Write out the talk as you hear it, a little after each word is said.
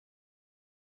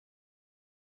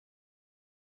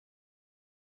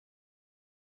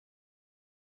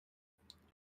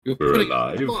We're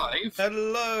alive.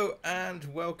 Hello and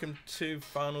welcome to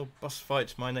Final Boss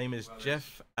Fight. My name is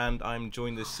Jeff and I'm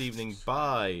joined this evening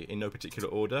by, in no particular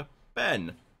order,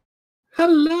 Ben.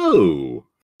 Hello.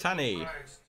 Tanny.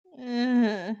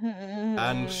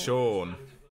 And Sean.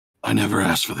 I never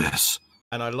asked for this.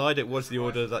 And I lied, it was the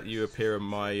order that you appear on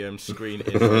my screen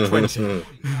in 20.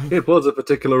 It was a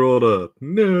particular order.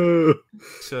 No.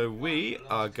 So we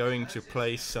are going to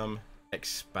play some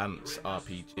Expanse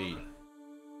RPG.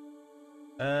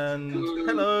 And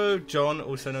hello, John,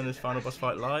 also known as Final Boss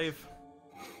Fight Live.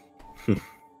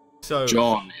 So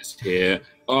John is here.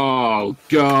 Oh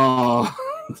God.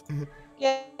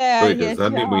 Yeah. Wait, does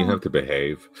that mean we have to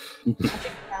behave?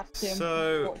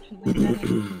 So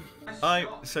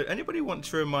anybody want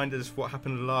to remind us what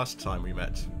happened last time we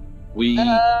met? We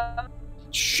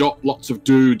shot lots of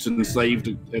dudes and saved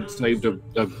a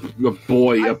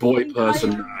boy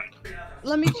person.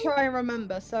 Let me try and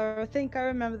remember. So I think I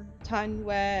remember the time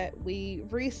where we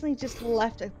recently just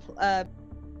left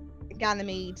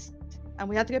Ganymede, and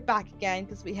we had to go back again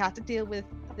because we had to deal with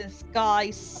this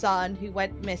guy's son who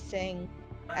went missing,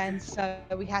 and so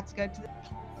we had to go to the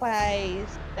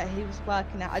place that he was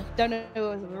working at. I don't know if it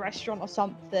was a restaurant or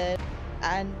something.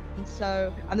 And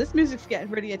this music's getting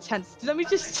really intense. Let me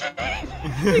just say,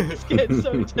 it's getting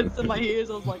so intense in my ears.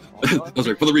 I was like, oh God. I was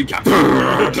like, for the recap.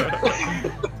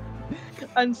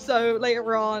 And so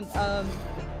later on,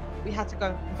 we had to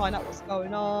go and find out what's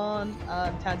going on.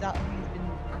 Turns out he's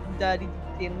been dirty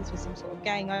dealings with some sort of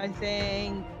gang, I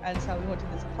think. And so we went to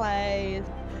this place,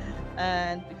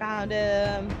 and we found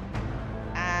him,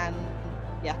 and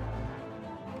yeah.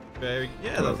 I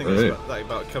think that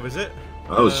about covers it.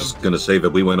 I was just going to say that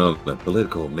we went on a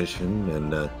political mission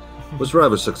and was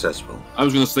rather successful. I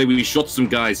was going to say we shot some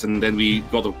guys and then we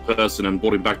got a person and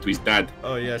brought him back to his dad.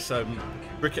 Oh yes,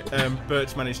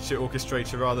 Bert managed to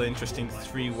orchestrate a rather interesting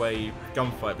three-way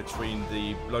gunfight between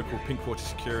the local Pinkwater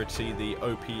security, the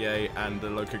OPA, and the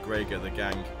local Gregor, the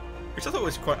gang, which I thought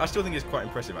was I still think is quite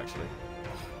impressive, actually.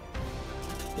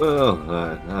 Well,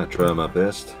 I try my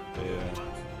best. Yeah.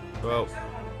 Well,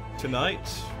 tonight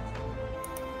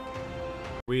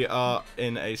we are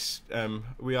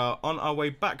on our way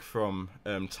back from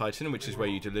Titan, which is where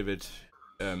you delivered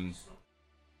the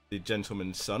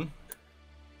gentleman's son.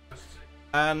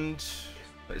 And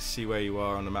let's see where you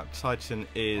are on the map. Titan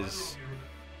is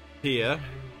here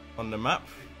on the map.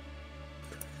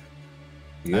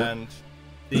 Yeah. And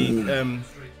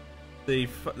the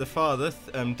father,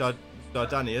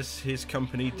 Dardanius, his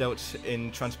company dealt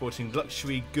in transporting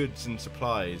luxury goods and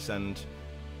supplies, and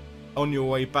on your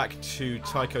way back to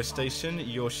Tycho Station,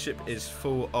 your ship is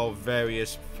full of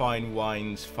various fine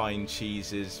wines, fine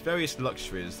cheeses, various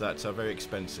luxuries that are very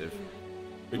expensive.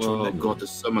 Oh God,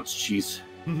 there's so much cheese.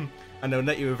 And they'll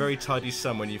net you a very tidy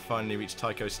sum when you finally reach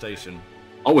Tycho Station.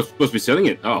 Oh, we're supposed to be selling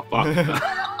it? Oh, fuck.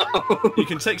 You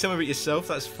can take some of it yourself,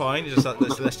 that's fine, just that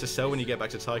there's less to sell when you get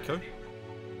back to Tycho.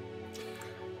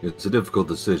 It's a difficult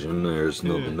decision, there's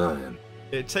no denying.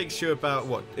 It takes you about,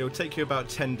 it will take you about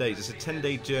 10 days. It's a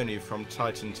 10-day journey from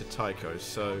Titan to Tycho,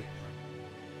 so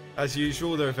as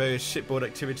usual there are various shipboard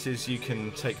activities you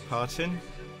can take part in.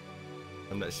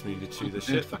 And let's move you to the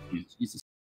ship.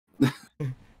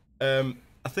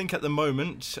 I think at the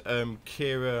moment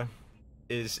Kira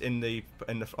is on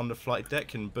the flight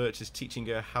deck and Bert is teaching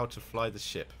her how to fly the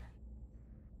ship.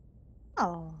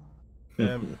 Oh.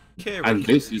 Kira, and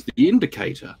this is the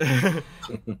indicator.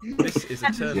 This is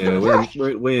a turn. Yeah,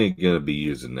 we ain't gonna be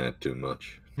using that too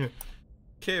much.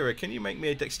 Kira, can you make me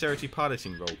a dexterity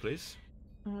piloting roll, please?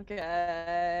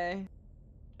 Okay.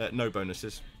 No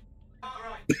bonuses.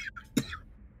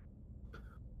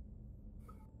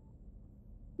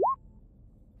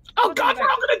 Oh God, we're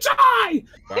all gonna die!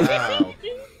 Wow,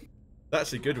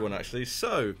 that's a good one actually.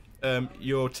 So,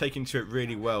 you're taking to it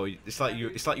really well. It's like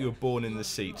you were born in the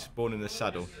seat, born in the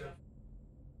saddle.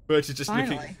 Bert is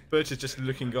just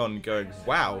looking on, going,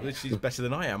 "Wow, this is better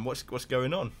than I am. What's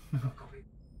going on?"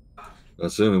 I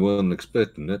certainly wasn't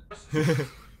expecting it.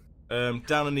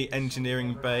 Down in the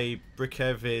engineering bay,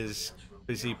 Brikev is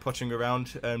busy pottering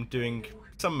around, doing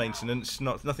some maintenance,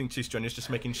 nothing too strenuous,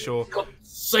 just making sure.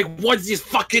 Say, why does this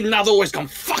fucking nut always come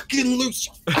fucking loose?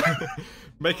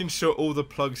 Making sure all the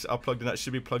plugs are plugged in that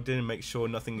should be plugged in, and make sure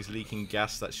nothing is leaking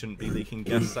gas that shouldn't be leaking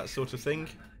gas, that sort of thing.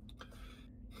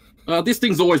 This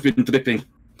thing's always been dripping.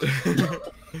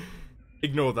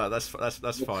 Ignore that. That's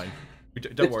fine.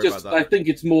 Don't worry about that. I think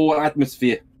it's more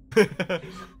atmosphere.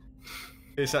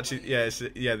 It's actually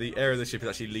the air of the ship is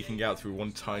actually leaking out through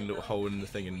one tiny little hole in the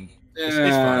thing, and it's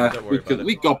fine. Don't worry about it.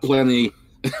 We got plenty.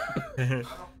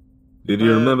 Did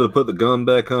you remember to put the gun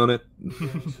back on it?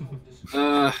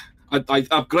 I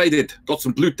upgraded. Got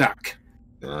some blue tack.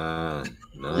 Ah,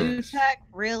 Blue nice. tech,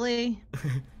 really?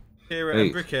 Kira Hey,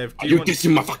 and Brickev, Are do you you want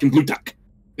dissing my fucking blue tack?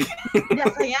 Yes,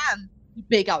 I am. You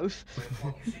big oaf.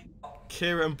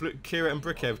 Kira and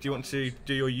Brickev, do you want to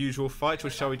do your usual fight, or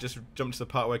shall we just jump to the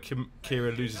part where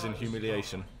Kira loses in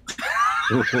humiliation?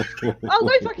 Oh, go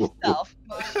fuck yourself.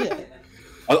 Shit.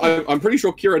 I'm pretty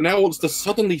sure Kira now wants to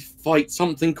suddenly fight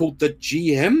something called the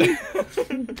GM.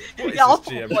 What is Yeah, I'll this,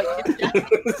 GM?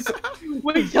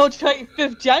 wait till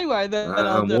 25th January, then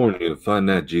I'll I'm do it. warning you, to find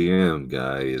that GM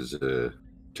guy is a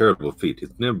terrible feat.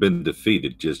 He's never been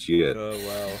defeated just yet. Oh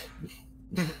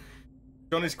wow.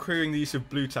 John is querying the use of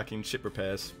blue tack in ship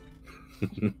repairs.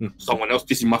 Someone else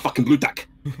dissing my fucking blue tack.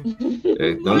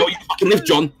 Hey, I know you fucking live,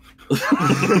 John.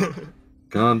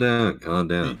 calm down, calm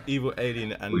The down. evil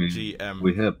alien and GM.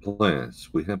 We have plans.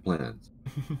 We have plans.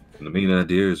 And the main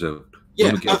idea is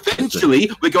Yeah, eventually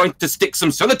we're going to stick some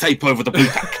sellotape over the blue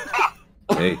tack.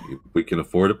 hey, if we can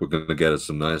afford it, we're going to get us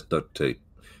some nice duct tape.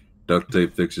 Duct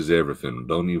tape fixes everything.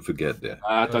 Don't you forget that.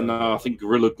 I don't know. I think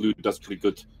Gorilla Glue does pretty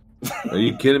good. Are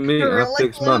you kidding me? I Gorilla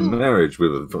fixed my glue? marriage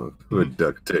with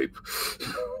duct tape.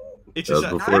 It That is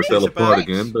was before it it's fell apart about-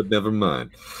 again, but never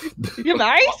mind. You're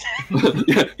married?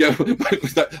 yeah.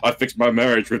 I fixed my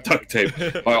marriage with duct tape.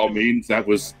 By all means, that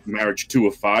was marriage 2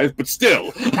 of 5, but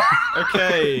still.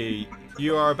 Okay,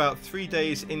 you are about 3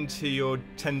 days into your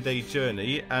 10-day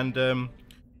journey, and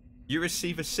you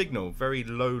receive a signal, very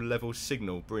low-level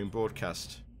signal being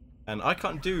broadcast. And I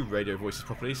can't do radio voices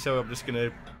properly, so I'm just gonna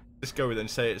go with it and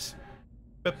say it's.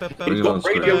 It's got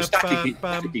radio staticky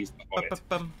on it.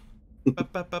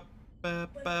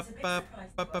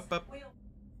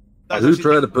 Who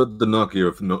tried to put the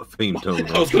Nokia theme tone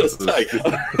on? I was going to say,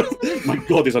 my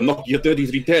God, it's a Nokia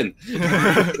 3310.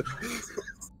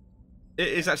 It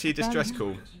is actually a distress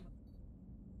call.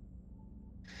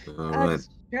 All right.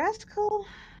 Dress cool?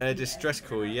 A distress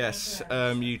call, yes.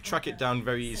 You track it down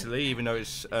very easily, even though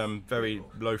it's very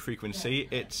low frequency.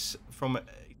 It's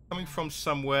coming from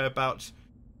somewhere about.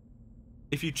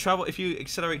 If you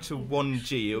accelerate to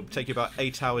 1G, it'll take you about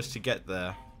 8 hours to get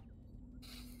there.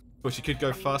 Of course, you could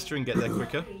go faster and get there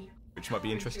quicker, which might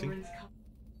be interesting.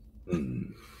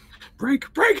 Break!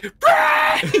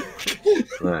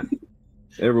 Right.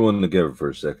 Everyone together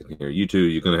for a second here. You two,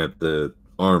 you're gonna have to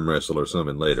arm wrestle or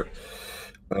something later.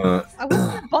 I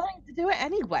wasn't buying to do it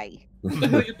anyway. What the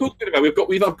hell are you talking about?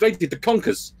 We've upgraded the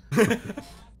Conkers.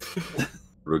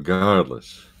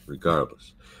 Regardless,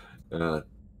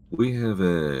 we have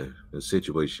a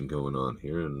situation going on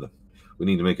here, and we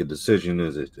need to make a decision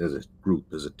as a group,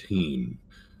 as a team,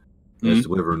 as to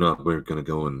whether or not we're going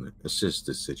to go and assist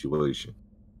this situation.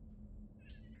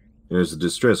 There's a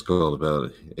distress call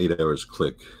about 8 hours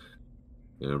click,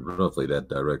 roughly that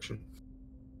direction.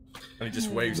 And he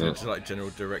just waves into like general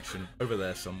direction over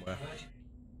there somewhere.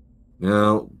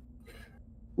 Now,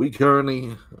 we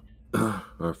currently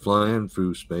are flying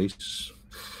through space,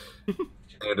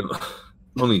 and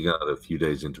only got a few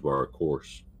days into our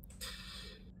course.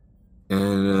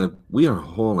 And we are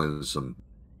hauling some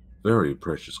very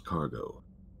precious cargo.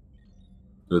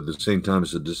 But at the same time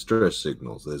as the distress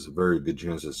signals, there's a very good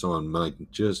chance that someone might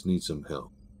just need some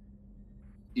help.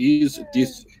 Is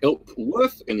this help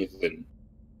worth anything?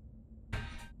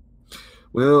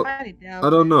 Well, I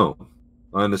don't know.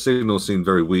 And the signals seem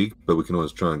very weak, but we can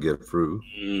always try and get through.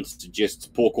 Suggests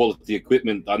poor quality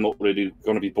equipment. I'm not really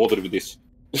going to be bothered with this.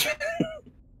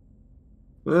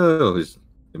 Well,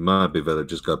 it might be that I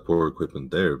just got poor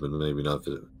equipment there, but maybe not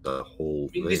the whole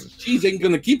I mean, thing. this cheese ain't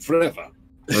going to keep forever.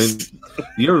 I mean,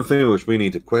 the other thing which we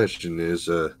need to question is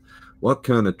what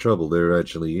kind of trouble they're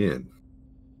actually in.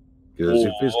 Because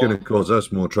if it's going to cause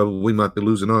us more trouble, we might be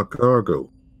losing our cargo.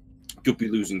 Could be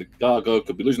losing the cargo,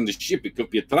 could be losing the ship, it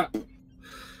could be a trap.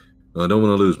 I don't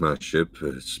want to lose my ship.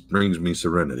 It brings me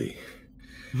serenity.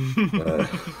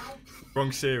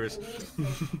 Wrong series.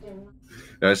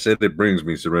 I said it brings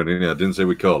me serenity. I didn't say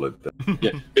we call it that.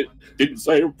 Yeah, it didn't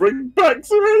say bring back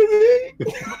serenity.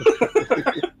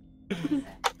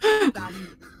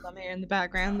 I'm here in the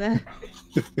background there.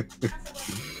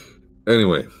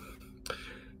 Anyway,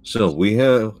 so we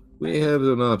have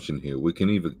an option here. We can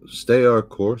either stay our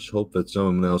course, hope that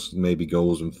someone else maybe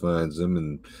goes and finds them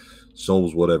and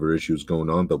solves whatever issues going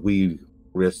on, but we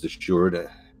rest assured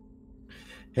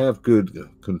have good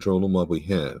control on what we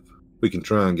have. We can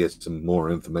try and get some more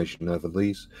information out of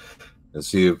these and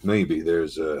see if maybe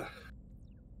there's a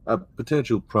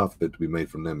potential profit to be made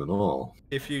from them and all.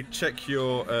 If you check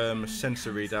your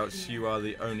sensor readouts, you are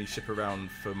the only ship around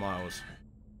for miles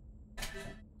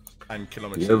and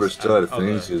kilometers. The other side of and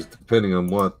things is depending on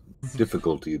what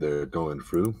difficulty they're going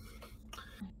through.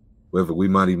 However, we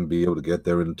might even be able to get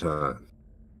there in time.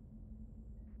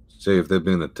 Say if they've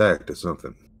been attacked or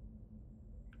something.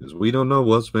 Because we don't know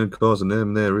what's been causing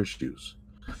them their issues.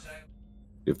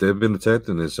 If they've been attacked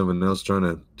and there's someone else trying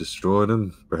to destroy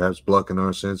them, perhaps blocking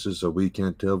our senses so we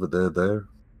can't tell that they're there,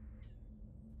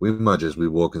 we might just be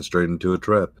walking straight into a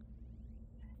trap.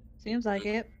 Seems like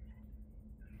it.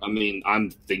 I mean,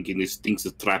 I'm thinking this thing's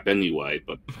a trap anyway,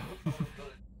 but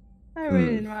I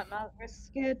really might not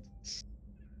risk it.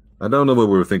 I don't know what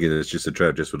we were thinking. It's just a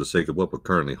trap just for the sake of what we're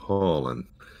currently hauling.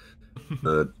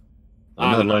 But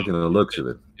I'm not liking the looks of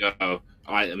it. Yeah,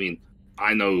 I mean,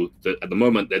 I know that at the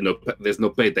moment there's no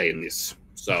payday in this.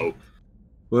 So,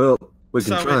 well, we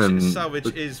can try and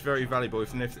salvage is very valuable.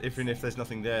 Even if there's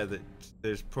nothing there, that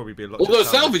there's probably be a lot. Although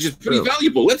salvage is pretty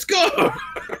valuable, let's go.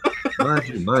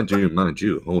 mind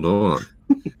you. Hold on.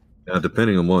 Now,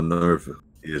 depending on what nerve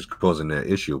is causing that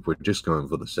issue, if we're just going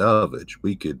for the salvage,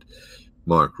 we could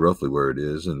mark roughly where it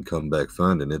is and come back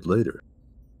finding it later.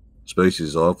 Space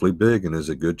is awfully big, and there's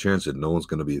a good chance that no one's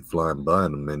going to be flying by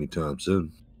them anytime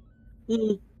soon.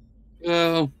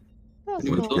 Well,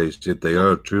 in which case, if they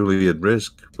are truly at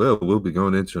risk, well, we'll be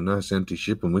going into a nice empty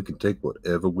ship, and we can take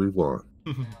whatever we want.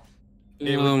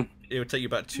 It would take you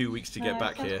about 2 weeks to get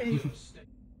back here.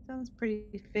 Sounds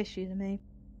pretty fishy to me.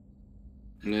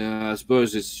 Yeah, I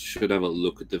suppose it should have a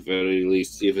look at the very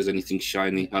least, see if there's anything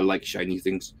shiny. I like shiny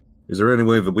things. Is there any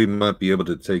way that we might be able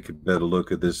to take a better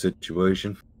look at this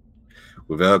situation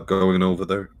without going over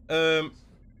there?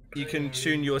 You can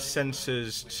tune your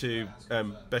sensors to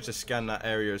better scan that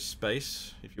area of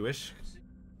space, if you wish.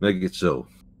 Make it so.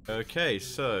 Okay,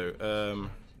 so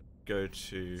go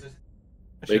to.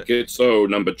 Make it so,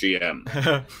 number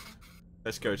GM.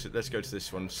 let's go to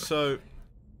this one. So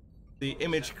the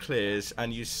image clears,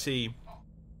 and you see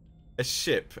a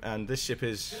ship, and this ship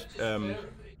is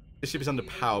under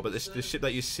power, but the ship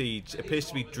that you see appears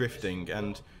to be drifting,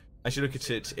 and as you look at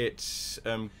it, it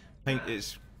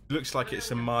looks like it's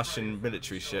a Martian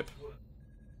military ship,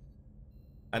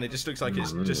 and it just looks like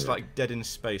it's just like dead in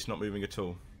space, not moving at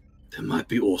all. There might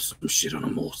be awesome shit on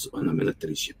a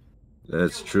military ship.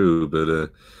 That's true,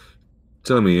 but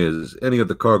tell me, is any of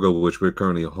the cargo which we're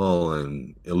currently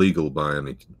hauling illegal by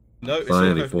any? No, it's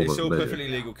all perfectly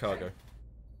legal cargo.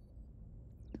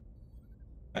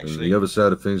 Actually, and the other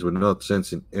side of things, we're not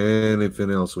sensing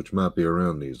anything else which might be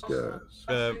around these guys.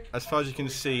 As far as you can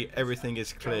see, everything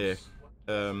is clear.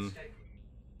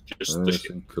 Just nice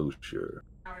and kosher.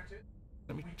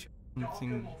 Let me check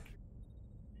something.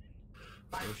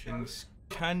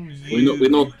 Can you? We're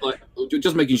not like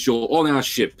just making sure on our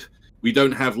ship we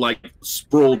don't have like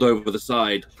sprawled over the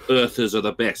side. Earthers are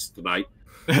the best, right?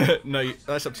 No,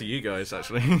 that's up to you guys,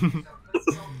 actually.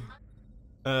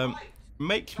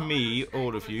 Make me,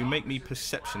 all of you, make me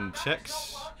perception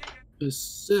checks.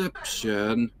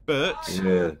 Perception. But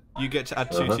yeah, you get to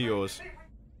add 2 to yours.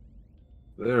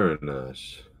 Very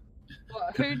nice.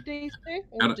 What, who do these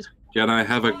do? Can I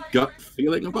have a gut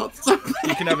feeling about something?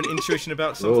 You can have an intuition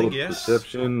about something, Roll yes.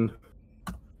 Perception.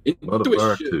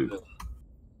 Modifier 2.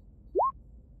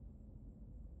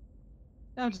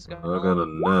 I'm just going. I got a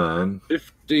 9.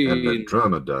 15. And a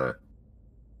drama die.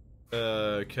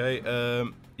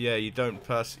 Okay. Yeah, you don't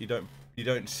pass. You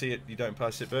don't see it. You don't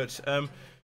pass it. But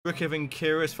Brookhaven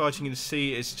Kira, as far as you can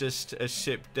see, it's just a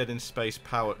ship dead in space,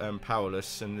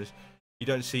 powerless, and you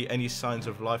don't see any signs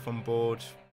of life on board.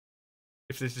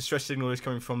 If the distress signal is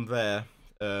coming from there,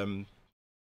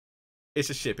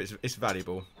 it's a ship. It's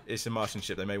valuable. It's a Martian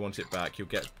ship. They may want it back. You'll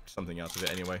get something out of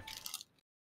it anyway.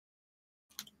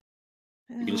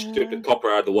 You can strip the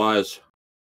copper out of the wires.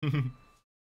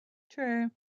 True.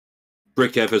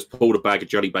 Brick has pulled a bag of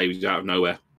jelly babies out of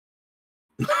nowhere.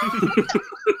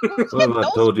 Well,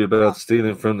 I told you about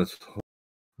stealing from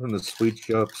the sweet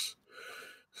shops.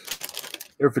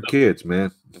 They're for kids,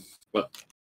 man. But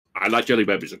I like jelly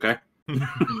babies, okay?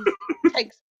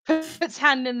 Puts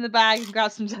hand in the bag and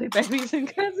grabs some jelly babies and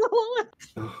goes along.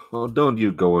 Oh, don't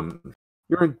you go and...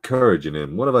 You're encouraging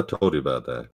him. What have I told you about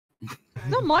that? It's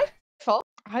not my fault.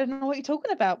 I don't know what you're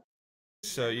talking about.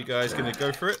 So you guys gonna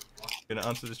go for it? Gonna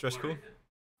answer the stress call?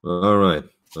 All right.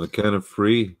 On the count of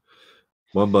 3,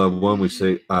 one by one, we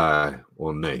say aye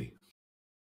or nay.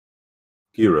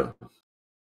 Kira.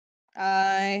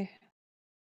 Aye.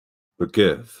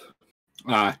 Kev.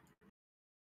 Aye.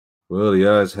 Well, the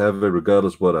ayes have it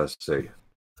regardless what I say.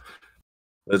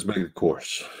 Let's make a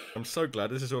course. I'm so glad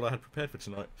this is all I had prepared for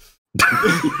tonight.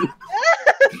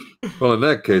 Well, in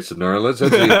that case, Sonara, let's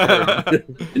have the...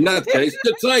 In that case,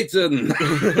 the Titan!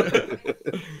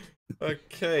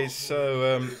 Okay,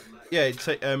 so yeah,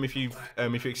 if you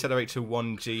accelerate to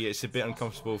 1G, it's a bit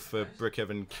uncomfortable for Brickhev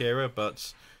and Kira,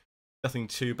 but Nothing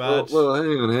too bad. Well,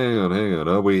 hang on.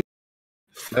 Are we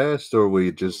fast or are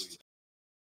we just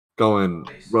going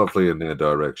roughly in that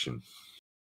direction?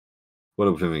 What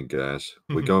do we think, guys?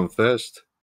 We going fast?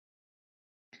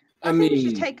 I think we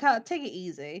should take it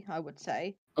easy, I would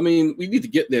say. I mean, we need to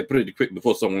get there pretty quick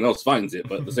before someone else finds it,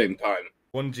 but at the same time,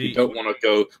 1G. we don't want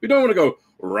to go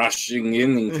rushing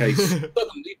in case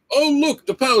suddenly, oh look,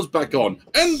 the power's back on,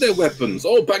 and their weapons,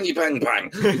 oh bangy bang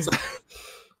bang.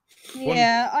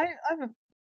 Yeah,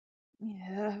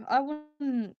 I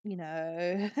wouldn't,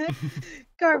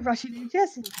 go rushing in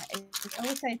just in case. I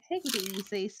would say take it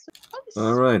easy.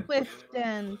 All right. Swift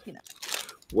and,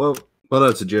 Well, what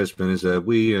I'd suggest, Ben, is that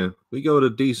we go at a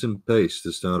decent pace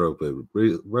to start off with,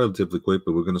 relatively quick,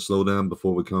 but we're going to slow down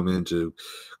before we come into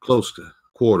close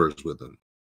quarters with them.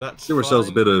 That's Give ourselves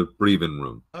a bit of breathing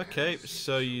room. Okay,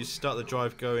 so you start the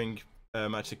drive going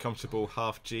at a comfortable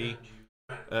half G.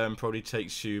 Probably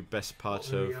takes you best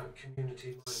part of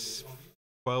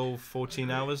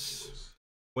 12-14 hours.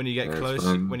 When you get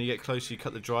close, you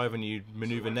cut the drive and you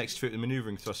maneuver next to it with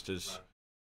maneuvering thrusters.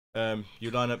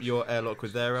 You line up your airlock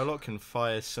with their airlock and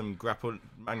fire some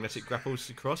magnetic grapples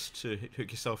across to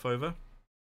hook yourself over.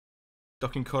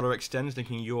 Docking collar extends,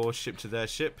 linking your ship to their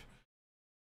ship.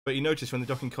 But you notice when the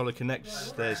docking collar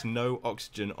connects, there's no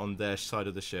oxygen on their side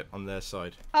of the ship, on their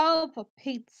side. Oh, for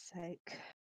Pete's sake.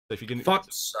 So if you're gonna,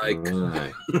 Fuck's sake.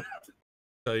 Right.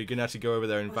 So you're going to have to go over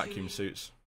there in vacuum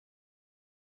suits.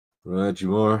 Right,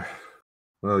 you are.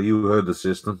 Well, you heard the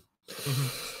system.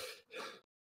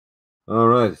 All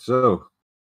right, so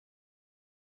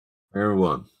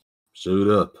everyone, suit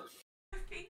up.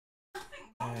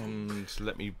 And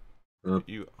let me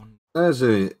you on. As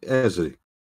a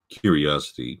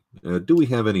curiosity, do we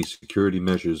have any security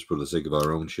measures for the sake of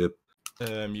our own ship?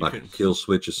 Like a kill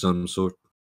switch of some sort?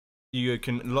 You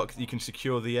can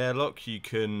secure the airlock. You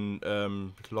can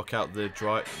lock out the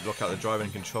drive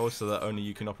and control so that only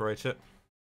you can operate it.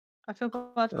 I feel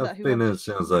bad for I think that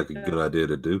sounds like a good idea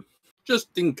to do.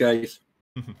 Just in case.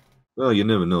 Well, you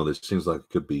never know. This seems like it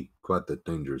could be quite a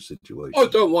dangerous situation. Oh,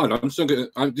 don't worry.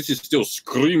 This is still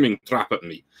screaming trap at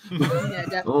me. Yeah,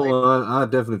 definitely. Oh, I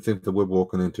definitely think that we're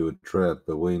walking into a trap,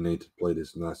 but we need to play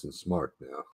this nice and smart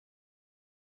now.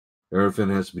 Everything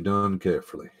has to be done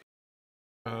carefully.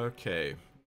 Okay,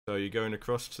 so you're going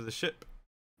across to the ship?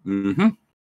 Mm-hmm.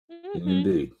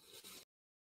 Indeed.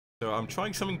 So I'm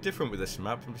trying something different with this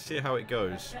map and see how it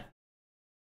goes.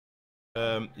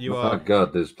 Oh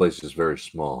God, this place is very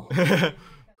small.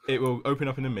 It will open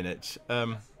up in a minute.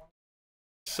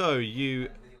 So you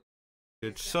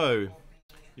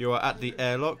are at the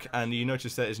airlock, and you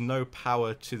notice there is no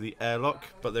power to the airlock,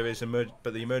 but there is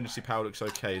but the emergency power looks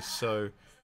okay. So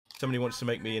somebody wants to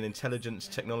make me an intelligence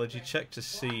technology check to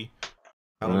see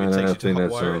how long it takes you to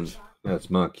hotwire it. That's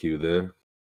my cue there.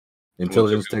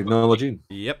 Intelligence technology.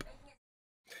 Yep.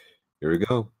 Here we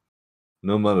go.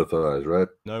 No modifiers, right?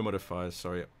 No modifiers.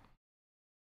 Sorry.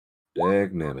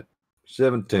 Dagnammit.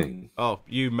 17. Oh,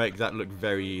 you make that look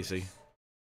very easy.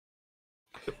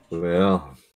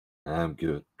 Well, I'm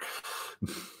good.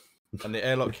 And the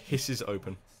airlock hisses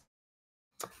open.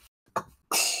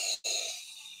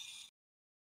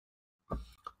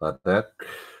 Like that.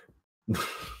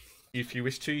 If you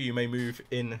wish to, you may move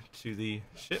in to the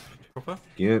ship proper.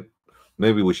 Yeah.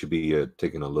 Maybe we should be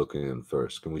taking a look in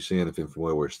first. Can we see anything from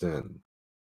where we're standing?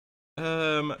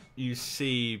 You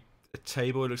see a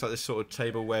table. It looks like this sort of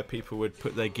table where people would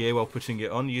put their gear while putting it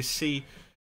on. You see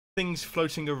things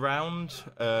floating around.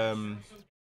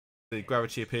 The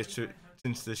gravity appears to,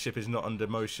 since the ship is not under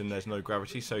motion, there's no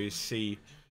gravity. So you see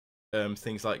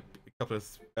things like a couple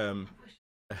of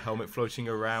a helmet floating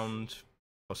around,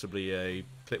 possibly a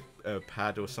clip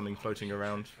pad or something floating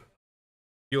around.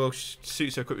 Your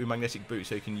suits are equipped with magnetic boots,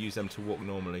 so you can use them to walk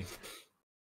normally.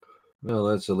 Well,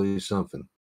 that's at least something.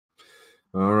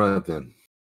 All right, then.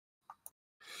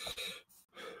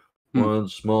 One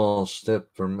small step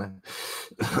for man.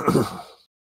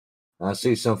 I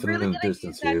see something in the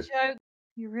distance here.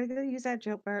 You're really going to use that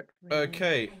joke, Bert? Really?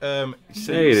 Okay. So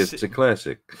hey, it's a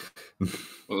classic.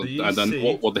 Well, and then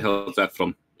what the hell is that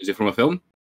from? Is it from a film?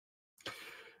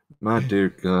 My dear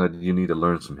God, you need to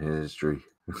learn some history.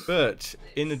 But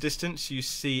in the distance, you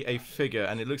see a figure,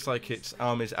 and it looks like its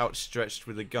arm is outstretched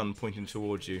with a gun pointing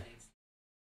towards you.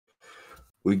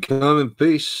 We come in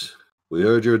peace. We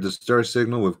heard your distress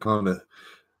signal. We've come to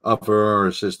offer our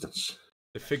assistance.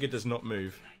 The figure does not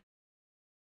move.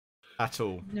 At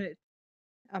all. No,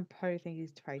 I'm probably thinking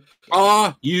he's afraid.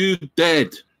 Are you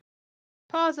dead?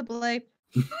 Possibly.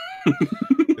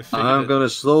 I'm going to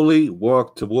slowly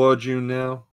walk towards you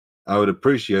now. I would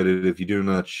appreciate it if you do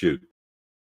not shoot.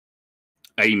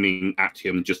 aiming at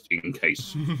him just in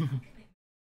case.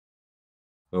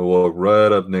 I'll walk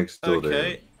right up next to there.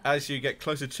 Okay, as you get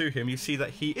closer to him, you see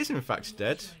that he is in fact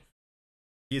dead.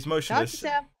 He is motionless.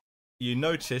 Gotcha. You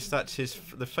notice that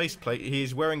the faceplate, he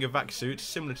is wearing a vac suit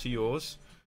similar to yours,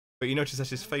 but you notice that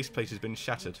his faceplate has been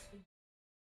shattered.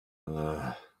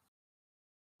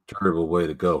 Terrible way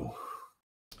to go.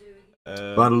 By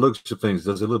the Um, looks of things,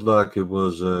 does it look like it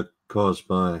was caused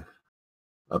by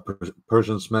a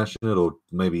person smashing it, or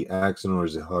maybe accident, or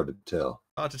is it hard to tell?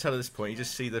 hard to tell at this point. You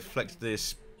just see the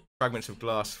fragments of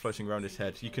glass floating around his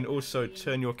head. You can also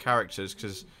turn your characters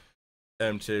because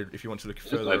if you want to look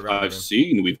further around. I've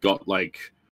seen we've got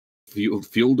like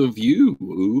field of view.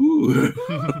 Ooh.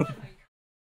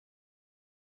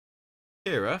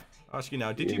 Kira, ask you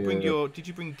now. Did you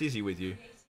bring Dizzy with you?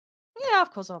 Yeah,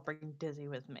 of course I'll bring Dizzy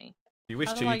with me. If you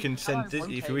wish to, you can send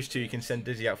Dizzy. If you wish to, you can send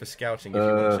Dizzy out for scouting if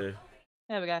you want to.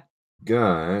 There we go.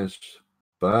 Guys,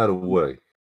 by the way,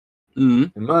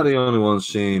 Mm. am I the only one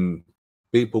seeing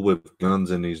people with guns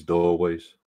in these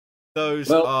doorways? Those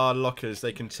are lockers.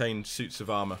 They contain suits of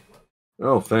armor.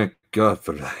 Oh, thank God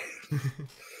for that.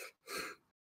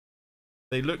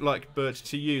 They look like, but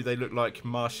to you, they look like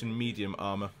Martian medium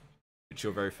armor, which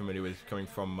you're very familiar with, coming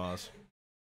from Mars.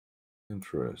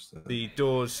 Interesting. The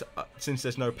doors, since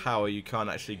there's no power, you can't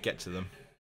actually get to them.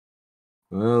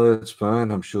 Well, that's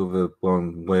fine. I'm sure that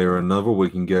one way or another we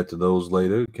can get to those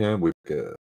later, can't we?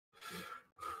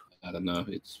 I don't know.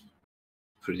 It's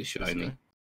pretty shiny.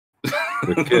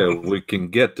 We can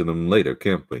get to them later,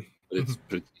 can't we? But it's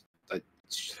pretty.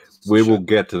 We will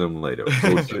get to them later.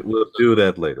 We'll do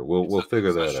that later. We'll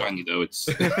figure that out. Shiny though. It's.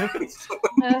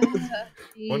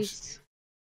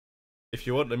 If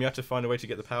you want them, you have to find a way to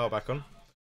get the power back on.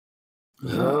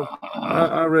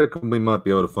 I reckon we might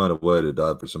be able to find a way to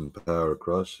dive for some power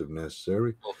across if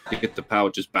necessary. Get the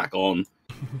power just back on.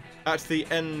 At the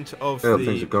end of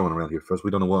things are going around here first.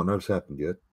 We don't know what on earth's happened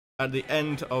yet. At the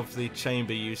end of the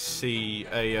chamber, you see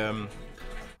a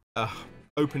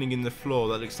opening in the floor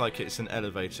that looks like it's an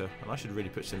elevator. And I should really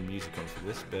put some music on for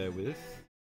this. Bear with.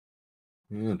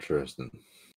 Interesting.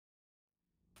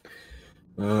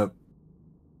 I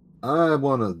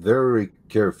want to very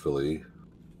carefully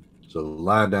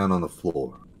lie down on the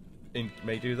floor.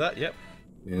 May do that. Yep.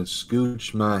 And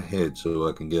scooch my head so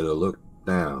I can get a look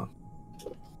down.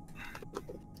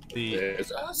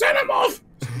 There's a Xenomorph!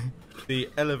 The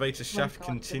elevator shaft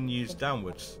continues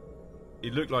downwards.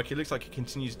 It looks like it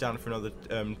continues down for another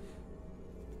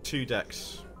 2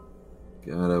 decks.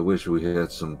 God, I wish we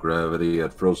had some gravity.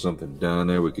 I'd throw something down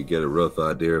there. We could get a rough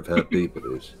idea of how deep it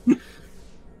is.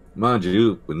 Mind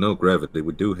you, with no gravity,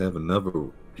 we do have another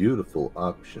beautiful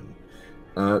option.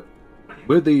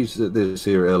 With this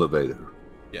here elevator.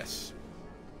 Yes.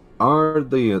 Are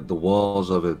the walls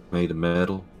of it made of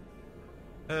metal?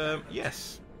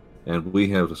 Yes. And we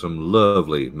have some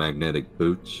lovely magnetic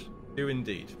boots. Do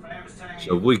indeed.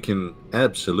 So we can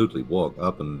absolutely walk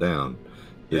up and down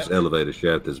this elevator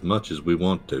shaft as much as we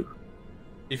want to.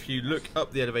 If you look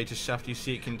up the elevator shaft, you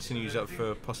see it continues up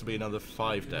for possibly another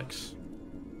 5 decks.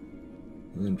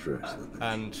 Interesting.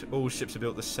 And all ships are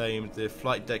built the same. The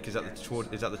flight deck is at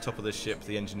the top of the ship.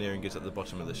 The engineering is at the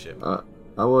bottom of the ship.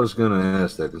 I was going to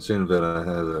ask that, considering that I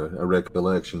had a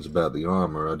recollections about the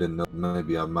armor. I didn't know,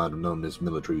 maybe I might have known this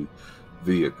military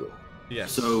vehicle.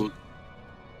 Yes. So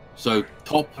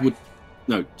top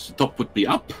would be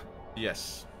up?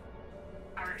 Yes.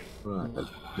 Right.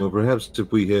 Well, perhaps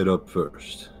if we head up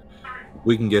first,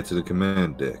 we can get to the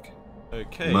command deck.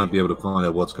 Okay. We might be able to find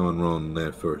out what's going on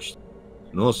there first.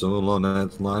 And also, along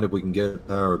that line, if we can get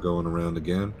power going around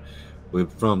again,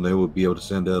 from there we'll be able to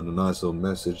send out a nice little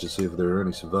message to see if there are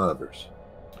any survivors.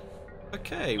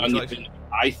 Okay.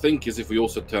 I think is if we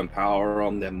also turn power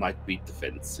on, there might be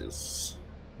defenses.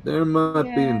 There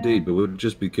might be indeed, but we'll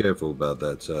just be careful about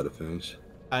that side of things.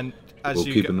 And as we'll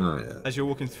keep an eye out. As you're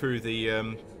walking through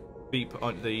the beep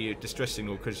on the distress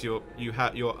signal, because the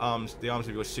arms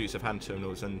of your suits have hand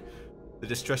terminals, and the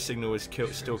distress signal is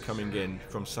still coming in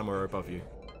from somewhere above you.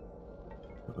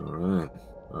 All right.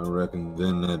 I reckon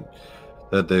then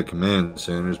that their command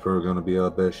center is probably going to be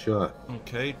our best shot.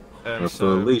 Okay.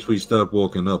 So at least we start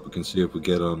walking up, we can see if we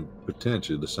get on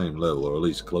potentially the same level, or at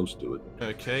least close to it.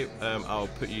 Okay. I'll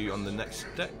put you on the next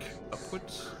deck,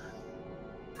 upwards.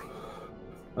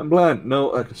 I'm blind.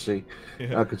 No, I can see.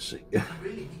 Yeah. I can see.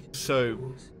 So,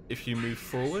 if you move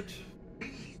forward,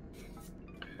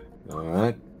 all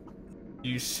right.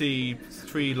 You see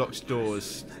 3 locked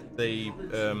doors. They're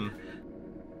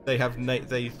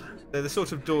the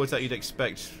sort of doors that you'd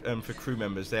expect for crew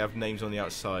members. They have names on the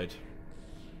outside.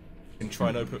 You can try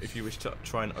and open if you wish to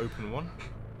try and open one.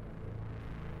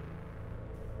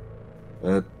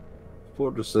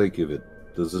 For the sake of it,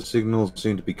 does the signal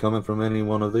seem to be coming from any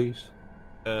one of these?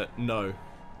 No.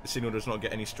 The signal does not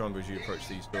get any stronger as you approach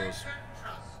these doors.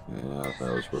 Yeah,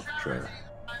 that was worth a try.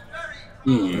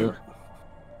 Hmm.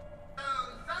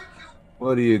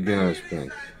 What do you guys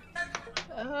think?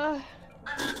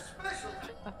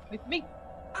 With me.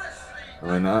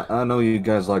 I mean, I know you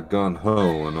guys like gun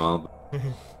ho and all, but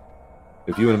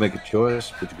if you were to make a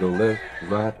choice, would you go left,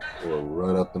 right, or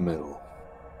right up the middle?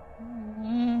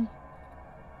 Mm.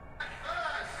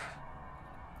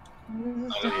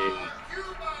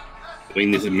 I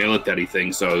mean, this is a military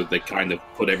thing, so they kind of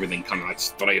put everything kind of like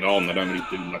straight on. They don't really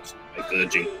do much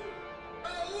diverging.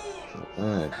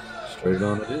 Alright, straight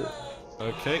on it is.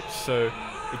 Okay, so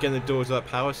again, the door's without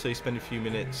power, so you spend a few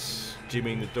minutes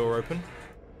jimmying the door open.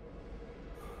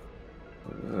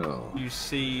 Well, You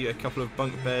see a couple of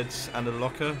bunk beds and a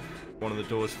locker. One of the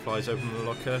doors flies open in the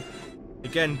locker.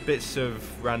 Again, bits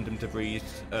of random debris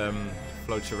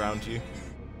float around you.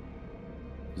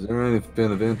 is there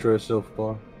anything of interest so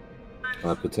far?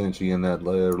 Potentially in that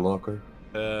layer locker?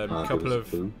 Couple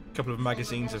of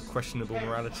magazines of questionable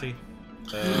morality.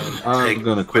 I'm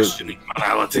gonna quit. Questioning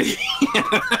morality.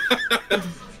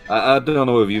 I don't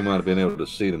know if you might have been able to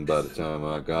see them by the time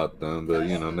I got them, but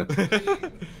you know,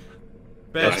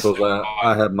 I suppose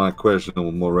I had my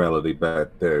questionable morality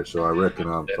back there, so I reckon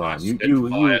I'm fine.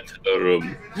 Fire to the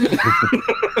room.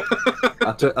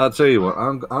 I'll tell you what,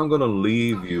 I'm gonna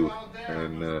leave you,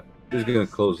 and just gonna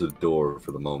close the door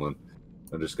for the moment.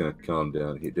 I'm just gonna calm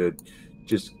down. He did.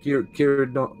 Just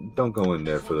Kira, don't go in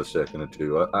there for a second or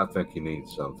two. I think you need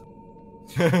something.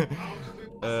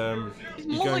 He's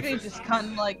more likely just kind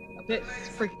of like a bit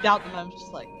freaked out, and I'm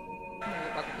just like, I'm gonna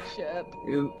go back to the ship.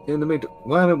 In the meantime,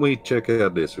 why don't we check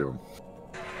out this room?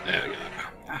 There we go.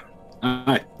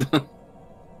 Alright.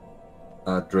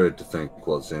 I dread to think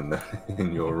what's in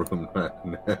your room right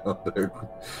now.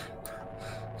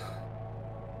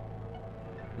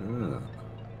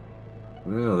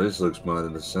 Well, this looks mighty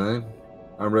the same.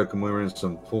 I reckon we're in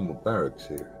some form of barracks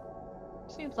here.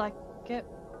 Seems like it.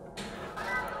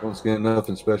 Once again,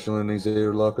 nothing special in these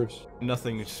air lockers?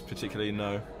 Nothing particularly,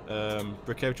 no. Brickev,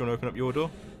 do you want to open up your door?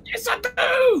 Yes, I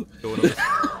do! Door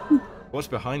number What's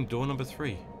behind door number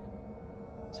 3?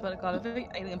 Swear to God, if an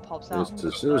alien pops out. It's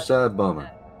a suicide bomber.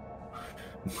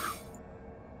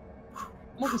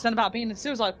 More concerned about being a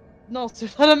suicide. No,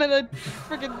 suicide. I'm in a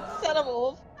freaking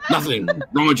xenomorph. Nothing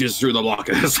rummages through the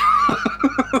lockers.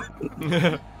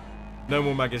 No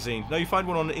more magazine. No, you find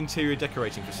one on interior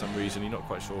decorating for some reason. You're not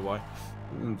quite sure why.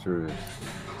 Interesting.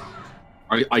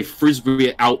 I frisbee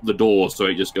it out the door so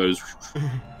it just goes.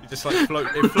 It just like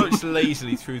it floats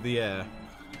lazily through the air.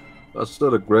 I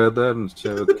sort of grabbed that and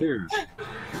said, "Who cares?"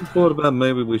 I thought about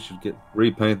maybe we should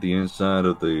repaint the inside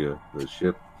of the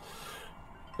ship.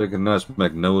 Pick a nice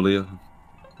magnolia.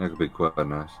 That could be quite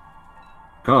nice.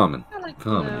 Common,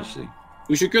 you see.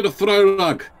 We should get a throw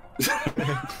rug. What's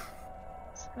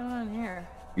going on here?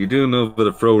 You do know that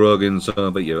a throw rug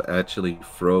inside, but you actually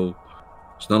throw.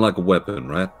 It's not like a weapon,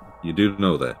 right? You do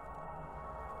know that.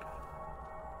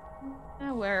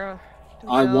 Yeah, where?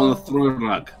 I want a throw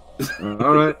rug.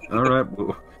 All right.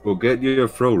 We'll get you a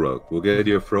throw rug.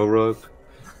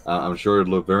 I'm sure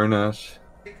it'll look very nice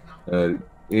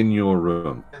in your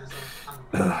room.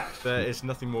 There is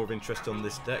nothing more of interest on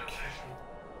this deck.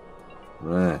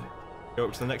 Right. Go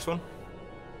up to the next one.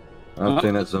 I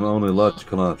think that's the only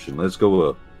logical option. Let's go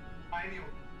up.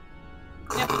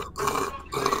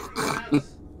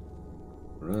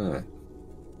 Right.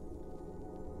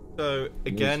 So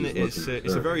again, it's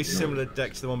a very similar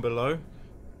deck to the one below.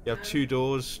 You have 2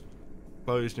 doors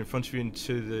closed in front of you and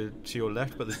to your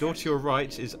left, but the door to your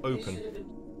right is open.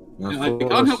 I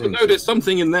can't help but notice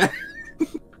something in there.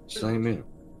 Same here.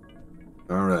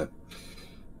 All right.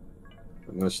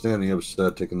 I'm gonna stand on the other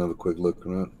side, take another quick look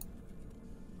around.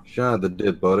 Shy of the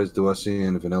dead bodies, do I see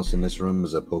anything else in this room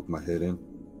as I poke my head in?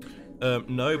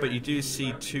 No, but you do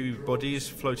see 2 bodies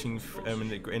floating in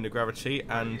the gravity,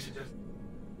 and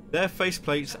their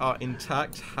faceplates are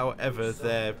intact. However,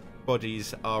 their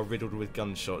bodies are riddled with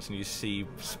gunshots, and you see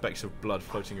specks of blood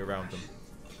floating around them.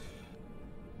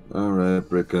 All right,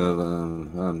 Brickov.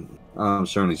 I'm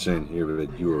certainly saying here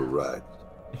that you were right.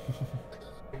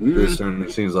 This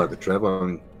certainly seems like a trap. I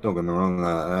mean, don't get me wrong.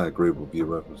 I agree with you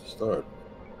right from the start.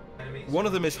 One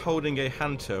of them is holding a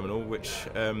hand terminal, which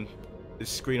the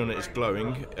screen on it is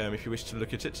glowing. If you wish to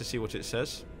look at it to see what it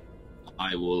says.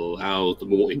 I will allow the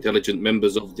more intelligent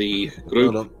members of the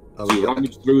group to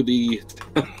rummage through the.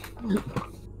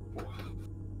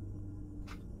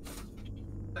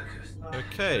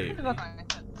 Okay.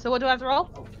 So what do I have to roll?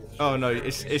 Oh no,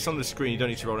 it's on the screen. You don't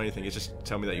need to roll anything. It's just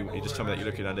tell me that you just tell me that you're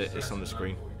looking at it. It's on the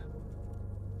screen.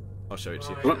 I'll show it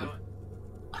to you.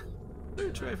 Show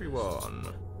it to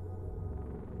everyone.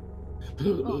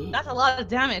 Oh, that's a lot of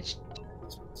damage.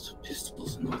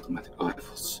 Pistols and automatic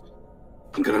rifles.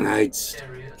 And grenades.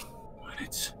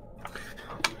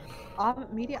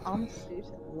 Media armor suit.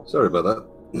 Sorry about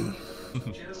that.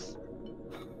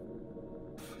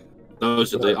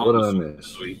 Those are the What did I armor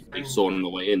miss? we saw on the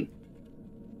way in.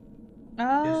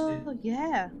 Oh,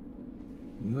 yeah.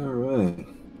 All right.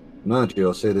 Mind you,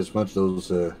 I'll say this much: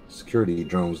 those security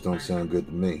drones don't sound good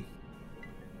to me.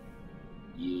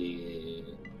 Yeah.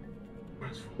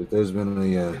 If there's been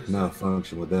any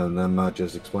malfunction with them, that might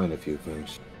just explain a few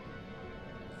things.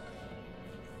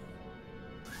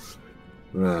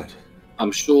 Right.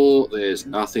 I'm sure there's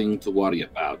nothing to worry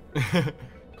about.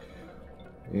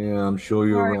 Yeah, I'm sure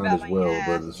you're Sorry around about as my well, ass.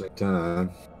 but at the same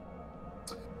time.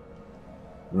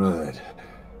 Right.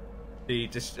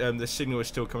 The signal is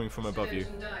still coming from above you.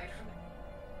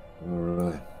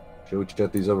 Alright. Shall we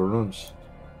check these other rooms?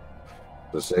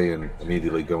 To say and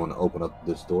immediately go and open up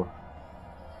this door.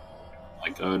 I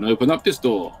go and open up this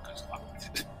door.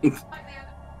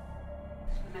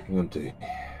 Empty.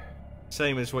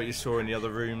 Same as what you saw in the other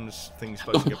rooms. Things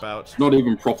floating about. Not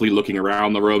even properly looking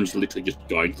around the rooms, literally just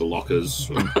going to the lockers.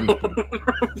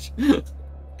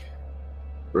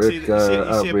 Rick, I've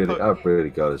I've really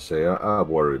got to say, I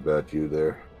worry about you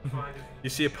there. You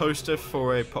see a poster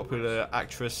for a popular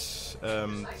actress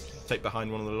take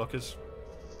behind one of the lockers.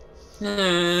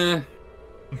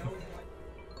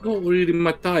 Not really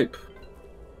my type.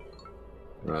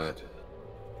 Right.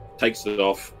 Takes it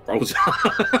off, rolls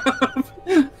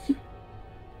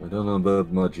I don't know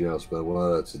about much else, but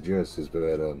what I'd suggest is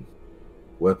that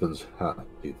weapons hurt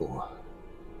people.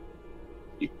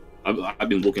 I've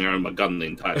been looking around my gun the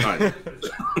entire time.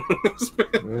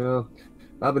 Well,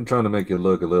 I've been trying to make it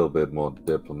look a little bit more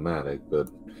diplomatic, but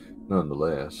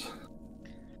nonetheless.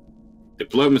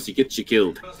 Diplomacy gets you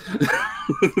killed.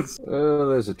 Well,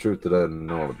 there's a truth to that and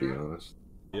all, to be honest.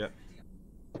 Yeah.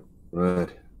 Right.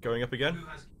 Going up again.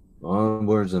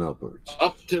 Onwards and upwards.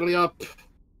 Up till the up.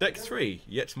 Deck 3,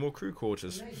 yet more crew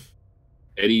quarters.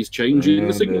 Eddie's changing the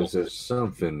And signal. there's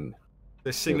something.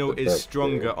 The signal the is deck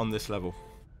stronger there. on this level.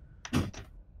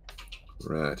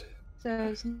 Right. So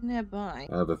it's nearby.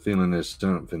 I have a feeling there's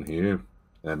something here.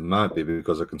 That might be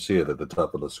because I can see it at the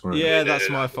top of the screen. Yeah, that's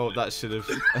my fault. That should have.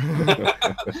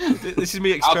 This is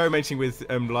me experimenting with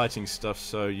lighting stuff,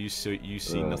 so you see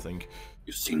nothing.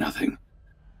 You see nothing.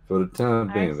 For the time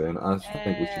I being, then, I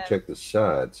think we should check the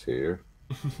sides here.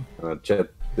 Check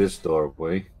this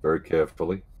doorway very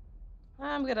carefully.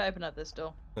 I'm gonna open up this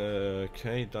door.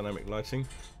 Okay, dynamic lighting.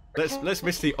 Let's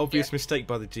miss the obvious mistake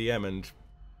by the GM and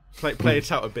play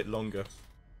it out a bit longer.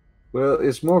 Well,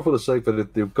 it's more for the sake that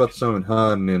if they've got something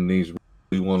hiding in these,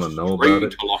 we want to know about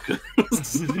it.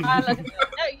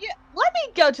 Let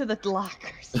me go to the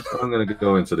lockers. I'm going to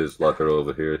go into this locker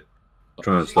over here.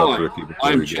 Try and stop Ricky.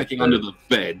 I'm checking under the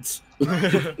beds. I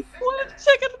want to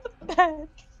check under the bed.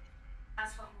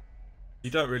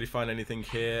 You don't really find anything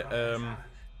here.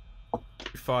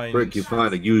 You find Rick, you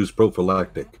find a used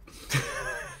prophylactic.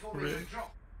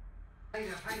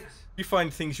 You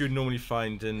find things you would normally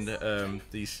find in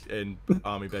these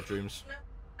army bedrooms.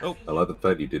 Oh, I like the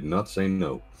fact you did not say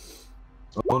no.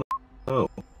 Oh, no.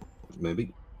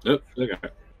 Maybe. Yep, okay.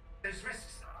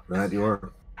 Right, you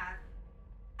are.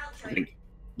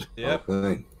 yeah.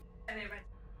 Okay.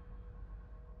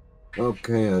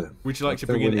 Okay. Would you like to I think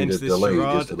bring an we need end to to this delay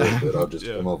charade? just a little bit. I'll just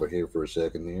Yeah. come over here for a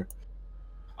second here.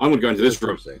 I'm going to go into this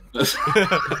room.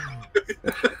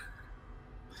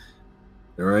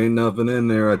 There ain't nothing in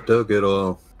there. I took it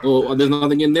all. Oh, there's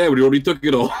nothing in there. We already took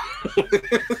it all.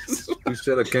 You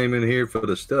said I came in here for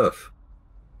the stuff.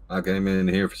 I came in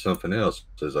here for something else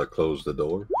as I closed the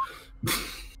door.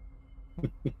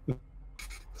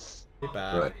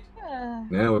 Right.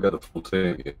 Now we got a full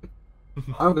tank.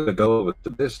 I'm going to go over to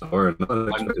this door and not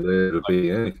expect there to be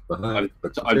anything behind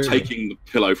it. I'm taking the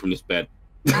pillow from this bed.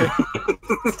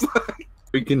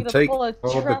 We can take all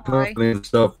the company and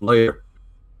stuff later.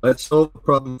 Let's solve the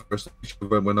problem first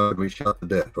when we're not going to be shot to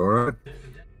death, alright?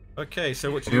 Okay,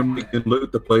 so what And we can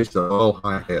loot the place to all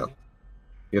high hell.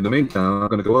 In the meantime, I'm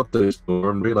going to go up to this door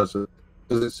and realize that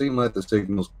does it seem like the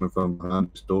signal's coming from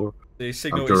behind this door? the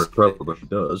signal I'm sure is it probably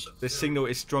does. the signal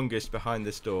is strongest behind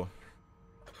this door.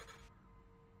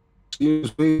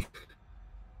 Excuse me.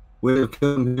 We've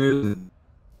come here to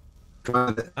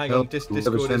try to Hang on, help Discord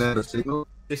whoever sent is- out a signal.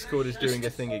 Discord is doing a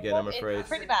thing again, I'm afraid. It's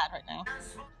pretty bad right now.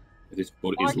 This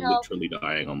body is literally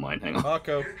dying on mine. Hang on.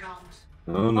 Marco,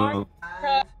 Oh no.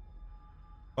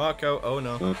 Marco, oh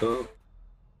no. Marco.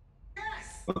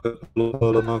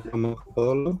 Marco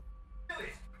Polo.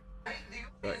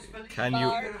 Right. Can you?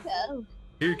 Marco.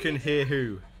 Who can hear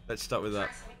who? Let's start with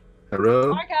that. Hello.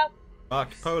 Marco.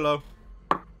 Marco Polo.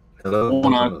 Hello. Oh,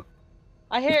 no.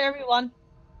 I hear everyone.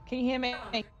 Can you hear me?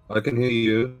 I can hear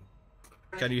you.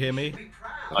 Can you hear me?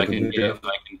 I can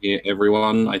hear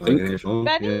everyone, I I think. can hear Sean.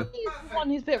 Benny Yeah. is the one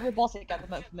who's a bit robotic at the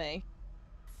moment for me.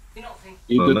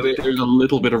 There's a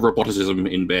little bit of roboticism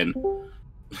in Ben.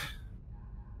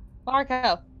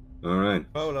 Marco. All right.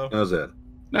 Polo. How's that?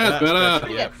 That's better.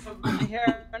 Yep. I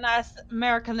hear a nice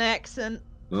American accent.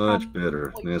 Much from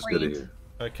better. Point That's good to Creed. hear.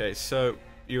 Okay, so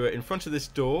you are in front of this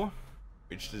door,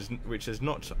 which has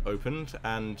not opened,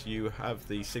 and you have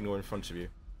the signal in front of you.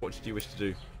 What did you wish to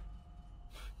do?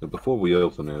 But before we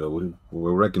open it,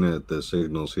 we're reckoning at the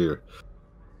signals here.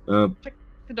 The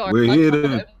door. We're Like, here someone to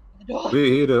open the door. we're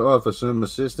here to offer some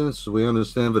assistance. We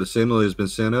understand that a signal has been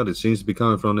sent out. It seems to be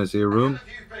coming from this here room.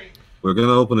 We're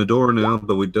gonna open the door now,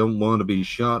 but we don't want to be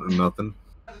shot or nothing.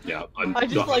 Yeah, I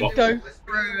just like go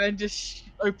through and just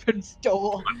opens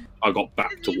door. I got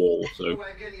back to wall, so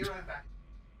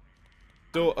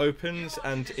Door opens,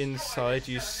 and inside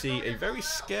you see a very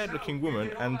scared-looking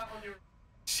woman, and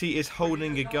she is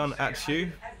holding a gun at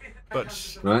you.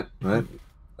 But Right. I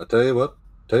tell you what.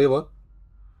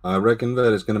 I reckon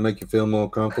that it's gonna make you feel more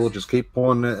comfortable. Just keep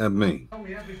pointing it at me.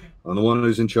 I'm the one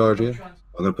who's in charge here.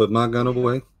 I'm gonna put my gun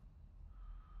away.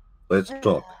 Let's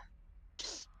talk.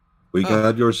 We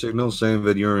got your signal saying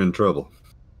that you're in trouble.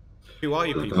 who are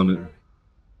you people?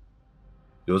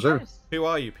 Yours, sir? Who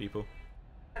are you people?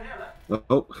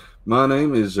 Oh, my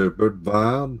name is Bert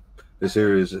Vibe. This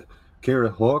here is Kira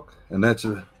Hawk, and that's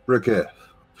Brickett.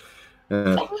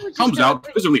 comes out,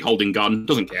 visibly holding gun,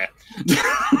 doesn't care.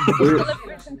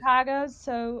 Delivered some cargoes,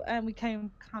 so we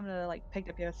came kind of like picked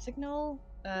up your signal.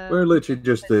 We're literally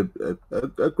just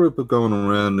a group of going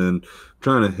around and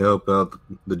trying to help out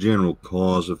the general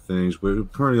cause of things. We're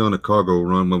currently on a cargo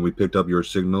run when we picked up your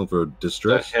signal for What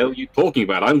distress. the hell are you talking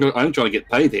about? I'm trying to get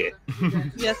paid here.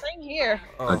 Yeah, same here.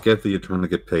 I get that you're trying to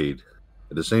get paid.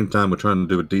 At the same time, we're trying to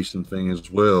do a decent thing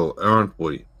as well, aren't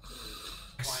we?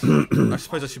 I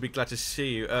suppose I should be glad to see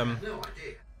you.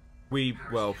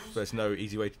 Well, there's no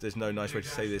easy way. There's no nice way to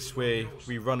say this. We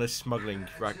run a smuggling.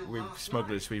 We're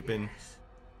smugglers. We've been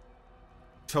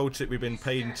told that we've been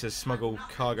paid to smuggle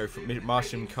cargo from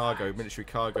Martian cargo, military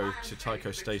cargo, to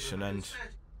Tycho Station, and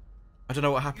I don't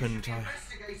know what happened.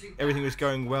 Everything was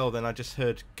going well. Then I just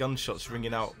heard gunshots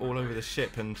ringing out all over the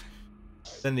ship, and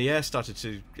then the air started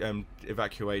to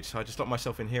evacuate. I just locked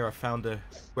myself in here. I found a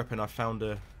weapon. I found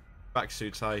a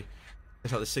backsuit. I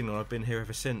set out the signal. I've been here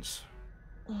ever since.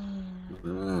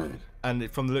 Right. And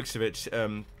from the looks of it,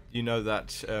 you know that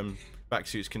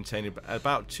backsuits contain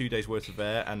about 2 days worth of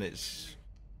air, and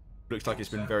looks like it's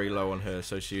been very low on her,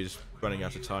 so she's running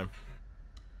out of time.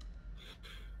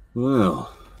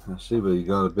 Well, I see that you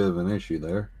got a bit of an issue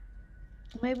there.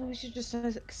 Maybe we should just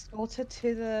escort her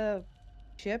to the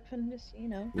ship and just,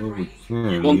 Well, we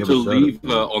can. You want the to other side of leave it.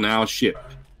 on our ship?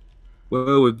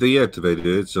 Well, we've deactivated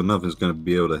it, so nothing's going to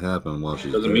be able to happen while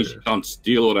she's Doesn't mean there. she can't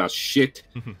steal all our shit.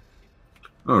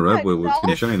 All right, Right, well, we can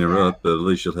well- chain her up, but at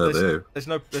least she'll have air. There's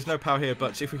no power here,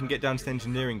 but if we can get down to the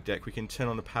engineering deck, we can turn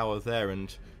on the power there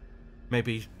and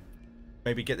maybe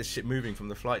get the ship moving from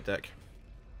the flight deck.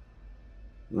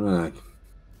 Right.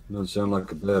 Doesn't sound like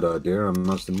a bad idea, I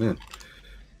must admit.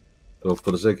 So,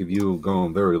 for the sake of you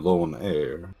going very low on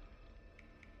air,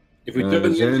 If we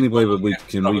is there any way that we have to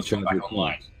can stop us reach from out back your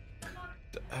online. points?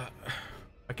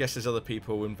 I guess there's other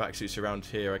people in backsuits around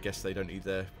here. I guess they don't need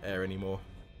their air anymore.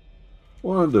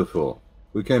 Wonderful.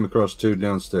 We came across two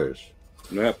downstairs.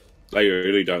 Yep, they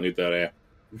really don't need that air.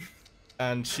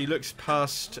 And she looks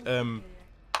past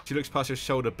her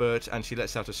shoulder, Bert, and she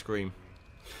lets out a scream.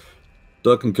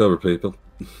 Duck and cover, people.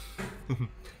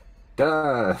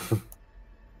 Die!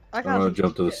 I I'm can't gonna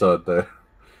jump to the side there.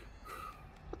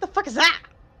 What the fuck is that?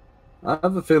 I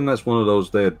have a feeling that's one of those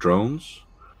there drones.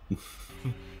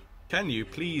 Can you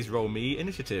please roll me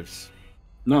initiatives?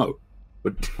 No.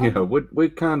 But, yeah, we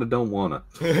kind of don't want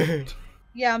to.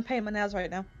 Yeah, I'm painting my nails right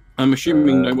now. I'm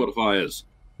assuming no modifiers.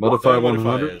 Modify No 100?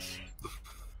 modifiers.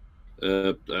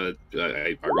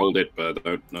 I rolled it, but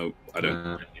I don't know. It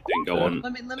didn't go on.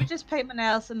 Let me just paint my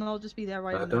nails and I'll just be there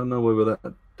right I now. don't know whether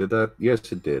that... Did that?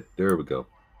 Yes, it did. There we go.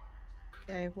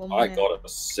 Okay, one I minute. got a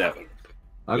 7.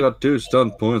 I got 2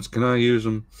 stun points. Can I use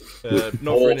them? Not for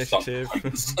All initiative.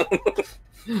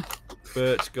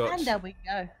 Bert And got there we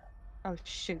go. Oh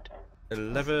shoot.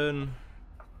 11.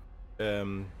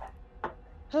 got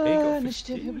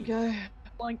Initiative, here we go.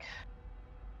 Blank.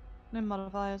 No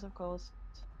modifiers, of course.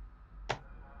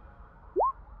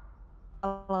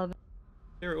 11.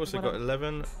 Here it also got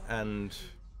 11, and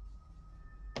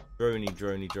drone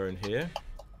here.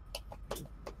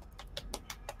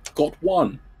 Got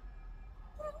 1.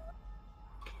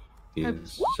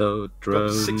 He's so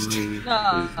drony. 16. He's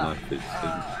not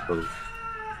physical.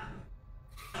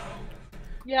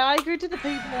 Yeah, I agree to the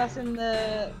people that's in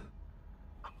the.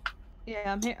 Yeah,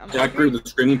 I'm here. Yeah, I agree with the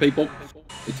screaming people.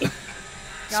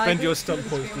 Spend your stump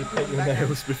points to paint your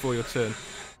nails before your turn.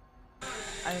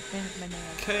 I paint my nails.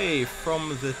 Okay,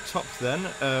 from the top then,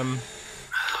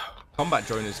 combat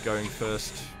drone is going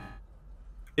first.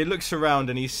 It looks around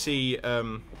and you see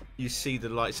the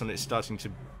lights on it starting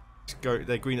to go.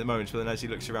 They're green at the moment, but then as he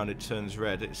looks around, it turns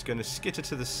red. It's going to skitter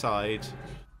to the side,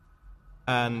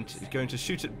 and it's going to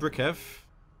shoot at Brikev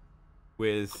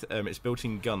with its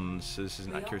built-in guns. So this is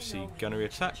an accuracy gunnery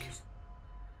attack.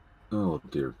 Oh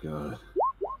dear God!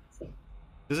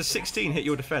 Does a 16 hit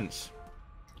your defense?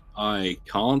 I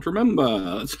can't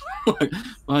remember.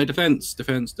 My defense.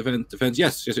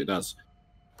 Yes, it does.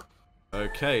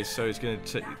 Okay, so it's going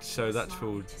to so that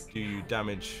will do you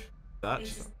damage. That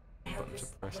button to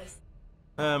press.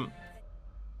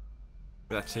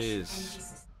 That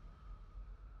is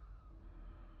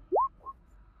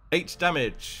 8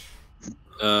 damage.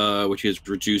 Which is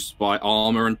reduced by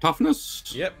armor and toughness.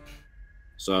 Yep.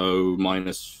 So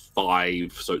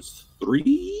 -5, so it's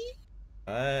 3.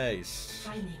 Nice.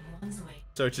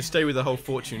 So to stay with the whole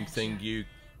fortune thing, it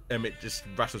just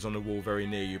rattles on the wall very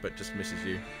near you, but just misses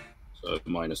you. So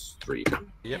 -3.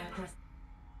 Yep.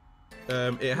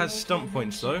 It has stump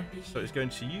points though, so it's going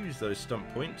to use those stump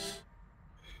points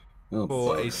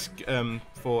for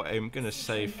I'm gonna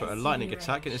say for a lightning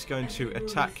attack, and it's going to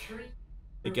attack.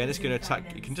 Again, it's going to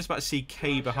attack. You can just about see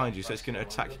K behind you, so it's going to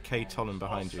attack K Tolan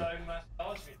behind you.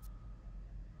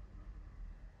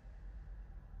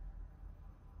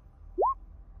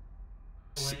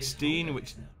 16,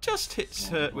 which just hits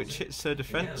her,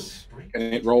 defense. Can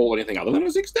it roll anything other than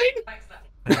a 16?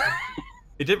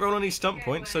 It didn't roll any stump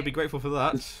points, so be grateful for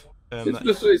that.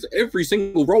 It's every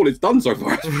single roll it's done so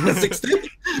far. 16.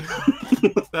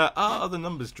 There are other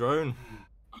numbers, drone.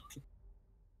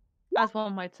 As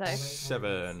one might say.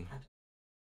 7.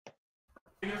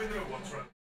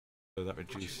 So that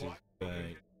reduces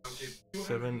by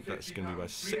 7. That's going to be by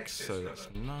 6, so that's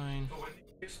 9.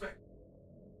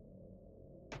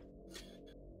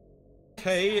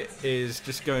 K is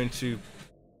just going to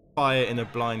fire in a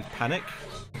blind panic.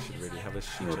 Should really have a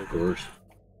shoot. Of course.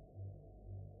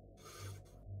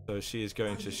 So she is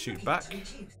going to shoot back.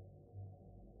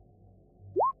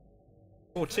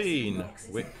 14,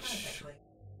 which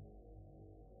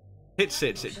hits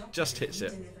it. It just hits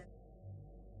it.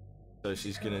 So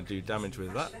she's going to do damage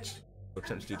with that. Or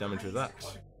attempt to do damage with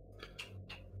that.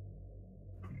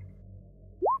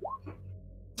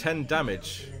 10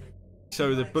 damage.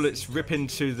 So the bullets rip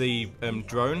into the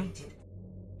drone.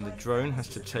 And the drone has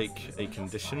to take a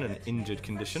condition, an injured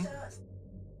condition.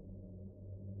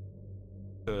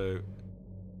 So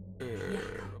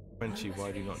 20,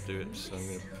 why do you not do it? So I'm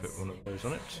going to put one of those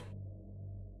on it.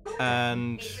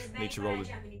 And need to roll a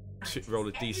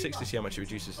d6 to see how much it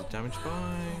reduces the damage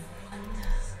by.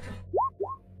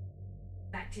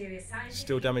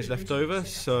 Still damage left over,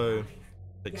 so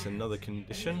takes another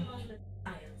condition.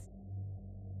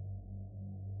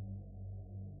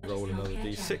 Roll another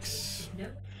d6.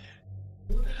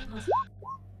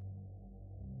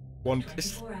 One.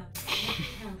 This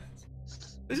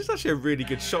is actually a really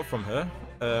good shot from her.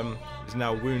 Is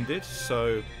now wounded,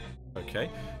 so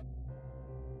okay.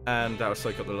 And that will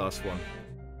soak up the last one.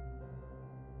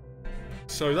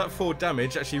 So that 4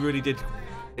 damage actually really did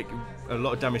a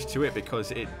lot of damage to it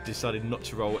because it decided not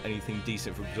to roll anything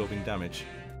decent for absorbing damage.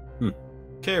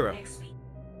 Kira.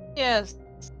 Yes.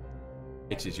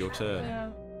 It is your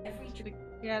turn.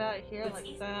 Get out of here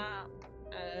like that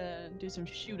and do some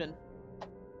shooting.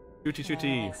 Shooty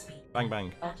shooty. Bang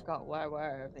bang. I forgot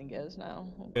where everything is now.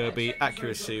 It'll be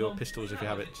accuracy or pistols if you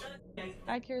have it.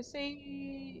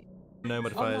 Accuracy. No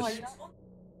modifiers. Oh, no,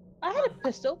 I had a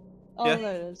pistol. Oh, Yeah.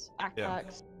 there it is. Yeah.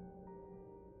 Axe.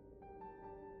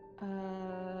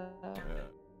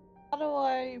 How do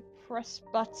I press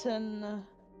button?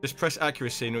 Just press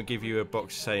accuracy and it'll give you a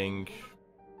box saying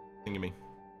thingy.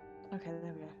 Okay,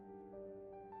 there we go.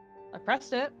 I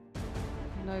pressed it.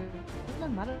 No, where's my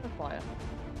modifier?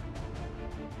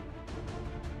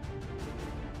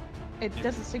 It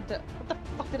doesn't seem to. What the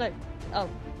fuck did I? Oh.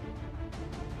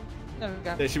 There we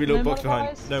go. There should be a little No box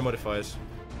modifiers? behind. No modifiers.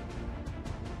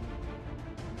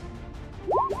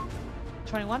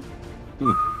 21.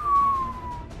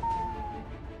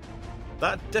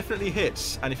 That definitely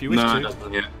hits, and if you wish No, to, it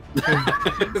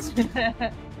doesn't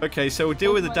yet. Okay, so we'll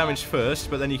deal with the damage first,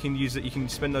 but then you can use it. You can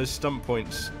spend those stunt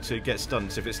points to get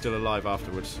stunts if it's still alive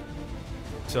afterwards.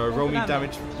 So roll me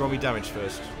damage. Roll me damage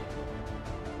first.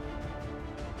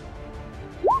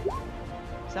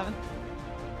 7.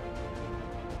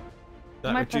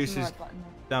 That reduces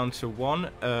down to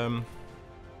 1.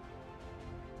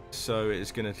 So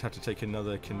it's going to have to take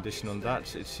another condition on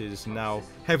that. It is now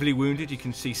heavily wounded. You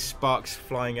can see sparks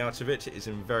flying out of it. It is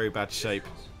in very bad shape.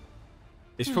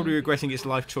 It's probably regretting its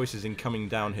life choices in coming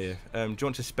down here. Do you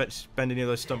want to spend any of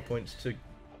those stunt points to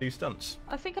do stunts?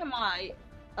 I think I might.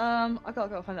 I gotta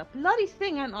go find that bloody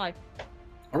thing, ain't I?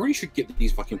 I really should get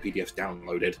these fucking PDFs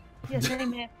downloaded. Yeah,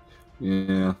 same here.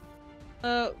 Yeah.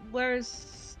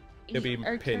 Where's... It'll be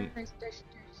pinned.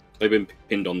 They've been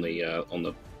pinned on the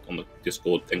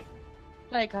Discord thing.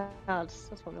 Play cards.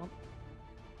 That's what we want.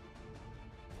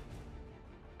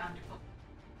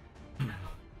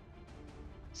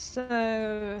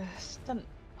 So, stunt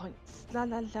points. La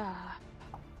la la.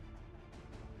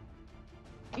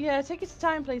 Yeah, take your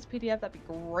time, please, PDF. That'd be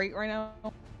great right now.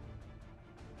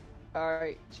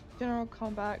 Alright. General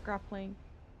combat, grappling.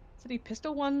 City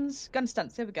pistol ones. Gun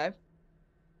stunts. There we go.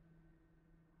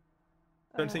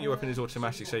 I don't think your weapon is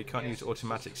automatic, so you can't use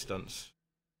automatic stunts.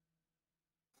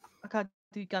 I can't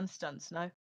do gun stunts, no.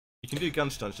 You can do gun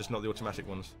stunts, just not the automatic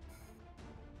ones.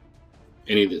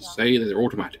 Any that say that they're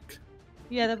automatic.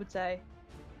 Yeah, that would say.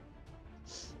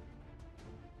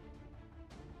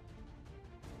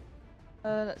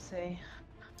 Let's see.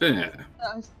 There.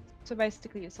 So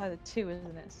basically it's either 2,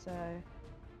 isn't it? So...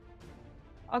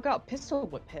 I've got a pistol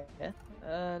whip here.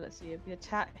 Let's see, if the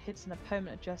attack hits an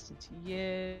opponent adjacent to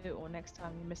you, or next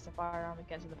time you miss the firearm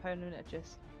against an opponent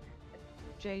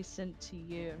adjacent to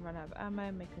you and run out of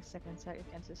ammo, make a second attack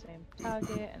against the same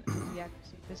target and use the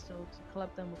accuracy pistol to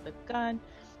club them with the gun,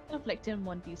 inflicting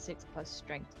 1d6 plus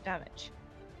strength damage.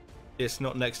 It's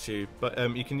not next to you, but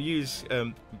you can use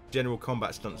general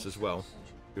combat stunts as well,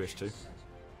 if you wish to.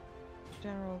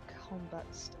 General combat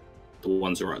stunts. The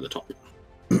ones that are at the top.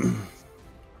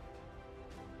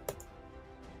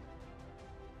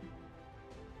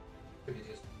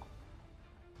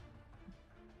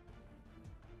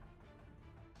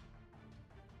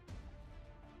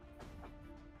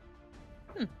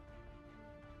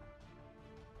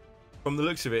 From the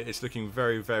looks of it, it's looking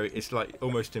very, it's like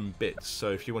almost in bits, so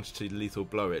if you wanted to lethal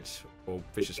blow it, or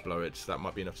vicious blow it, that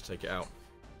might be enough to take it out.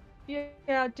 Yeah,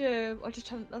 I do.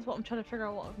 That's what I'm trying to figure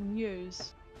out what I can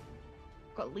use.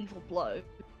 I've got lethal blow,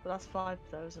 but that's 5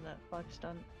 though, isn't it? 5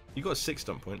 stun. You got 6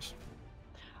 stunt points.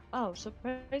 Oh, so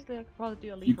basically I could probably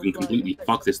do a lethal You blow. can completely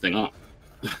fuck this thing up.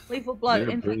 Lethal blow, Yeah,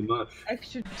 pretty inflict much.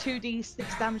 extra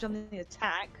 2d6 damage on the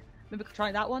attack. Maybe we could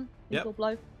try that one. Yep. Lethal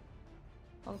blow.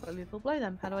 I'll go lethal blow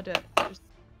then. How do I do it?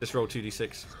 Just roll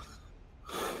 2d6.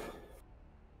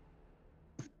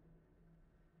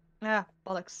 Ah,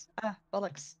 bollocks. Ah,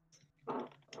 bollocks.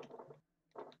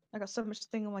 I got so much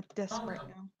thing on my desk right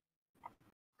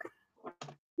now.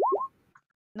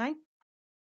 9?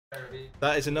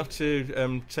 That is enough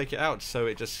to take it out, so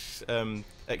it just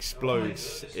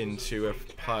explodes into a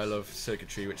pile of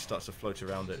circuitry which starts to float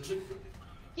around it.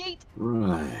 Yeet!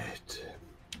 Right.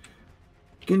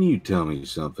 Can you tell me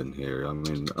something here? I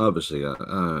mean, obviously,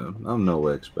 I'm no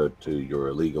expert to your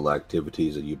illegal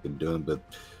activities that you've been doing, but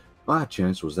by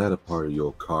chance, was that a part of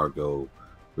your cargo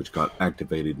which got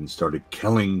activated and started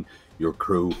killing your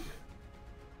crew?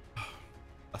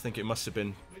 I think it must have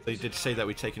been. They did say that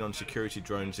we'd taken on security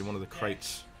drones in one of the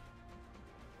crates.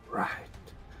 Right.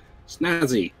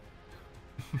 Snazzy.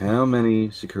 How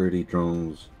many security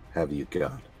drones have you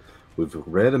got? We've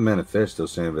read a manifesto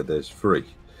saying that there's free.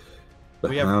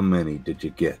 But how many did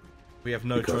you get? We have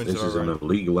no Because drones this of is our an own.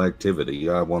 illegal activity.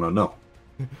 I want to know.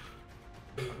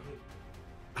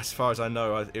 As far as I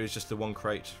know, it was just the one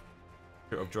crate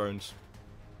of drones.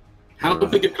 How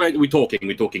big a crate are we talking? Are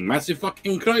we talking massive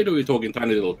fucking crate or are we talking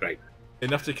tiny little crate?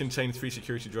 Enough to contain 3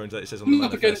 security drones that it says on the Not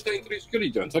to manifest. contain 3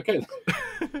 security drones, okay.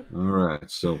 All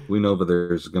right. So we know that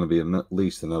there's going to be at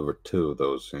least another 2 of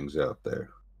those things out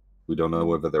there. We don't know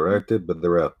whether they're active, but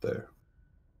they're out there.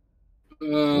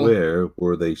 Where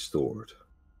were they stored?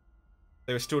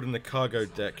 They were stored in the cargo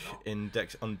deck on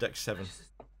deck 7.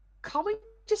 Can't we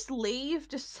just leave?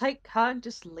 Just take her and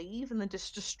just leave and then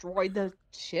just destroy the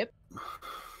ship?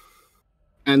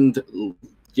 And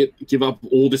give up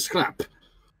all the scrap.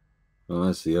 Well,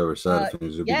 that's the other side of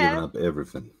things. We'll be yeah. giving up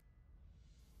everything.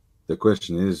 The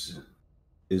question is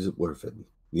it worth it?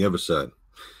 The other side.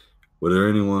 Were there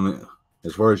anyone,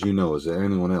 as far as you know, is there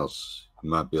anyone else who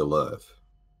might be alive?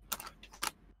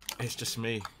 It's just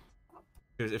me.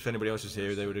 Because if anybody else was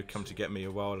here, they would have come to get me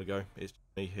a while ago. It's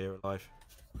me here alive.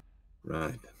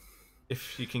 Right.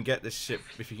 if you can get this ship,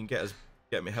 if you can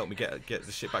help me get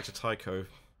the ship back to Tycho,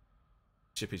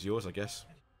 ship is yours, I guess.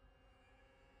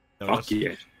 No one Fuck else?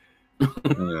 yeah.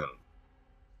 Yeah.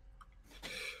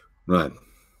 Right.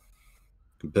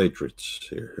 Compatriots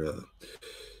here.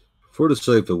 For the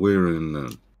sake that we're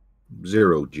in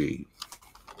 0G,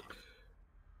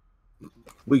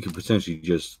 we could potentially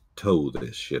just tow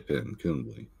this ship in, couldn't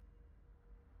we?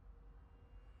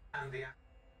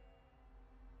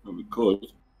 Well, we could.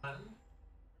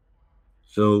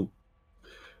 So,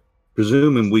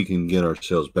 presuming we can get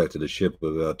ourselves back to the ship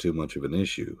without too much of an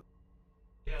issue,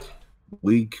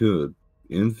 we could,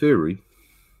 in theory,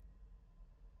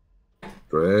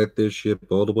 drag this ship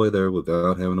all the way there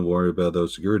without having to worry about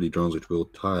those security drones, which will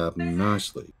tie up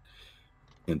nicely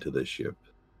into this ship.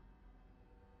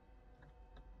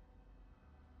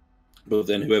 But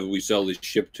then whoever we sell this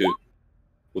ship to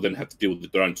will then have to deal with the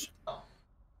drones.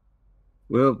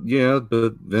 Well, yeah,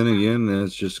 but then again,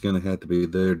 that's just going to have to be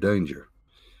their danger.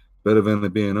 Better than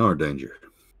it being our danger.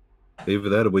 Either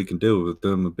that or we can deal with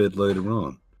them a bit later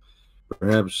on.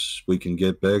 Perhaps we can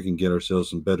get back and get ourselves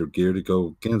some better gear to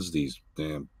go against these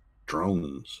damn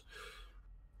drones.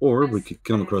 Or we could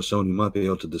come across someone who might be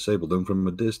able to disable them from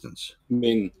a distance. I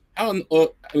mean, I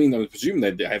presume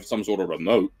they have some sort of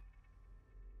remote.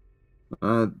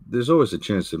 There's always a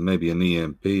chance that maybe an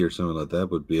EMP or something like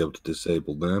that would be able to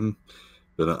disable them.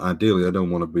 But ideally, I don't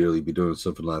want to really be doing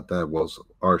something like that whilst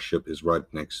our ship is right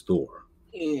next door.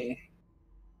 Yeah.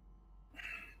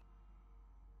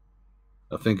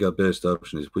 I think our best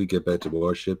option is we get back to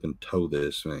our ship and tow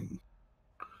this thing.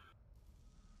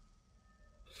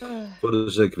 For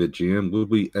the sake of it, GM, would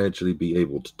we actually be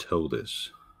able to tow this?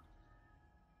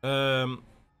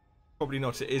 Probably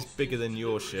not. It is bigger than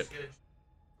your ship.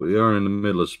 We are in the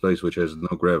middle of space, which has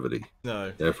no gravity.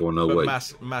 No. Therefore, no But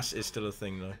weight. mass is still a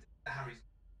thing, though.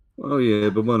 Oh yeah,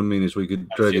 but what I mean is we could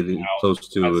drag it in close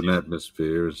to an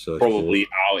atmosphere and such. Probably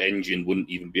our engine wouldn't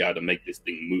even be able to make this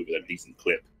thing move at a decent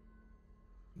clip.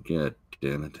 God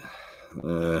damn it.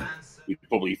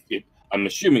 I'm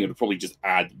assuming it would probably just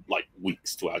add like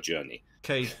weeks to our journey.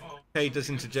 Kay does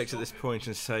interject at this point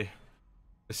and say,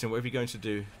 "Listen, whatever you're going to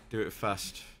do it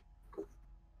fast."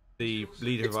 The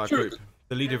leader of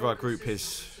our group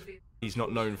he's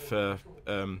not known for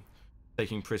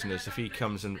taking prisoners. If he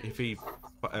comes and if he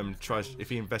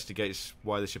investigates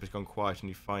why the ship has gone quiet and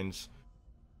he finds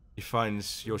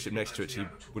your ship next to it, he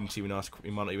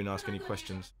might not even ask any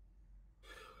questions.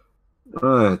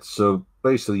 Right, so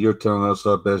basically you're telling us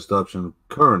our best option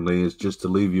currently is just to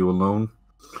leave you alone?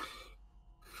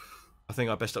 I think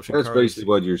our best option That's currently basically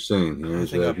what you're saying here. I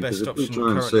think our best because if option we try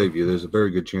and currently- save you, there's a very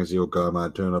good chance the old guy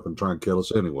might turn up and try and kill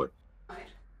us anyway.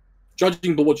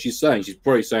 Judging by what she's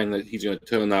probably saying that he's going to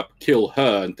turn up, kill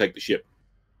her, and take the ship.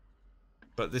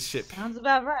 But this ship... Sounds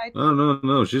about right. Oh,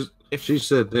 no. She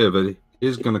said there that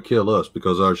he's going to kill us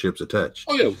because our ship's attached.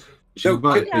 Oh, yeah. She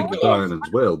might be dying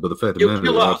as well, but the fact of the matter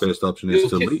is our best option is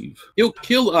to leave. He'll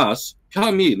kill us,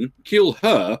 come in, kill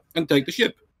her, and take the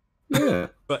ship. Yeah.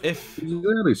 But if...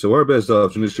 Exactly, so our best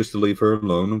option is just to leave her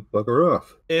alone and fuck her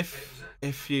off. If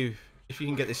we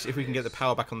can get the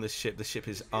power back on this ship, the ship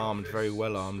is armed, very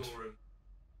well armed.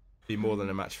 Be more than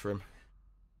a match for him.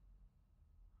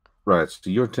 Right, so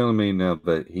you're telling me now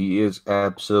that he is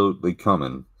absolutely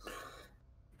coming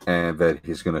and that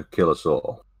he's going to kill us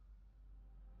all.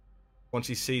 Once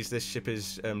he sees this ship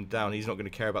is down, he's not going to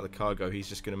care about the cargo. He's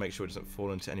just going to make sure it doesn't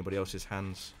fall into anybody else's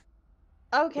hands.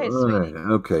 Okay, Right, sweet.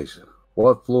 okay. So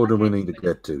what floor do we need to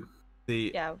get to?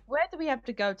 Yeah, where do we have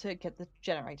to go to get the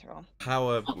generator on?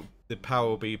 The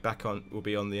power will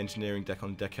be on the engineering deck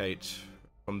on deck 8.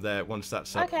 From there, once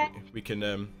that's up, we can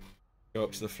go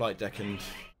up to the flight deck and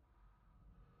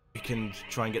we can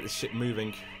try and get the ship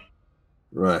moving.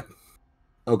 Right.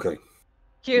 Okay.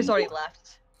 Kira's already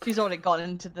left. She's already gone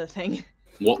into the thing.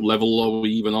 What level are we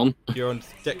even on? You're on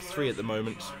deck 3 at the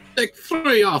moment. Deck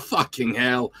 3? Oh, fucking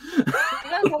hell.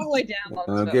 That's all the way down.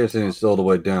 I'm guessing it's all the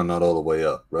way down, not all the way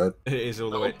up, right? It is all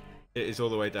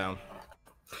the way down.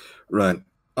 Right.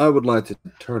 I would like to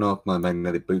turn off my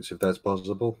magnetic boots if that's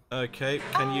possible. Okay,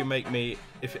 can you make me...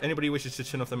 If anybody wishes to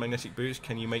turn off the magnetic boots,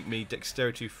 can you make me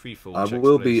dexterity freefall I checks,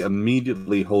 will please? be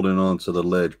immediately holding on to the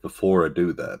ledge before I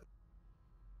do that.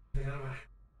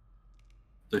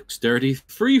 Dexterity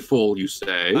freefall, you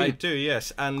say? I do,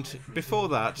 yes. And before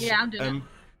that, Yeah, I'm doing it.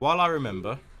 while I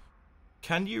remember,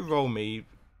 can you roll me...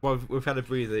 Well, we've had a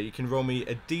breather. You can roll me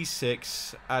a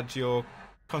d6, add your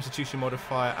Constitution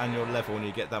modifier and your level, and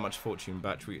you get that much fortune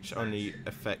back, which only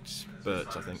affects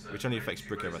birds, I think. Which only affects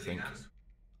Bricker, I think.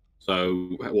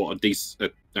 So, what, a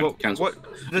D6 Well, cancel? what-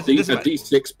 A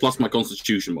D6 plus my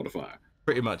Constitution modifier.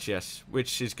 Pretty much, yes.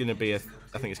 Which is going to be I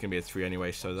think it's going to be a 3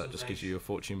 anyway, so that just gives you your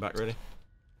fortune back, really.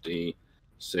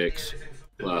 D6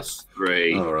 plus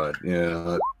 3. All right.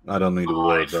 Yeah, I don't need to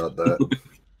worry about that.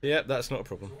 Yeah, that's not a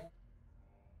problem.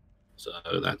 So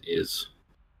that is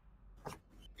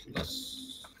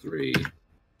plus 3.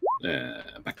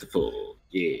 Back to 4.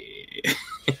 Yeah.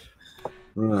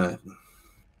 Right.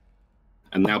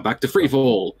 And now back to free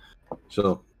fall.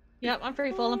 So. Yep, I'm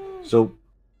free falling. So,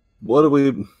 what I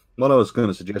was going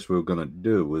to suggest we were going to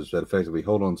do was that effectively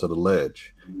hold on to the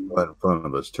ledge right in front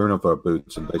of us, turn off our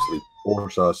boots, and basically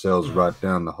force ourselves right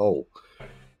down the hole.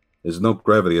 There's no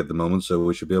gravity at the moment, so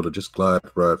we should be able to just glide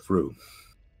right through.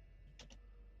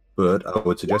 But I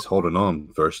would suggest holding on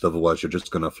first, otherwise you're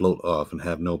just going to float off and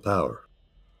have no power.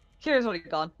 Kira's already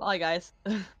gone. Bye, guys.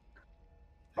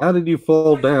 How did you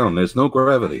fall down? There's no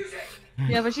gravity.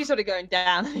 Yeah, but she's sort of going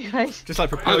down anyway. Just like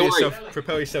propel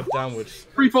yourself downwards.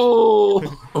 Free fall.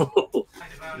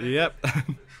 Yep.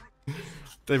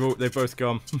 They've both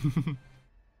gone.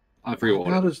 I free fall.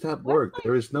 How does that work?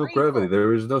 There is no gravity.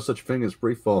 There is no such thing as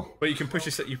free fall. But you can push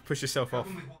yourself off.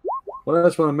 Well,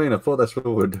 that's what I mean. I thought that's what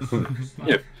we were doing.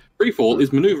 Yeah, free fall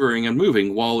is maneuvering and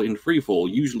moving while in free fall,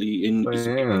 usually in. How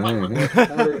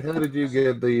did you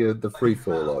get the free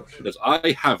fall option? Because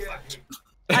I have that.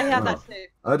 I have that too.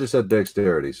 I just had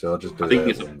dexterity, so I'll just do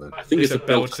that. I think it's a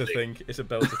belter thing. It's a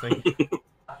belter thing.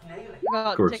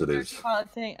 Of course it is.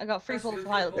 I got free fall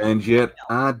pilot. And yet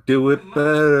I do it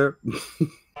better.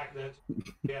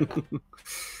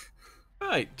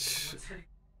 Right.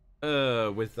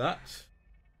 With that,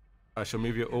 I shall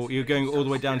move you all. You're going all the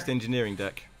way down to the engineering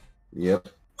deck. Yep.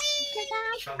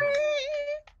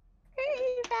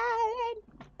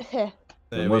 There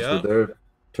And once we're there,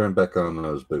 turn back on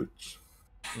those boots.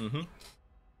 Mm-hmm.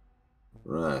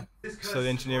 Right. So the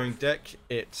engineering deck,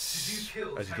 it's,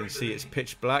 as you can see, it's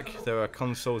pitch black. There are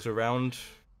consoles around,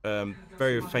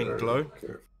 very faint glow.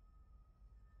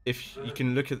 If you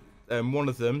can look at one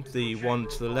of them, the one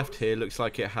to the left here, looks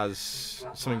like it has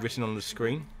something written on the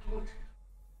screen.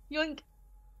 Yoink.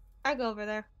 I go over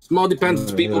there. Smarty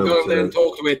pants people go over there and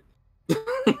talk to it.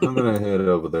 I'm gonna head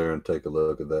over there and take a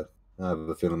look at that. I have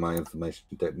a feeling my information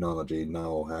technology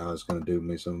know-how is gonna do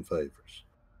me some favors.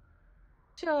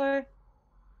 Sure.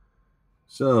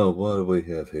 So, what do we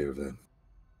have here then?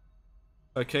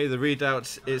 Okay, the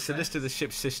readout, it's a list of the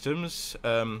ship's systems.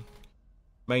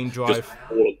 Main drive.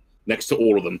 Next to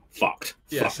all of them. Fucked.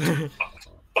 Yes.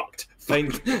 Fucked.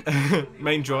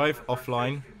 Main drive,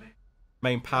 offline.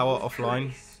 Main power,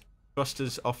 offline.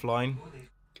 Thrusters, offline.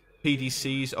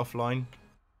 PDCs, offline.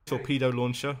 Torpedo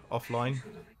launcher, offline.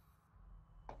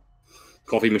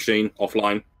 Coffee machine,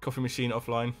 offline. Coffee machine,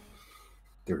 offline.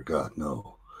 Dear God,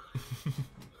 no.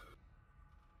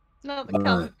 No, the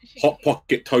Right. Hot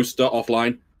pocket toaster,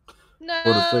 offline. No. For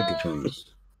the sake of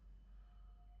things,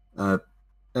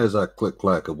 as I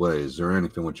click-clack away, is there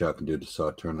anything which I can do to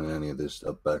start turning any of this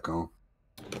stuff back on?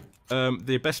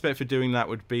 The best bet for doing that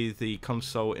would be the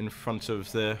console in front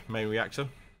of the main reactor.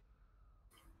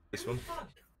 This one.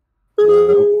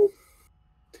 Well,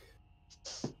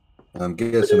 I'm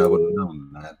guessing I would have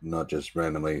known that, not just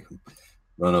randomly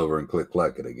run over and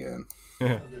click-clack it again.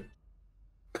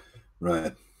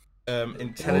 Right.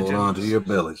 Intelligence. Hold on to your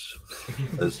bellies.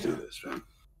 Let's do this, man.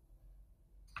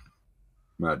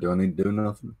 Right, do I need to do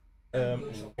nothing?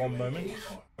 One moment.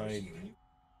 I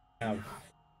have.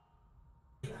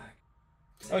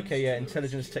 Okay, yeah,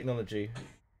 intelligence technology.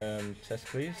 Test,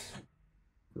 please.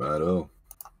 Righto.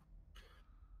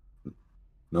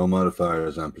 No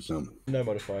modifiers, I'm presuming. No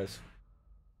modifiers.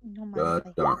 No,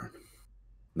 God darn.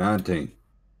 19.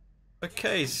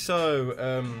 Okay,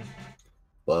 so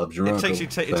Bob's your it uncle. takes you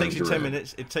 10 Bang,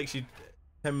 minutes. It takes you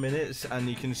 10 minutes, and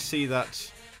you can see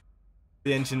that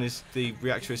the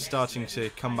reactor is starting to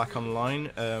come back online,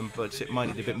 but it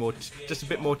might need a bit more, just a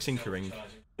bit more tinkering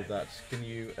with that. Can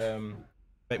you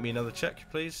make me another check,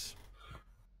 please?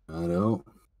 I don't.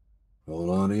 Hold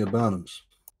on to your bottoms.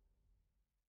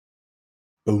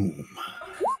 Boom.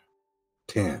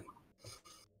 10.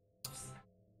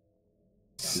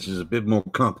 This is a bit more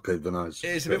complicated than I was.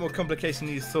 It's a bit more complicated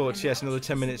than you thought. Yes, another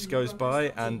 10 minutes goes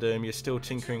by, and you're still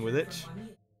tinkering with it.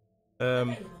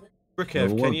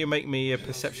 Brikev, can you make me a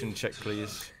perception check,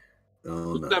 pleise?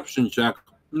 Oh, no. Perception check.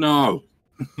 No.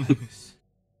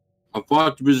 I've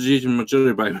got to precision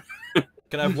material, baby.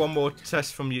 Can I have one more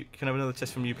test from you? Can I have another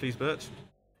test from you, please, Bert?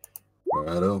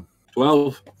 Righto.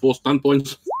 12 for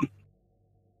standpoints.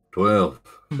 12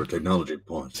 for technology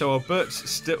points. So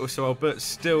Albert's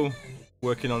still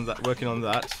working on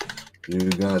that. You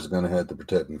guys are gonna have to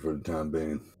protect me for the time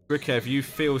being. Brikev,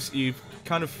 you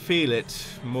kind of feel it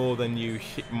more than you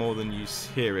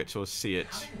hear it or see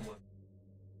it.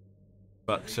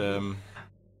 But The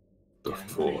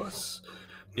force.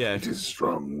 yeah, It is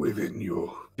strong within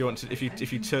you. you want to if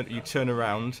you turn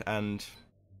around and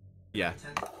yeah.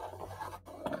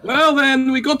 Well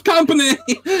then, we got company.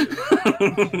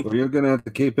 Well, you're gonna have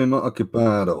to keep him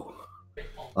occupado.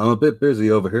 I'm a bit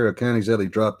busy over here. I can't exactly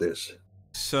drop this.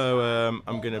 So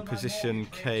I'm gonna position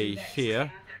K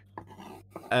here.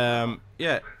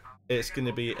 Yeah, it's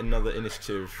gonna be another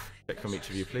initiative check from each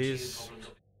of you, please.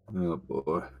 Oh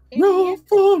boy. Roll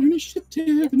for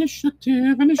initiative,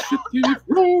 initiative, initiative.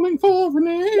 Rolling for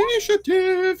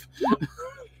initiative.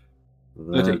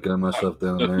 I got myself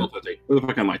down No, there. not 13. Who the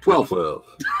fuck am I? 12. 12.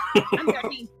 I'm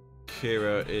 13.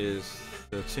 Kira is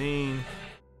 13.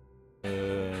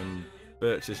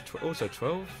 Bert is also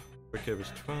 12. Brikev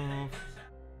is 12.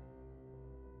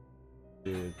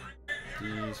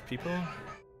 These people.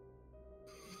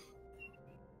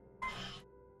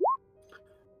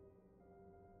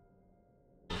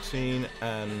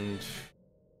 And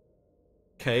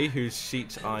K, whose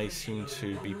seat I seem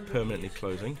to be permanently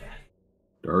closing.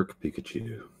 Dark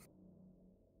Pikachu.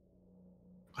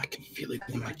 I can feel it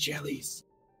in my jellies.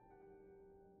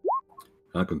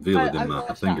 I can feel it in I've my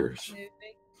watched fingers. That movie.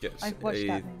 Gets I've watched a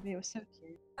that movie. It was so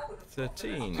cute. I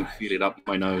 13. can feel it up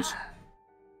my nose.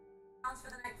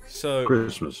 So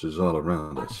Christmas is all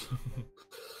around us.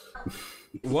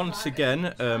 once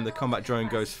again, the combat drone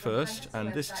goes first,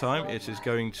 and this time it is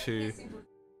going to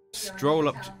stroll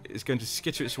up. It's going to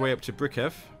skitter its way up to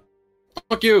Brikev,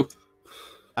 Fuck you.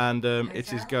 and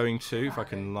it is going to, if I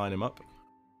can line him up,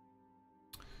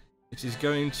 it is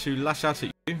going to lash out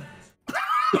at you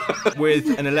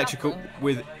with an electrical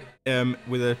with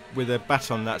a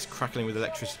baton that's crackling with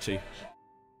electricity.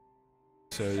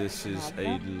 So this is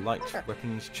a light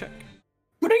weapons check.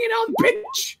 Bring it on,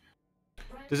 bitch.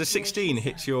 Does a 16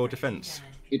 hit your defense?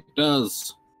 It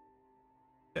does.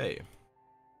 Okay.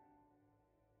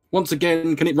 Once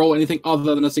again, can it roll anything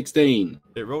other than a 16?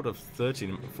 It rolled a 14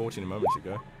 a moment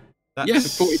ago. That's,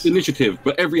 Yes, for its initiative,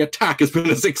 but every attack has been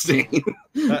a 16.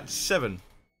 That's 7.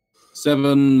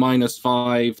 7 minus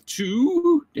 5,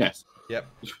 2. Yes. Yep.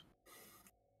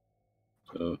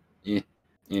 So,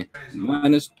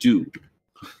 minus 2.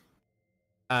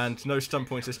 And no stun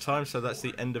points this time, so that's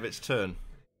the end of its turn.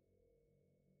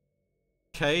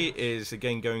 Kay is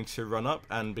again going to run up,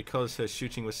 and because her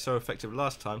shooting was so effective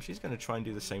last time, she's going to try and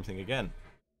do the same thing again.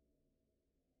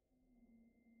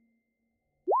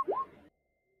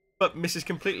 But misses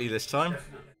completely this time.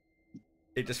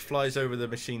 It just flies over the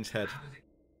machine's head.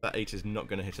 That 8 is not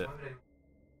going to hit it.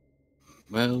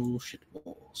 Well, shit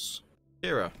balls.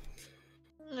 Kira.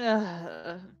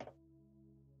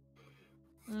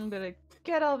 I'm gonna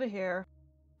get over here.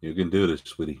 You can do this,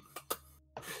 sweetie.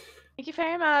 Thank you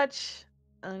very much.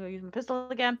 I'm gonna use my pistol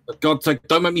again. For God's sake,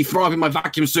 don't make me thrive in my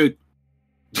vacuum suit.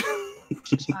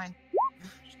 It's fine.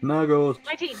 Snuggles.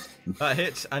 19. That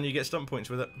hits, and you get stun points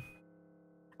with it.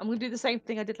 I'm gonna do the same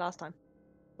thing I did last time.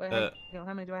 Wait,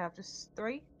 how many do I have? Just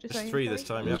 3? Just 3 this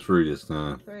time, yeah. It's free this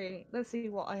time. 3. Let's see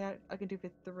what I can do for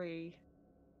 3.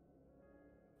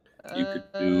 You could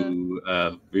do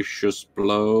a vicious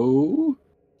blow.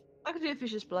 I could do a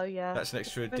vicious blow, yeah. That's an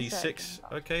extra For a d6.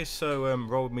 second. Okay, so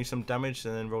roll me some damage,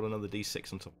 and then roll another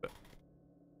d6 on top of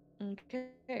it.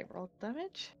 Okay, roll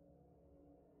damage.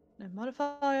 No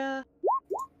modifier.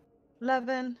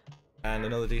 11. And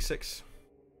another d6.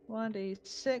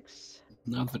 1d6.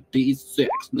 Another D6.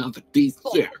 Another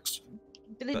D6.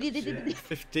 That's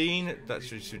 15.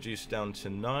 That's reduced down to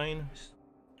 9.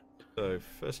 So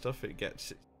first off, it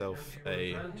gets itself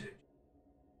a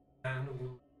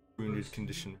wounded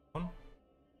condition 1.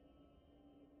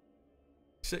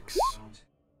 6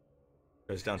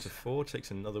 goes down to 4.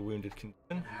 Takes another wounded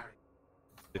condition.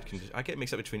 I get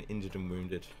mixed up between injured and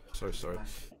wounded. So sorry.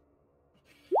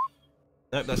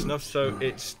 Nope, that's enough. So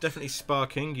it's definitely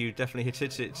sparking. You definitely hit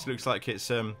it. It looks like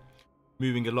it's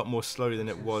moving a lot more slowly than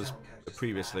it was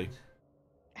previously.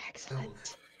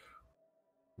 Excellent.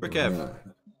 Brikev.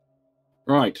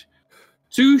 Right.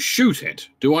 To shoot it,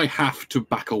 do I have to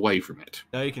back away from it?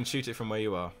 Now you can shoot it from where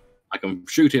you are. I can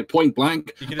shoot it point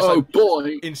blank. You can just, Oh like,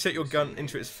 boy! insert your gun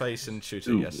into its face and shoot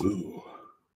it, yes. Ooh.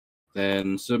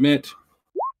 Then submit.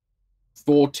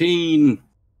 14.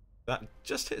 That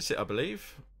just hits it, I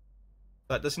believe.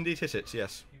 That does indeed hit it,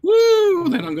 yes. Woo!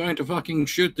 Then I'm going to fucking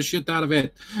shoot the shit out of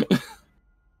it.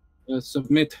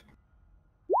 Submit.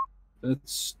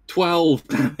 That's 12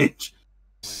 damage.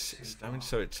 6 damage,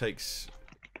 so it takes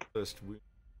first wound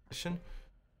position.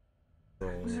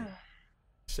 Roll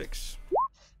 6.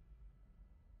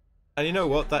 And you know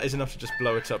what? That is enough to just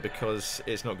blow it up because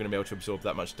it's not going to be able to absorb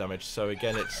that much damage. So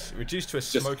again, it's reduced to a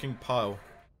smoking pile.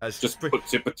 Just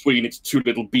puts it between its two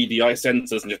little beady eye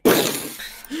sensors and just...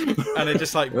 and it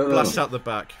just like blasts out the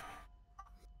back.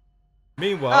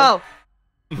 Meanwhile...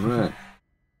 Right.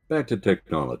 Back to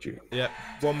technology. Yep.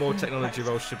 One more technology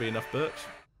roll should be enough, Bert.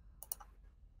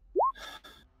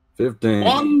 15.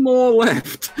 One more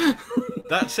left.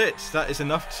 That's it. That is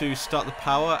enough to start the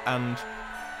power, and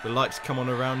the lights come on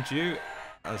around you,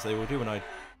 as they will do when I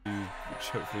do, which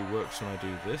hopefully works when I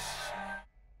do this.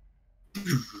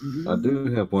 I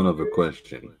do have one other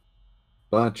question.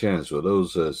 By chance, were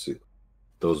those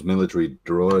military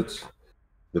droids,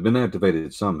 they've been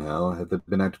activated somehow. Have they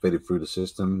been activated through the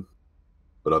system?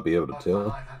 Would I be able to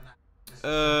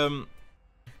tell?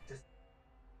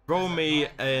 Roll me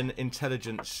an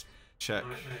intelligence check.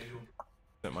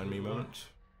 Don't mind me a moment.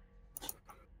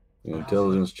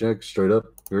 Intelligence check, straight up.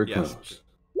 Here it Yes. comes.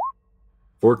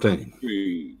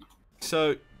 14.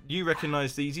 So you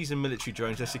recognise these? These are military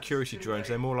drones. They're security drones.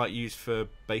 They're more like used for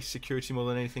base security more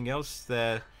than anything else.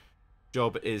 Their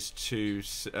job is to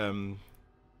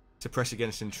suppress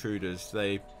against intruders.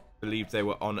 They believed they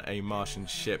were on a Martian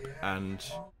ship, and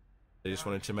they just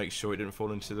wanted to make sure it didn't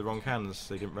fall into the wrong hands.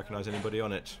 They didn't recognise anybody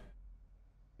on it.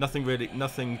 Nothing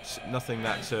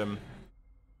that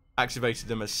activated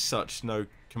them as such. No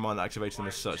command that activated them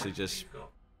as such. They just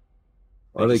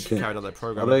carried out their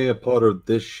program. Are they a part of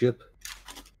this ship?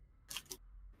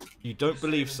 You don't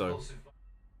believe so?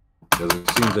 Because it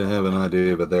seems to have an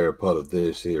idea that they're a part of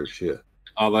this here ship.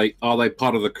 Are they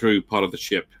part of the crew, part of the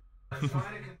ship?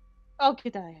 Oh,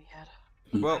 good day, yeah.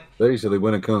 Well, Basically,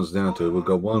 when it comes down to it, we've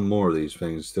got one more of these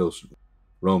things still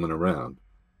roaming around.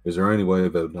 Is there any way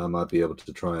that I might be able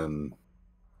to try and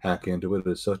hack into it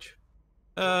as such?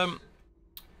 I'm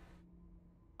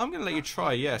going to let you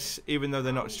try. Yes, even though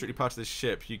they're not strictly part of this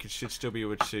ship, you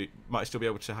might still be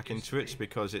able to hack into it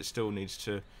because it still needs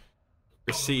to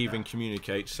receive and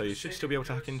communicate. So you should still be able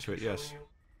to hack into it. Yes.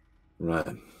 Right.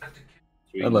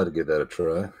 I'd like to give that a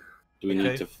try. Do we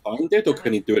need to find it, or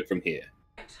can you do it from here?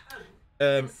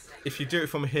 If you do it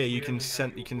from here, you can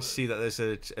see that there's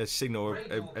a signal,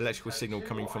 an electrical signal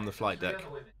coming from the flight deck.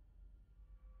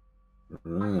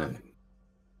 Right.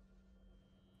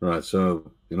 Right.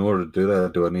 So, in order to do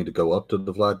that, do I need to go up to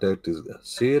the flight deck to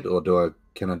see it, or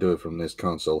can I do it from this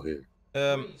console here?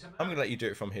 I'm gonna let you do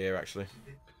it from here, actually.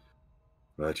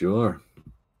 Right, you are.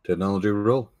 Technology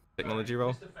roll. Technology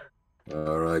roll.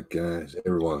 All right, guys.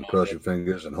 Everyone, cross your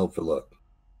fingers and hope for luck.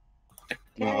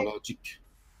 Technologic.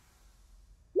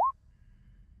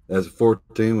 That's a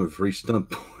 14 with 3 stunt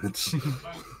points.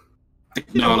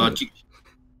 Technologic.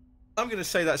 I'm gonna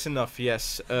say that's enough.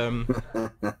 Yes.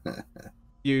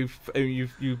 You hack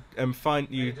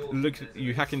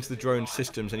into the drone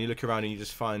systems and you look around and you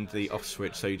just find the off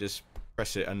switch. So you just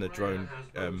press it and the drone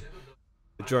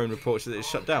reports that it's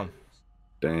shut down.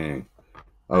 Dang.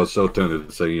 I was so tempted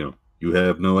to say, you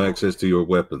have no access to your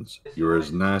weapons. You're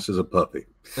as nice as a puppy.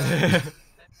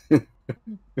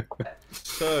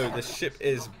 So the ship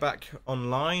is back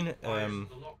online. The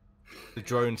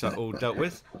drones are all dealt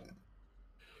with.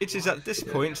 It is at this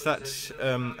point that,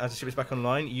 as the ship is back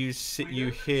online, you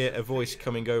hear a voice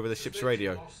coming over the ship's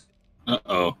radio.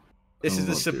 Uh-oh. This is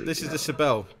the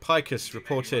Sibel. Picus,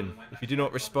 report in. If you do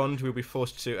not respond, we'll be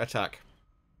forced to attack.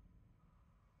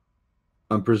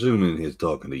 I'm presuming he's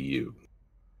talking to you.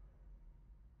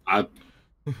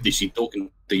 Is he talking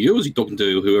to you, or is he talking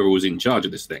to whoever was in charge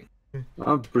of this thing?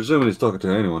 I'm presuming he's talking to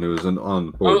anyone who was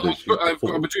on board this ship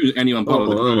before. I'm presuming anyone part of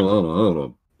the crew. Hold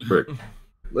on. Frick.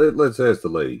 Let's ask the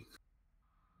lady.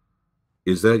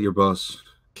 Is that your boss?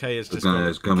 Kay has just guy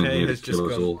has come in Kay here has to kill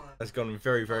us all? has gone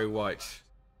very, very white.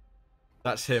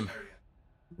 That's him.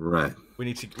 Right. We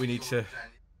need to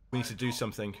do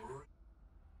something.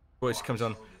 Voice comes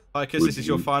on. Picus, Would this is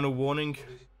your you- final warning.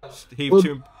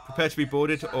 Prepare to be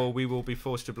boarded, or we will be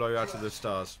forced to blow you out of the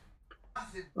stars.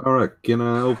 All right. Can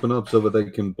I open up so that they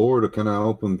can board, or can I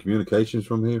open communications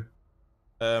from here?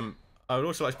 I would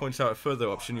also like to point out a further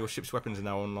option. Your ship's weapons are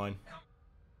now online.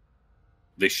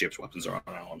 This ship's weapons are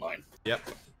now online. Yep.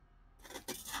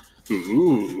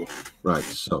 Ooh. Right.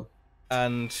 So,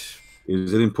 And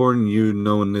is it important you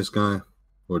knowing this guy,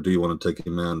 or do you want to take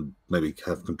him out and maybe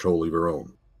have control of your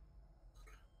own?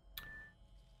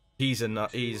 he's an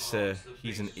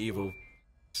evil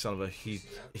son of a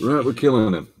Right, we're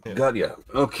killing him. Yeah. Got ya.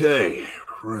 Okay.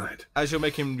 Right. As you're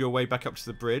making your way back up to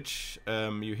the bridge,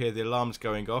 you hear the alarms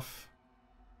going off.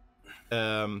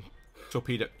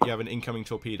 Torpedo. You have an incoming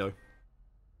torpedo.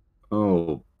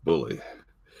 Oh, bully.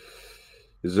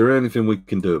 Is there anything we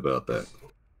can do about that?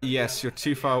 Yes, you're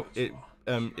too far.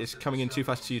 it's coming in too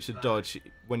fast for you to dodge,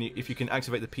 if you can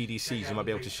activate the PDCs, you might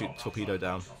be able to shoot the torpedo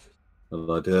down. I'd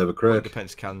like to have a crack.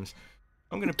 Defense cannons.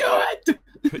 I'm gonna Do it!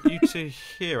 put you to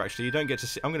here. Actually, you don't get to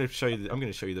see. I'm gonna show you. I'm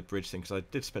gonna show you the bridge thing because I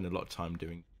did spend a lot of time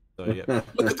doing. So yeah.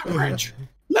 Look at the bridge!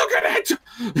 Look at it!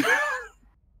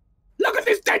 Look at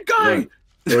this dead guy! Right.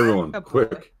 Everyone,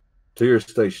 quick, to your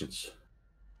stations.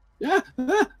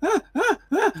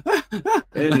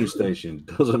 Any station,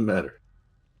 doesn't matter.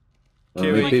 How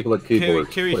many people at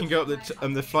keyboard? Kiri can go up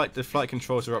the flight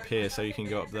controls are up here, so you can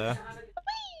go up there.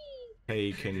 Okay,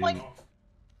 you can.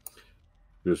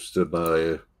 Just stood by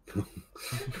you.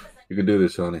 You can do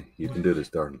this, honey. You can do this,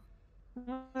 darling.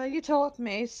 You taught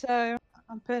me, so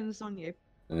I'm putting this on you.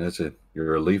 And that's it.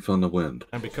 You're a leaf on the wind.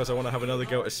 And because I want to have another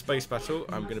go at a space battle,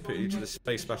 I'm going to put you to the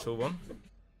space battle one.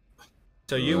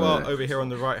 So you are over here on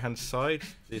the right-hand side.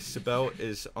 The Sibel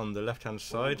is on the left-hand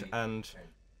side, and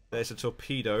there's a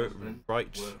torpedo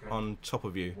right on top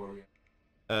of you.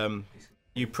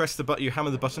 You press the button. You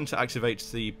hammer the button to activate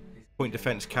the point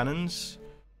defense cannons.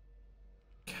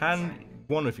 Can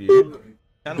one of you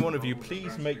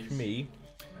please make me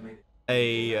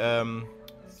a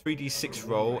 3d6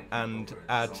 roll and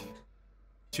add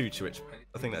 2 to it?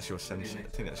 I think that's your sensors.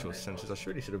 I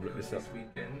really should have looked this up.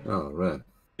 Oh, right.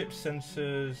 Ship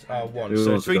sensors are 1,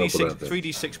 so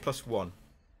 3d6 plus 1.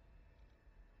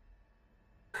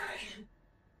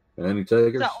 Any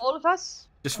takers? Is that all of us?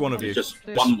 Just one of you. Just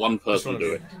one person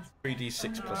do it.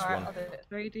 3d6 plus Alright, 1. I'll do it.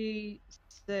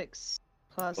 3d6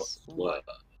 plus What?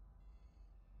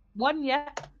 1, yeah?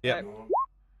 Yeah.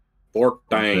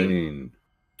 14.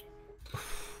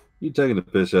 You taking the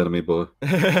piss out of me, boy?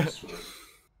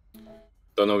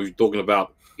 Don't know what you're talking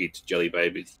about. It's jelly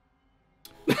babies.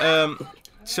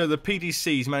 So the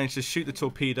PDCs managed to shoot the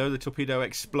torpedo. The torpedo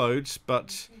explodes,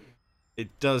 but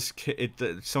it does.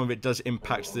 Some of it does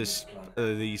impact this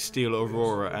the Steel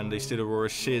Aurora, and the Steel Aurora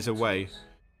shears away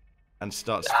and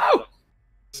starts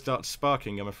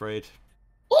sparking. I'm afraid.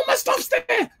 All my stuff's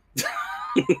there.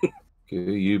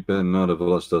 Okay, you better not have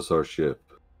lost us our ship.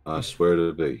 I swear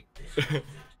to be.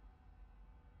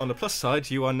 On the plus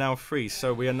side, you are now free.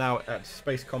 So we are now at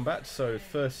space combat. So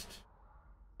first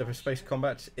step of space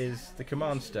combat is the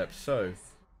command step. So,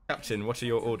 Captain, what are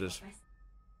your orders?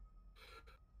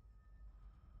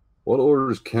 What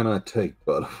orders can I take,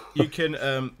 bud? You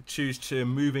can choose to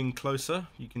move in closer.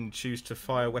 You can choose to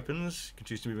fire weapons. You can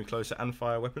choose to move in closer and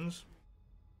fire weapons.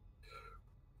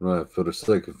 Right, for the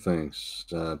sake of things,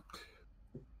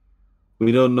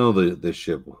 we don't know this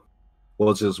ship.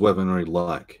 What's its weaponry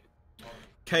like?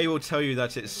 Kay will tell you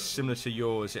that it's similar to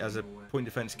yours. It has a point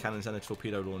defense cannons and a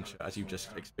torpedo launcher, as you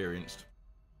just experienced.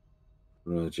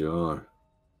 Right, you are.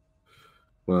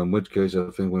 Well, in which case, I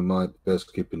think we might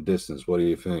best keep in distance. What do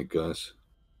you think, guys?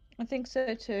 I think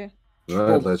so too.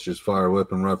 Right, let's just fire a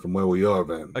weapon right from where we are,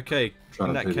 then. Okay,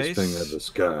 Trying to hit this thing out of the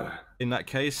sky. In that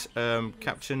case,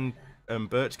 Captain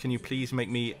Bert, can you please make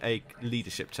me a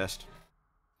leadership test?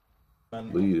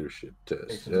 Leadership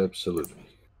test, absolutely.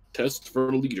 Test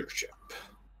for leadership.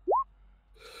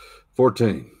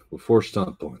 14 with 4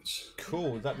 stunt points.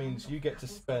 Cool. That means you get to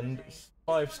spend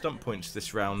 5 stunt points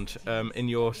this round. In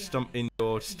your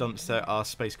stunts, there are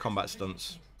space combat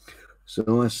stunts.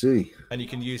 So I see. And you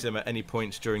can use them at any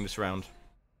point during this round.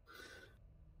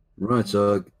 Right,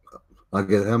 so I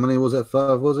get, how many was that?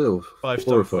 5, was it? Or 5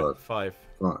 4 or stunt 5? points. 5.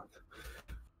 5.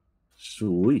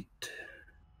 Sweet.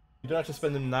 You don't have to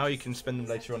spend them now. You can spend them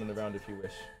later on in the round if you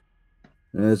wish.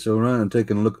 That's all right. I'm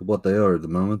taking a look at what they are at the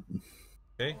moment.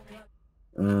 Okay.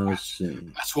 Let's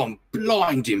see. That's one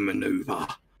blinding maneuver.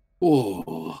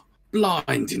 Oh,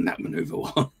 blinding that maneuver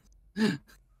one.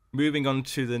 Moving on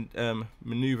to the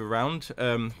maneuver round.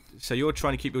 So you're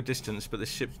trying to keep your distance, but the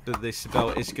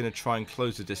Sibel is going to try and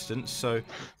close the distance. So,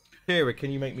 Kira,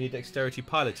 can you make me a dexterity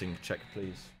piloting check,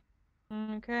 please?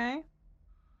 Okay.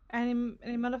 Any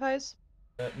modifiers?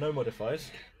 No modifiers.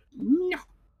 No.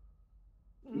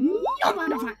 No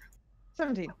modifier.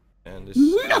 17. And this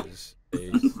is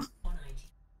a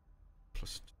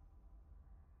plus.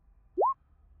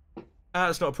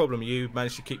 That's not a problem. You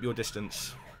managed to keep your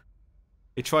distance.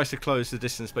 It tries to close the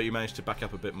distance, but you managed to back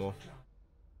up a bit more.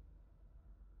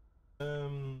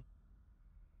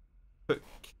 Put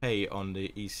K on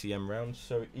the ECM round.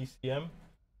 So ECM.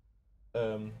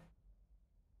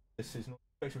 This is not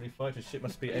effectively fighter's ship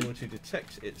must be able to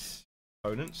detect its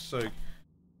opponents. So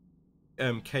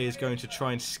K is going to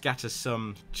try and scatter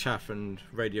some chaff and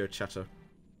radio chatter.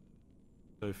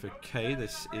 So for K,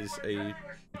 this is a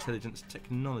intelligence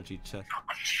technology test.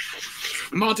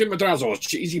 Martin Madrazo,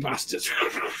 cheesy bastard.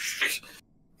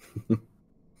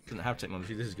 Doesn't have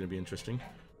technology. This is going to be interesting.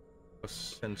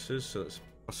 Plus sensors, so that's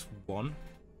 +1.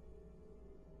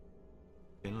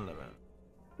 11.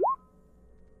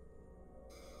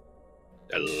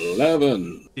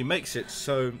 11. He makes it.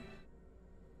 So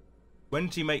when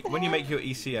you make your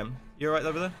ECM, you alright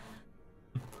over there?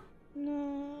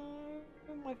 No,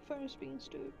 my phone's being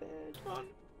stupid.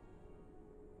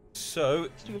 So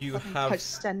Stupid you fucking have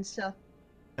post sensor.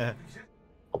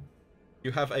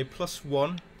 you have a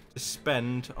 +1 to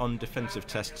spend on defensive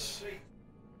tests.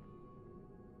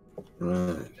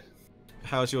 Right.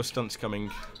 How's your stunts coming,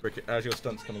 How's your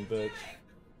stunts coming, Bird?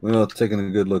 Well, taking a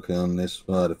good look on this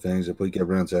side of things, if we get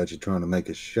around to actually trying to make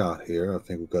a shot here, I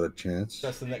think we've got a chance.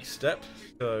 That's the next step.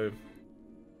 So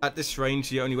at this range,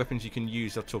 the only weapons you can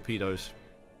use are torpedoes.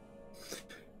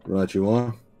 Right you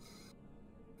are.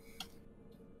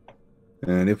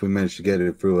 And if we manage to get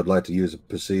it through, I'd like to use a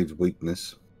perceived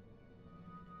weakness.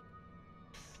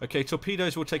 Okay,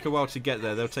 torpedoes will take a while to get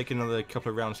there. They'll take another couple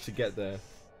of rounds to get there.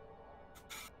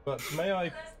 But may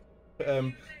I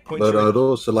point But you I'd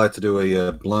also like to do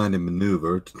a blinding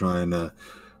maneuver to try and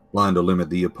blind or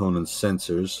limit the opponent's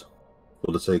sensors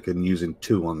for the sake of using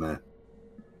 2 on that.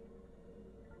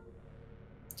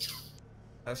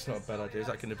 That's not a bad idea. Is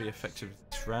that going to be effective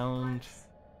this round?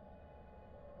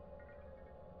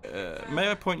 May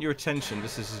I point your attention,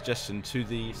 this is a suggestion, to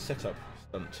the setup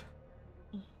stunt?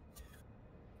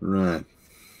 Right.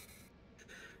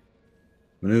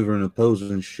 Maneuver an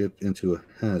opposing ship into a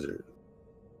hazard,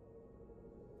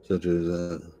 such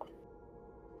as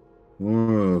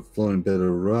or a floating bed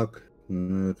of rock.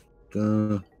 All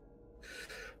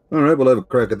right, we'll have a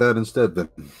crack at that instead then.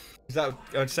 Is that,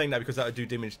 I'm saying that because that would do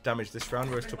damage this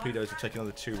round, whereas torpedoes will take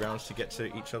another 2 rounds to get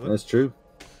to each other. That's true.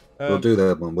 We'll do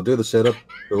that one. We'll do the setup,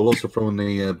 but we'll also throw in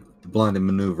the blinding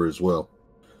maneuver as well.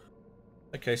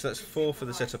 Okay, so that's 4 for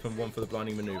the setup and 1 for the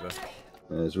blinding maneuver.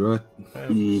 That's right.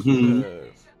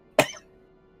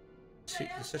 So,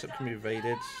 the setup can be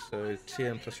evaded, so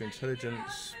TM plus your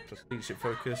intelligence, plus leadership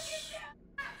focus.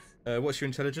 What's your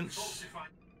intelligence,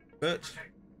 Bert?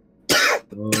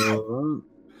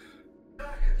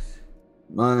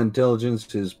 My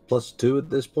intelligence is +2 at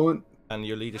this point. And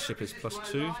your leadership is +2,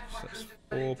 so that's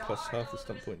 4 plus half the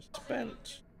stunt points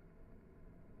spent.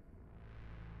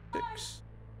 6.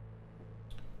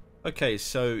 Okay,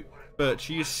 so Bert,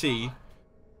 you see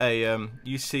a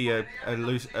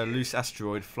loose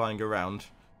asteroid flying around,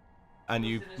 and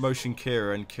you motion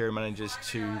Kira, and Kira manages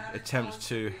to attempt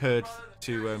to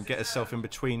get herself in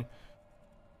between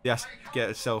get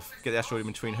the asteroid in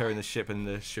between her and the ship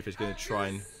is going to try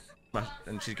and smash,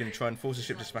 and she's going to try and force the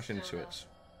ship to smash into it.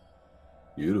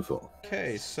 Beautiful.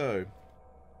 Okay, so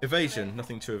evasion,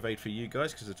 nothing to evade for you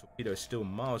guys because the torpedo is still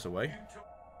miles away.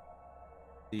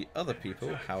 The other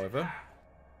people, however,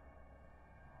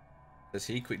 as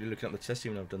he quickly looking up the test,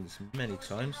 even though I've done this many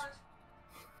times.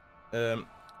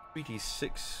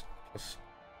 3d6 plus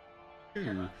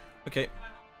 2. Okay.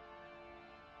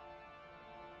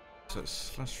 So it's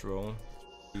slash roll.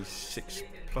 D6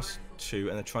 plus 2,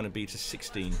 and they're trying to beat a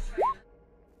 16.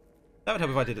 That would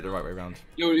help if I did it the right way around.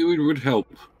 It would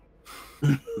help.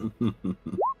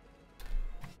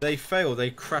 They fail.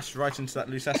 They crash right into that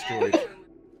loose asteroid.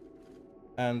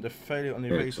 And a failure on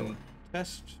the evasion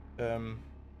test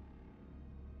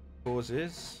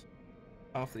causes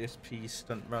half the SP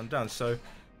stunt round down. So,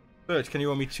 Bert, can you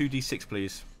roll me 2d6,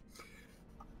 please?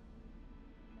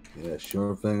 Yeah,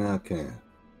 sure thing I can.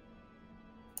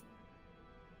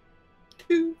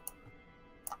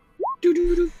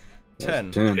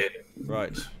 10. 10.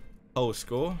 Right. Whole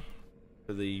score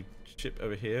for the ship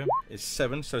over here is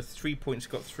 7, so 3 points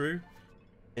got through.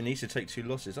 It needs to take 2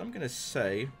 losses. I'm going to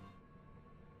say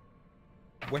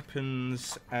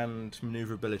weapons and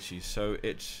maneuverability. So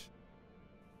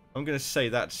I'm going to say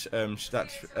that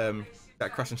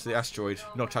that crash into the asteroid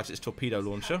knocked out its torpedo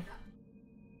launcher,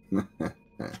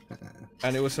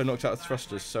 and it also knocked out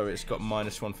thrusters. So it's got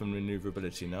 -1 for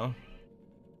maneuverability now.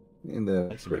 Ain't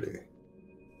that pretty?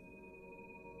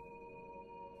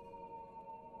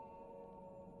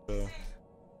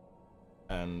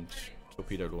 And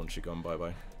torpedo launcher gone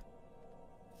bye-bye.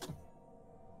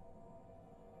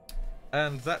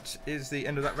 And that is the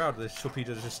end of that round. The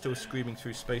torpedoes are still screaming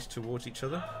through space towards each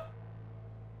other.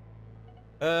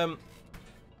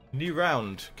 New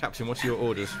round. Captain, what are your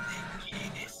orders?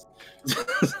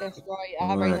 That's right, I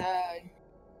haven't heard.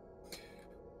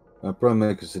 I'll probably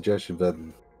make a suggestion that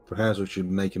perhaps we should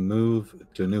make a move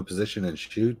to a new position and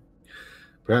shoot.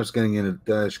 Perhaps getting in a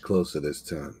dash closer this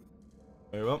time.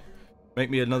 Very well. Make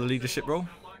me another leadership roll.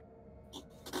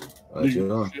 Right,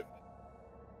 you are.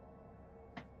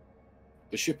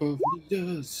 The ship of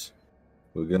leaders.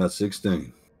 We got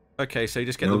 16. Okay, so you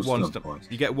just get No the one stunt points.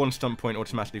 You get 1 stunt point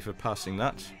automatically for passing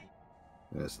that.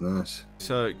 That's nice.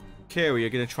 So, Kira, you're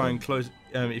going to try and close.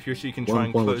 If you can try One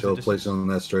and point close which the I'll distance. place on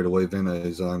that straight away, then,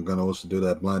 is I'm going to also do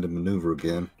that blinded maneuver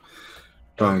again.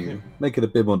 Trying to make it a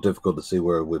bit more difficult to see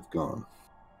where we've gone.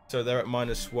 So they're at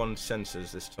 -1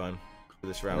 sensors this time for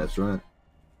this round. That's right.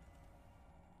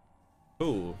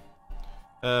 Cool.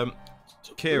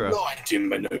 Kira, Blinding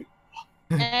maneuver.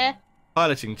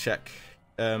 piloting check.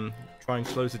 Try and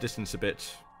close the distance a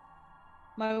bit.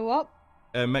 My what?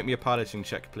 Make me a piloting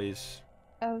check, please.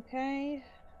 Okay.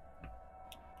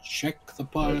 Check the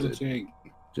piloting.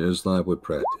 Just like we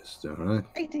practiced, alright?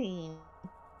 18.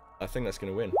 I think that's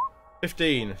going to win.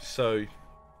 15. So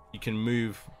you can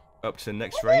move up to the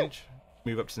next range.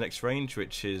 Move up to the next range,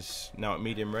 which is now at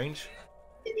medium range.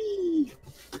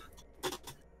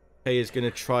 Kay is going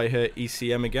to try her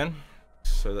ECM again.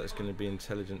 So that's going to be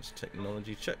intelligence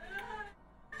technology check.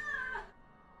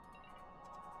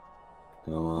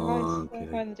 Come on, Right,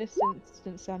 kid. so the distance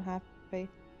didn't sound happy.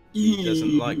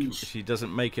 She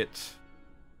doesn't make it.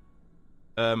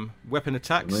 Weapon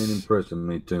attacks. It ain't impressing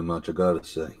me too much, I gotta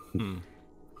say.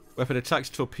 Weapon attacks.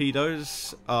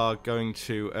 Torpedoes are going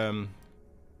to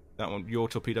that one. Your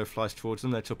torpedo flies towards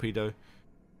them. Their torpedo.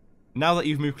 Now that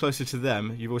you've moved closer to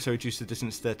them, you've also reduced the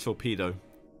distance to their torpedo.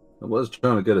 I was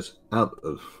trying to get us out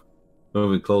of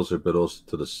moving closer, but also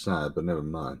to the side, but never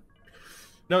mind.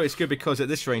 No, it's good because at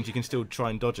this range you can still try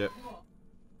and dodge it.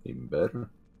 Even better.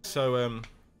 So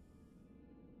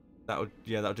that'll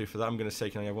do for that. I'm going to say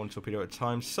can I have 1 torpedo at a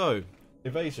time. So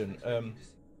evasion.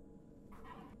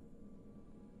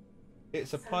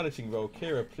 It's a piloting roll.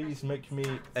 Kira, please make me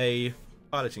a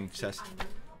piloting test.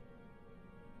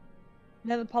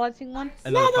 Another piloting one?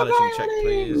 Another piloting check,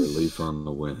 please. Relief on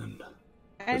the wind.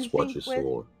 Just watch your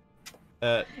sword.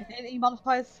 Any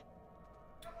modifiers?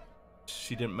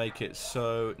 She didn't make it,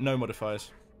 so no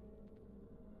modifiers.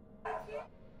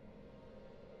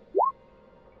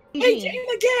 18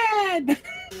 again!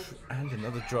 And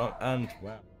another drop, and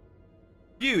wow.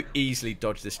 You easily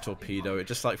dodge this torpedo. It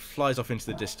just like flies off into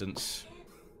the distance.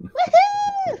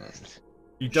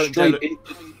 You don't dare look...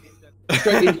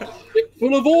 Straight into the ship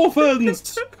full of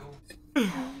orphans!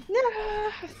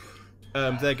 No.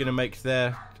 They're gonna make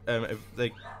their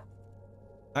they.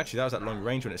 Actually, that was at long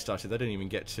range when it started. They didn't even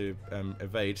get to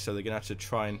evade, so they're gonna have to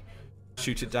try and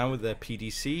shoot it down with their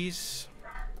PDCs.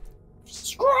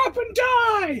 Scrap and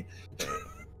die!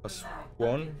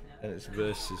 +1, and it's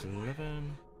versus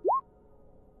 11.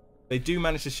 They do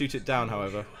manage to shoot it down,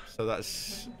 however, so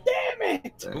that's. Damn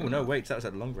it! Oh no, wait, that was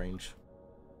at long range.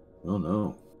 Oh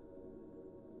no.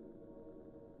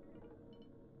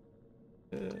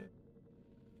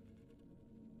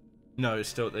 No, it's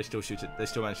still they still shoot it. They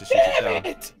still manage to shoot it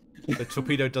down. The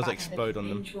torpedo does explode on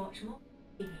them.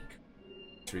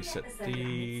 Let's reset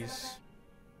these.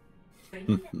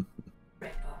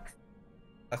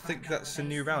 I think that's a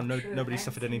new round. Nobody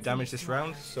suffered any damage this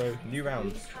round, so new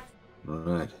round.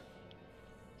 Alright.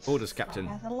 Orders, Captain.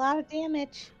 That's a lot of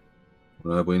damage.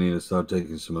 Right, we need to start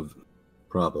taking some of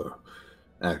proper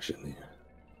action here.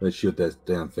 Let's shoot that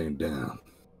damn thing down.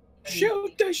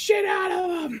 Shoot the shit out of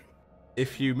them!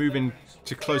 If you move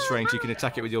into close range, you can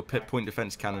attack it with your point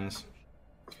defense cannons.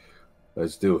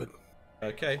 Let's do it.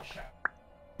 Okay.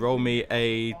 Roll me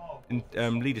a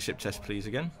leadership test, please,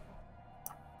 again.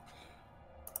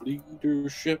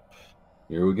 Leadership.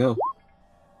 Here we go.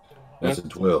 That's a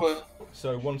 12.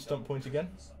 So 1 stunt point again.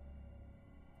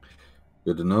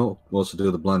 Good to know. We'll also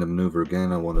do the blinded maneuver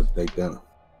again. I want to take that.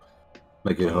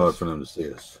 Make it hard for them to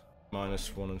see us.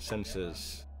 -1 on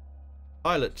sensors.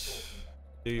 Pilot,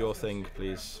 do your thing,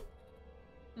 please.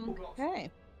 Okay.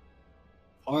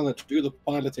 Pilot, do the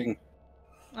piloting.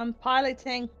 I'm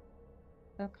piloting.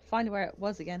 I'll find where it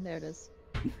was again. There it is.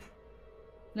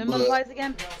 No modifiers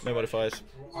again? No modifiers.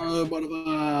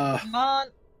 Come on.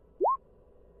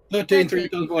 13, 3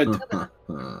 guns wide.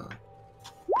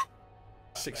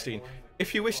 16.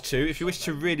 If you wish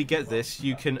to really get this,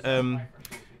 you can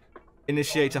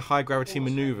initiate a high gravity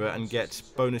maneuver and get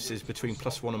bonuses between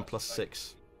 +1 and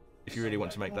 +6. If you really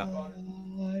want to make that.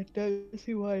 I don't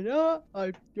see why not.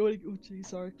 I'm going. Oh, gee,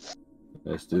 sorry.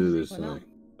 Let's do this thing.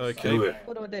 Okay.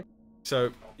 What do I do?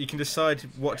 So you can decide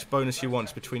what bonus you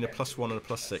want between a +1 and a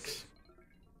 +6.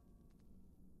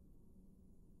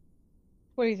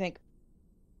 What do you think?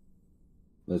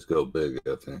 Let's go big,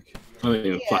 I think. I mean,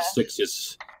 Yeah. +6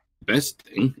 is the best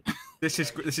thing. This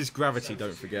is gravity.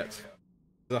 Don't forget.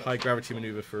 It's a high gravity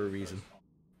maneuver for a reason.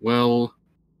 Well,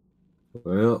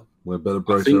 Well, we better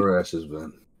brace think- our asses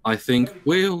then. I think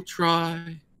we'll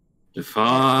try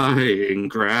Defying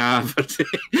gravity.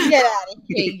 Get out of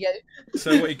here, you.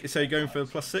 So so you're going for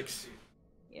 +6?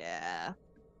 Yeah.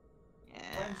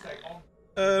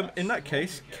 In that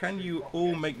case, can you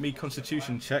all make me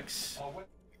Constitution checks?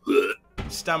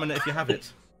 Stamina if you have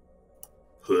it.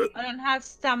 I don't have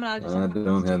stamina. I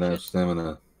don't have that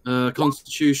stamina.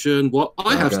 Constitution. What?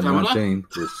 I have got stamina. 19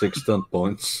 with 6 stunt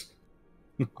points.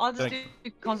 I'll just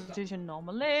do Constitution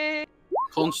normally.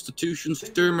 Constitution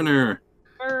Stamina.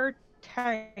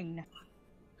 13.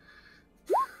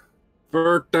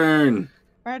 13.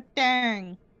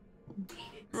 13.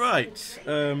 Right.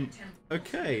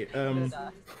 Okay.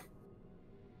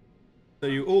 So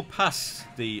you all pass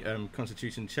the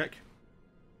Constitution check,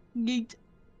 Yeet.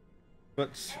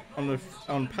 but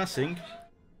on passing,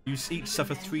 you each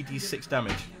suffer 3d6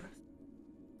 damage.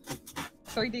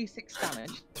 3d6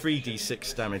 damage.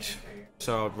 3d6 damage.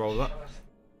 So I'll roll that.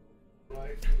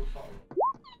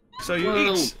 So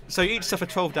you each suffer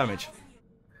 12 damage.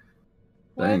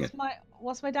 Dang it.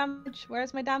 What's my damage?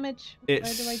 Where's my damage?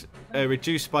 It's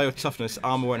reduced by your toughness.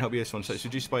 Armor won't help you this one, so it's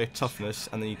reduced by your toughness,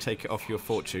 and then you take it off your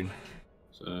fortune.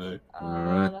 So,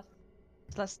 Alright.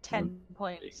 That's 10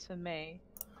 points for me.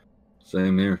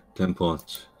 Same here, 10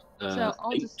 points. So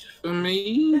I'll 8 just. for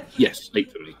me. Yes,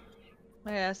 8 for me.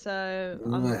 Yeah, so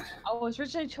Right. I was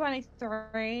originally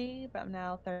 23, but I'm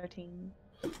now 13.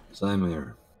 Same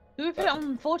here. Do we put it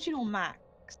on fortune or max?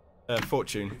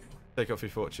 Fortune. Take off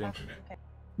your fortune.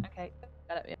 Okay,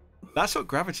 got it. Yeah. That's what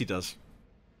gravity does.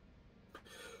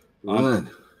 Right.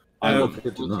 I'm on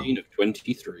good to know. 14 of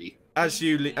 23. As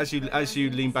you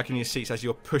lean back in your seats, as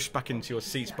you're pushed back into your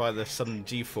seats by the sudden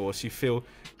G-force, you feel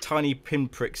tiny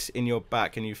pinpricks in your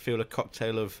back, and you feel a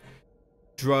cocktail of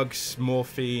drugs,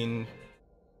 morphine,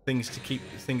 things to keep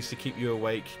you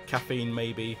awake, caffeine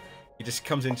maybe. It just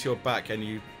comes into your back, and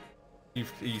you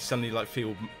suddenly like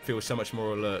feel so much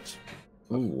more alert.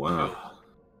 Oh, wow.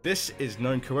 This is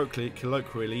known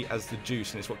colloquially as the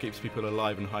juice, and it's what keeps people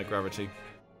alive in high gravity.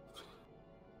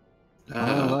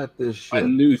 I like this shit. I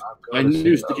knew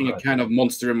see sticking that. a can of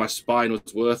Monster in my spine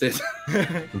was worth it.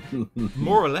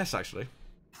 More or less, actually.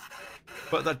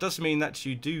 But that does mean that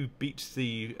you do beat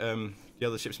the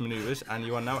other ship's maneuvers, and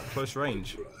you are now at close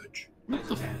range.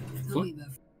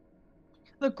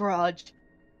 The Grudge.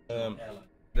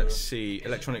 Let's see,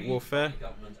 electronic warfare.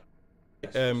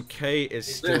 Kay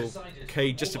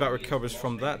just about recovers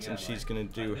from that, and she's going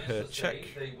to do her check.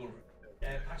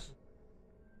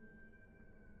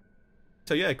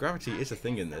 So yeah, gravity is a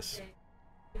thing in this.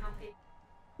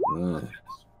 Right.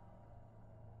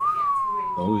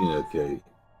 Oh, yeah, okay.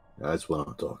 That's what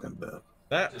I'm talking about.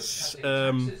 That's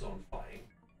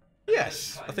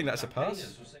yes, I think that's a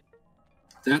pass.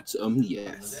 That's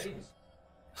yes.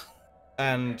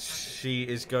 And she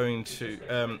is going to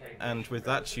and with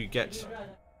that you get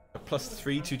a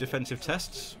 +3 to defensive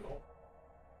tests.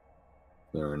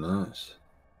 Very nice.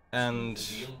 And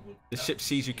the ship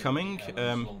sees you coming.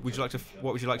 What would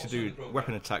you like to do?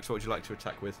 Weapon attacks. What would you like to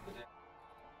attack with?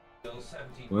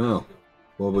 Well,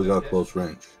 we got close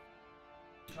range.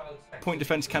 Point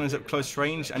defense cannons at close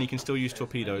range, and you can still use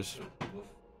torpedoes.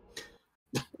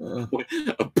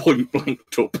 A point blank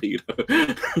torpedo.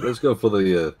 Let's go for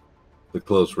the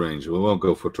close range. We won't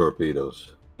go for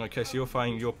torpedoes. Okay, so you're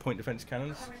firing your point defense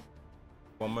cannons.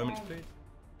 One moment, please.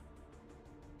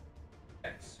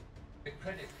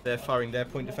 They're firing their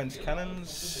point defense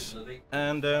cannons,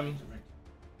 and in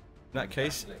that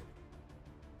case,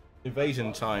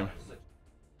 invasion time.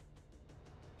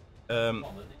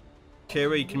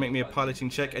 Kira, you can make me a piloting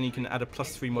check, and you can add a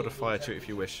 +3 modifier to it if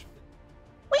you wish.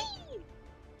 Whee!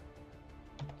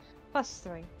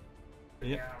 +3.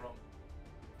 Yeah.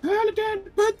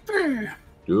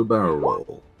 Do a barrel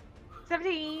roll.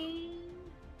 17.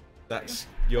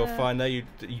 You're fine there. You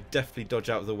definitely dodge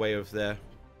out of the way of their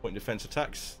point defense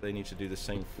attacks. They need to do the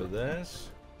same for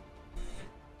theirs.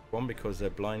 One, because they're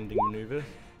blinding maneuver.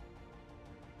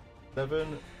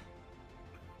 7.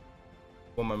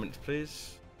 One moment,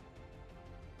 please.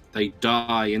 They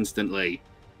die instantly.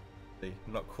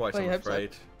 Not quite, Well, I'm you hope so.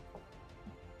 afraid.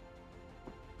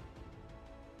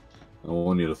 I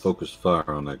want you to focus fire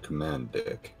on that command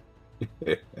deck.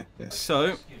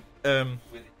 So,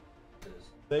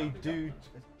 they do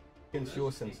against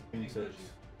your sense of research.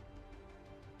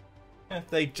 Yeah,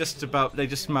 they just about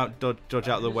dodge out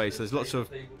of the way. So there's lots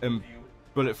of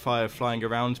bullet fire flying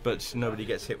around, but nobody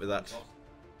gets hit with that.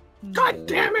 God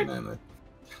damn it! Damn it.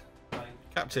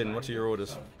 Captain, what are your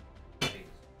orders?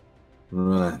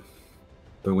 Right.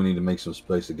 But we need to make some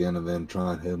space again and then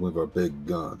try and hit him with our big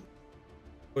gun.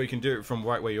 Or you can do it from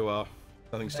right where you are.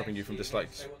 Nothing's stopping you from just like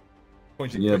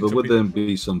pointing. Yeah, but would torpedo- there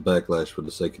be some backlash for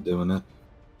the sake of doing that?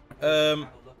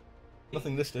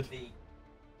 Nothing listed.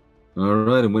 All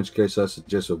right, in which case I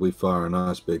suggest that we fire a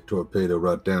nice big torpedo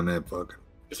right down that fucking.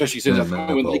 Especially since Yeah, at the man,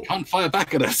 moment they oh. can't fire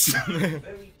back at us.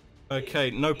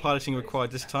 Okay, no piloting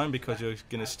required this time because you're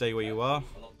going to stay where you are.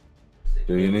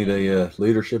 Do you need a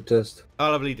leadership test?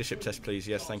 I'll have a leadership test, please.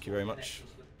 Yes, thank you very much.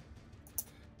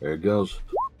 There it goes.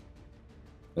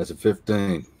 That's a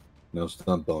 15. No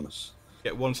stunt bonus.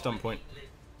 Get 1 stunt point.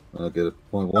 I'll get a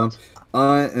 .1.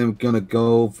 I am gonna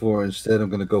go for instead. I'm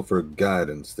gonna go for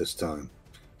guidance this time.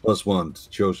 +1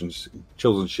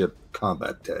 chosen ship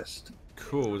combat test.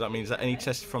 Cool. That means that any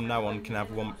test from now on can have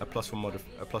a plus one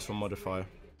modifier.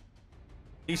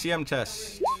 ECM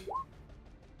test.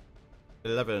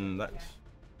 11. That's.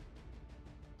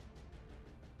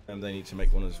 And they need to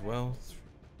make one as well.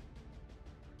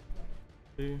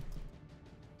 2.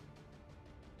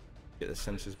 Get the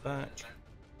sensors back.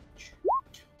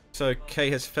 So Kay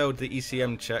has failed the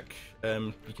ECM check.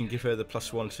 You can give her the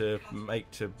 +1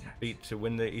 to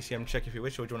win the ECM check if you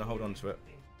wish, or do you want to hold on to it?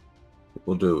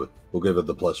 We'll do it. We'll give it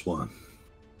the +1.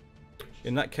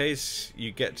 In that case,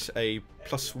 you get a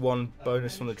 +1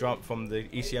 bonus from the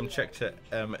ECM check to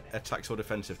attacks or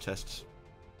defensive tests.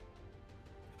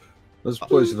 Let's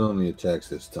place it on the attacks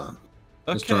this time.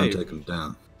 Let's try and Okay. take them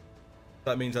down.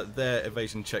 That means that their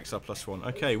evasion checks are +1.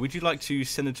 Okay, would you like to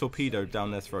send a torpedo down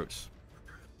their throats?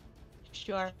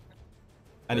 Sure.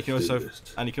 And you can Let's do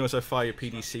also this. fire your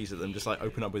PDCs at them, just like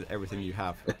open up with everything you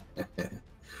have.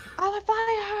 I'll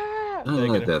fire her! I They're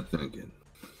like gonna- that thinking.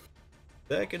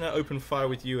 They're gonna open fire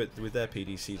with you with their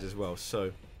PDCs as well.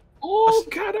 So All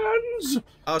cannons!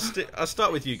 I'll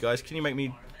start with you guys. Can you make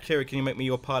me, Kira? Can you make me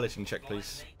your piloting check,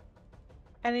 please?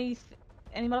 Any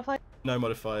modifier? No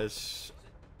modifiers.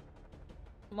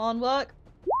 Come on, work.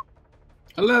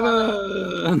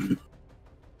 11!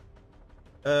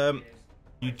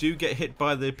 You do get hit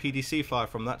by the PDC fire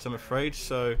from that, I'm afraid.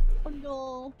 So Oh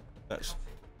no. that's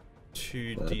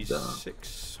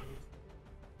 2d6.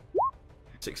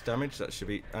 6 damage. That should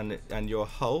be, and your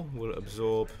hull will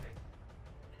absorb.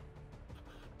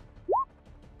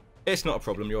 It's not a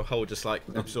problem. Your hull just like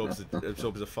absorbs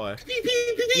the fire.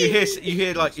 You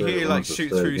hear like shoot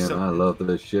through Again, I some. love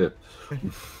this ship.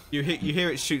 You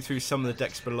hear it shoot through some of the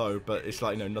decks below, but it's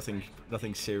like nothing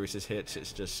serious is hit.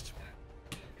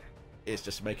 It's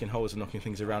just making holes and knocking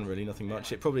things around. Really, nothing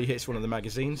much. It probably hits one of the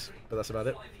magazines, but that's about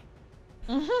it.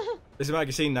 There's a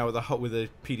magazine now with a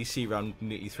PDC round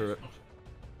neatly through it.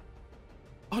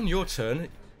 On your turn,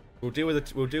 we'll deal with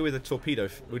the torpedo.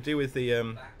 We'll deal with the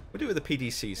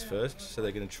PDCs first. So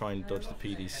they're going to try and dodge the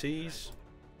PDCs.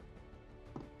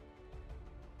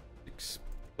 6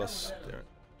 plus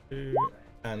 2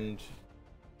 and.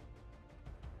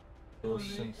 Do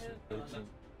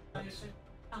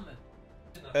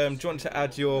you want to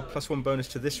add your +1 bonus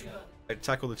to this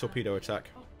attack or the torpedo attack?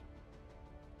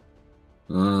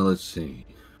 Let's see.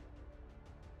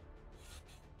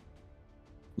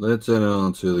 Let's add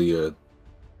on to the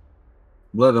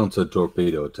let on to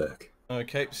torpedo attack.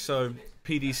 Okay, so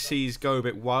PDCs go a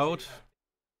bit wild.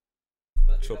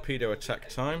 Torpedo attack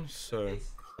time. So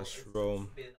let's roll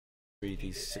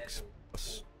 3d6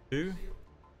 plus 2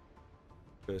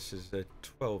 versus a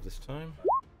 12 this time.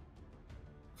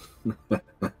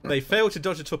 They failed to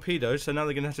dodge a torpedo, so now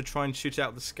they're going to have to try and shoot it out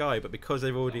of the sky. But because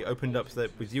they've already opened up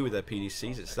with you with their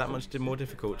PDCs, it's that much more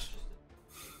difficult.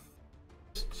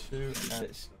 2 and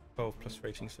it's 12 plus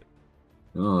rating 6.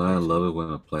 Oh, I love it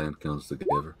when a plan comes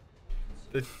together.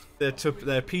 Their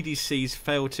PDCs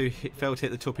fail to hit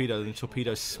the torpedo, and the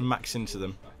torpedo smacks into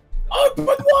them. Open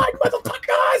wide,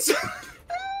 motherfuckers!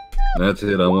 That's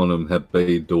it. I want them to have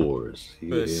bay doors. You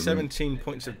For hear me? 17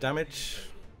 points of damage,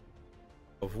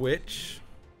 of which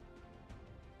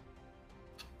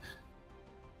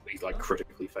Please, like,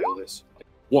 critically fail this. Like,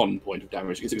 1 point of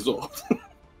damage is absorbed.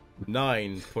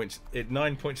 9 points.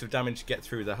 9 points of damage get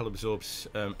through. The hull absorbs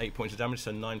 8 points of damage,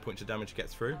 so 9 points of damage get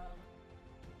through.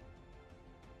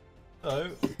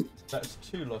 So that's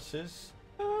 2 losses.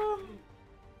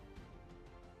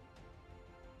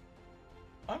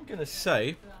 I'm gonna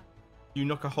say you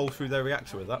knock a hole through their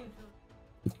reactor with that.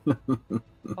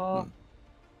 Oh.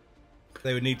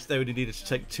 They would need to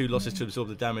take 2 losses to absorb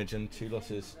the damage, and 2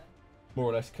 losses more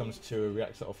or less comes to a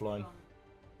reactor offline.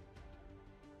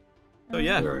 So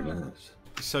yeah. Very nice.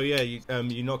 So yeah,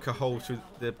 you knock a hole through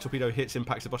the torpedo,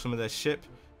 impacts the bottom of their ship,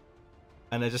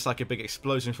 and there's just like a big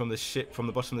explosion from the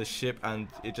bottom of the ship, and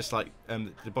it just like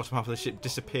the bottom half of the ship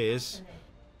disappears,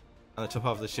 and the top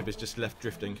half of the ship is just left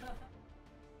drifting,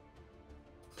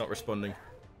 not responding.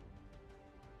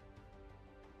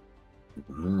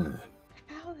 Right.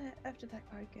 How the F did that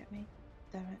guy get me?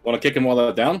 Damn it. Want to kick him while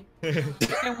they're down?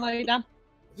 Don't worry, Dan.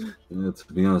 Yeah,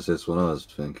 to be honest, that's what I was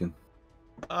thinking.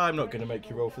 I'm not going to make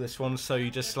you roll for this one. So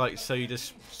you just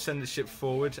send the ship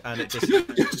forward, and it just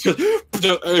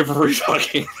every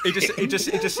fucking.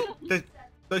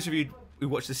 Those of you who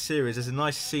watch this series, there's a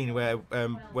nice scene where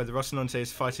the Rocinante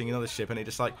is fighting another ship, and it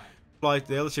just like flies.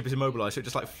 The other ship is immobilized, so it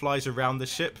just like flies around the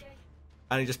ship,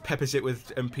 and it just peppers it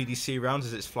with PDC rounds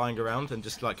as it's flying around, and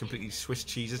just like completely Swiss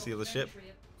cheeses the other ship.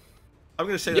 I'm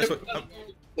going to say that's what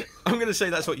I'm going to say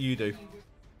that's what you do.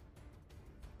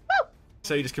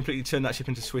 So you just completely turn that ship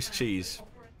into Swiss cheese.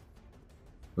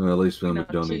 Well, at least then we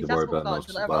don't cheese, need to worry that's what about no God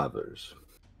should ever- survivors.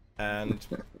 And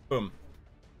boom.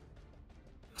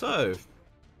 So,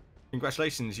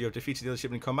 congratulations, you have defeated the other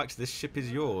ship in combat. This ship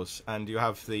is yours, and you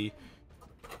have the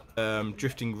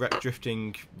drifting wreck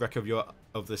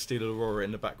of the Steel Aurora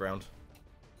in the background.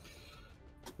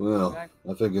 Well,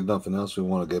 I think if nothing else, we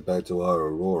want to get back to our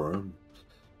Aurora,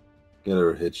 get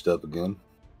her hitched up again,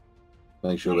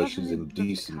 make sure that she's in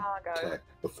decent tech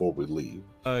before we leave.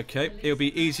 Okay, it'll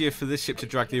be easier for this ship to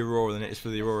drag the Aurora than it is for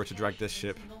the Aurora to drag this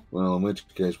ship. Well, in which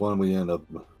case, why don't we end up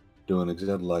doing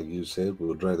exactly like you said?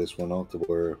 We'll drag this one off to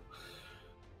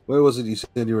where was it you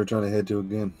said you were trying to head to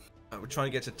again? We're trying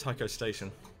to get to Tycho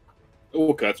Station.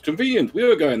 Oh, that's convenient. We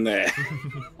were going there.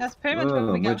 That's pretty much where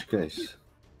Well, we in go. which case,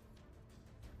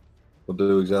 we'll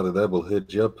do exactly that. We'll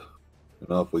hitch up, and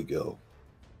off we go.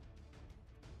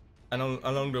 And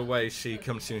along the way, she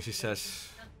comes to you and she says,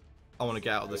 I want to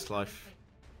get out of this life.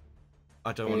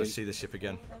 I don't want to see the ship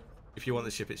again. If you want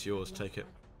the ship, it's yours. Take it.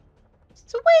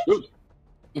 Sweet!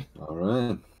 All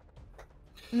right.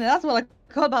 And that's what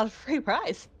I call about a free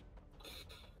prize.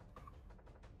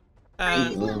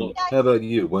 How about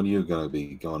you? What are you going to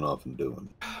be going off and doing?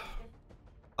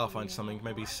 I'll find something.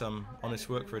 Maybe some honest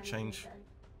work for a change.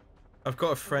 I've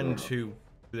got a friend who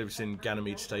lives in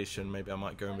Ganymede Station. Maybe I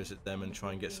might go and visit them and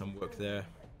try and get some work there.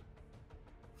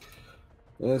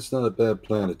 That's not a bad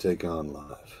plan to take on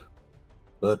live.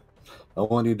 But I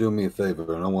want you to do me a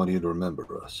favor, and I want you to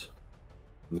remember us.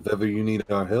 If ever you need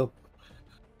our help,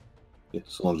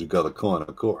 as long as you got a coin,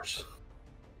 of course,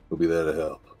 we'll be there to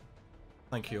help.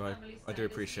 Thank you. I do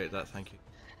appreciate that. Thank you.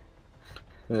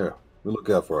 There, we look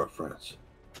out for our friends.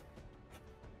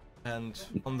 And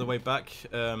on the way back,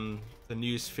 the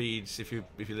news feeds. If you're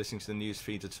listening to the news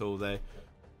feeds at all, there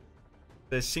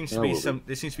seems to be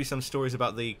some stories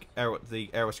about the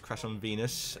Eros crash on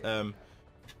Venus.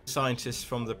 Scientists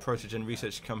from the Protogen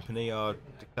Research Company are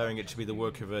declaring it to be the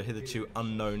work of a hitherto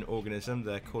unknown organism.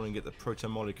 They're calling it the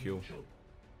protomolecule.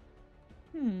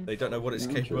 They don't know what it's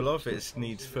capable of. It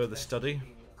needs further study.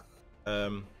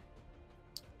 On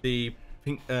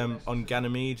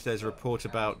Ganymede, there's a report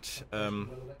about a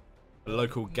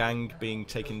local gang being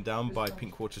taken down by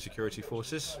Pinkwater security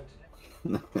forces.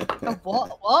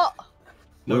 What?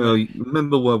 Well, you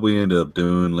remember what we ended up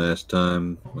doing last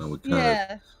time? Well, we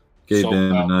kind of gave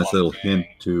them a nice little hint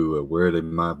to where they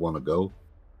might want to go.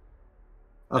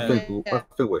 I think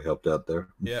we helped out there.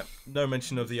 Yeah, no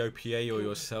mention of the OPA or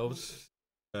yourselves.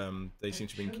 You seem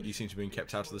to be being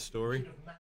kept out of the story.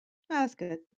 That's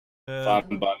good.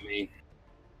 Fine by me.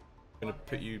 Gonna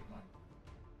put you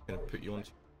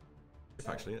onto.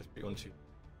 Actually, let's put you onto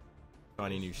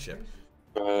shiny new ship.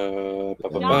 It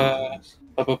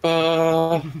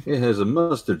has a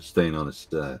mustard stain on its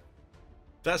side.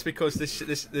 That's because this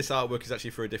artwork is actually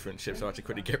for a different ship, so I had to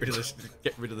quickly get rid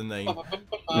of the name.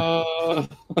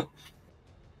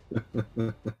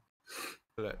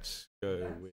 Let's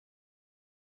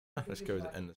go with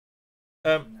the end.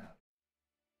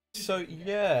 So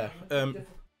yeah,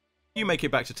 you make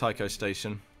it back to Tycho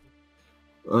Station.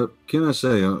 Can I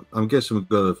say, I'm guessing we've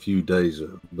got a few days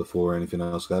before anything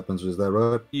else happens, is that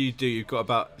right? You do. You've got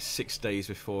about 6 days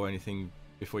before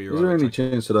you're. Is there any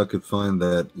chance that I could find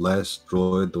that last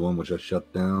droid, the one which I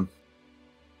shut down?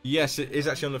 Yes, it is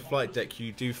actually on the flight deck.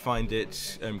 You do find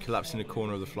it collapsed in the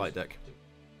corner of the flight deck.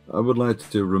 I would like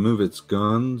to remove its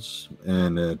guns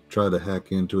and try to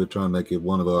hack into it, try and make it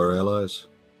one of our allies.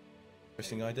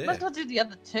 Interesting idea. Let's not do the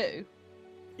other two.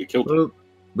 We killed them. Well,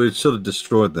 but it sort of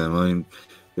destroyed them. I mean,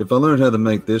 if I learned how to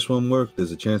make this one work,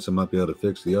 there's a chance I might be able to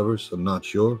fix the others. I'm not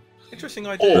sure. Interesting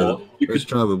idea. Or you Let's could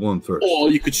try with one first. Or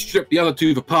you could strip the other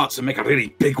two apart and make a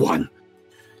really big one.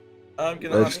 I'm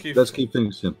going to ask you. Let's keep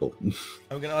things simple.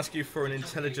 I'm going to ask you for an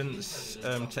intelligence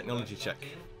technology check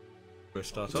for a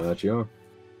start off. Right, you are.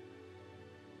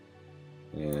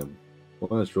 And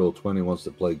let's roll 20 wants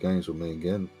to play games with me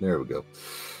again. There we go.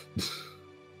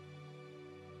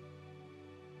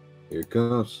 Here it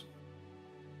comes.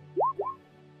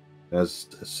 That's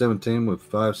 17 with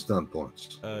 5 stun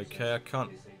points. Okay, I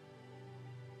can't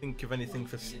think of anything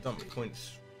for stunt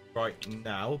points right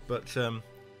now, but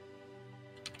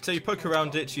So you poke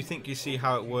around it, you think you see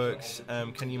how it works.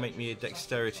 Can you make me a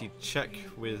dexterity check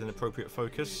with an appropriate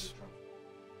focus?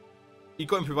 You've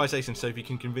got improvisation, so if you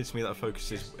can convince me that a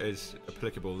focus is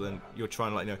applicable, then you're trying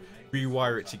to, like,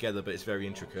 rewire it together, but it's very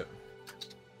intricate.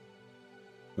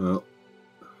 Well,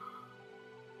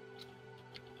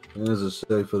 as I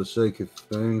say, for the sake of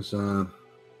things, I'd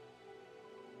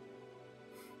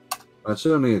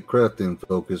certainly a crafting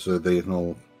focus, or the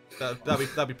whole.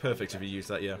 That'd be perfect if you use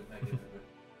that, yeah.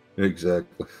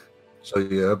 Exactly. So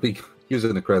yeah, I'll be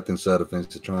using the crafting side of things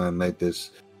to try and make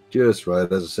this just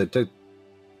right. As I said, take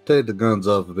the guns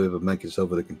off of it, but make it so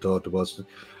that it can talk to us.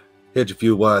 Hitch a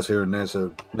few wires here and there,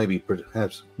 so maybe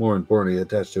perhaps more importantly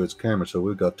attached to its camera. So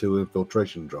we've got 2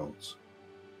 infiltration drones.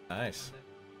 Nice.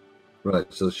 Right.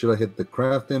 So should I hit the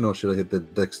crafting or should I hit the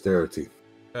dexterity?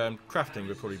 Crafting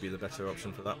would probably be the better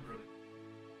option for that.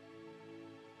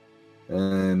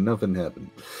 And nothing happened.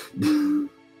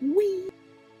 Wee.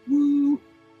 Woo.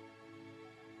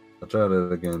 I'll try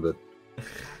that again, but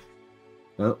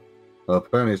well,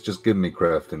 apparently it's just giving me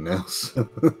crafting now. So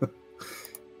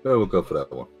we'll go for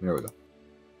that one. There we go.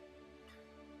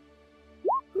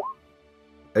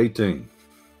 18.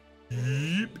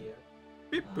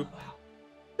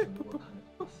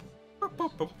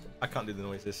 I can't do the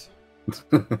noises.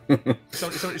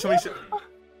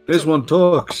 This one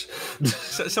talks.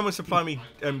 Someone supply me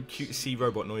cute sea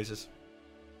robot noises.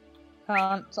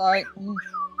 Sorry.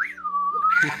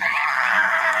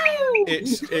 It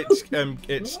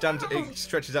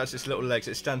stretches out its little legs.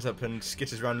 It stands up and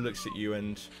skitters around and looks at you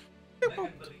and.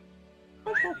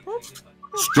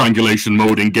 Strangulation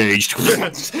mode engaged.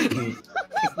 And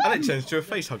it turns to a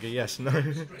face hugger. Yes, no.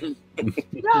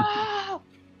 No!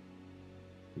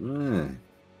 Right.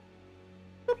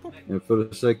 And for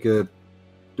the sake of,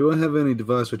 do I have any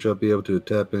device which I'll be able to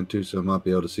tap into so I might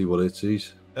be able to see what it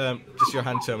sees? Just your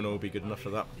hand terminal will be good enough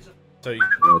for that. So you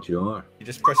are. You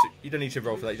just press it. You don't need to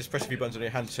roll for that. You just press a few buttons on your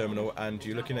hand terminal, and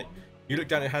you look down at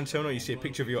your hand terminal. You see a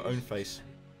picture of your own face.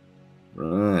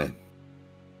 Right.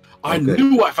 I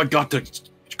knew I forgot to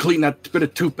clean that bit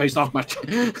of toothpaste off my.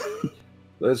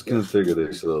 Let's configure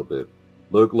this a little bit.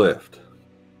 Look left.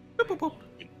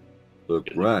 Look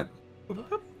right.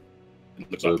 Look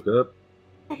up.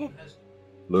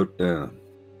 Look down.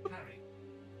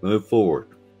 Move forward.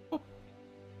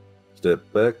 Step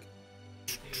back.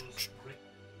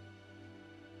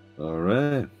 All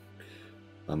right.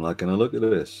 I'm liking a look at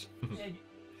this.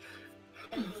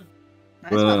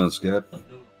 Well on, Scott.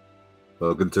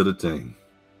 Welcome to the team.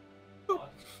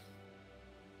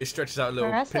 It stretches out a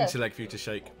little pincer leg for you to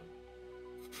shake.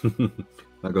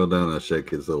 I go down and shake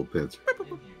his little pincer.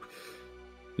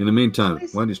 In the meantime,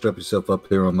 why don't you strap yourself up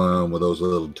here on my arm with those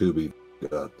little tubey you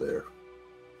got there?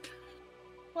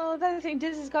 Well, I don't think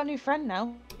Diz has got a new friend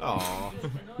now. Aww.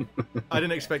 I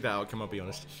didn't expect that outcome, I'll be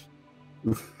honest.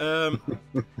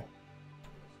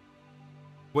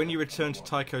 When you return to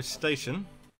Tycho Station...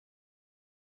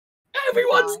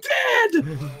 Everyone's dead!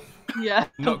 Yeah.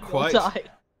 Not quite. Die.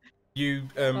 You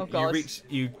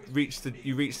reach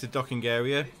the docking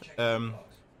area. The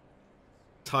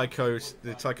Tycho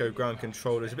ground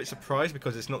controller is a bit surprised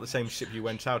because it's not the same ship you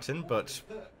went out in, but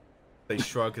they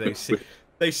shrug. They've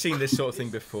seen this sort of thing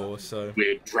before, so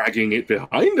we're dragging it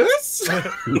behind us.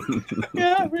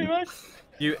 Yeah, pretty much.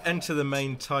 You enter the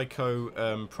main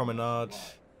Tycho promenade.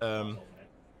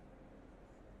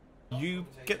 You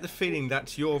get the feeling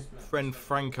that your friend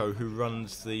Franco, who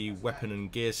runs the weapon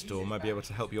and gear store, might be able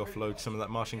to help you offload some of that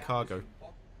Martian cargo.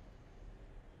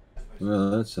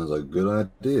 Well, that sounds like a good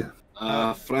idea.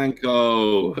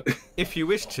 Franco. If you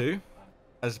wish to,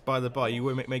 as by the by, you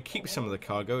may keep some of the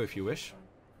cargo if you wish.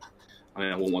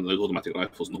 I want one of those automatic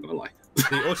rifles, not gonna lie.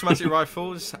 The automatic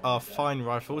rifles are fine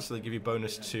rifles, so they give you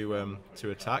bonus to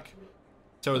attack.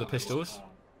 So are the pistols.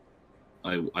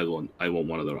 I want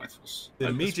one of the rifles.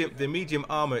 The medium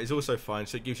armor is also fine,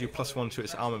 so it gives you +1 to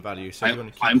its armor value. So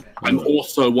I'm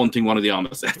also wanting one of the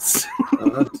armor sets.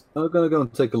 I'm gonna go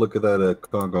and take a look at that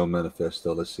cargo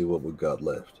manifesto. Let's see what we've got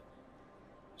left.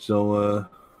 So,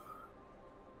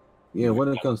 yeah, when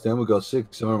it comes down, we've got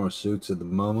 6 armor suits at the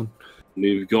moment.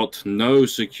 We've got no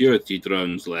security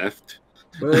drones left.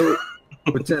 Well,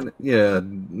 we're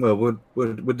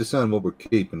deciding what we're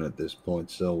keeping at this point.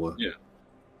 So, yeah.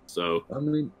 So I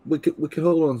mean, we could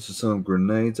hold on to some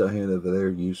grenades. I hear that they're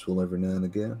useful every now and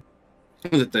again.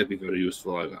 That'd be very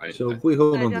useful. So if we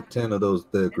hold on to 10 of those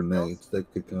grenades, they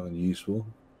could come in useful.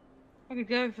 I could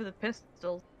go for the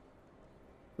pistols.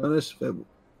 Let's see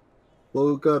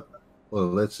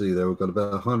there. We've got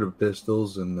about 100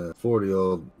 pistols and 40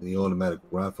 all the automatic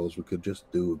rifles. We could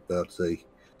just do about, say,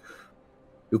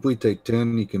 if we take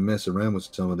 10, you can mess around with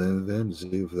some of them then to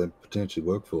see if they potentially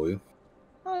work for you.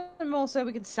 And also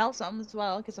we can sell some as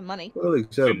well, get some money. Well,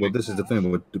 exactly. Well, this is the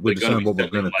thing. We're deciding what we're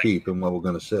going to keep and what we're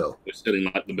going to sell. We're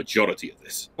selling like the majority of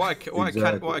this. What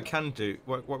I can do,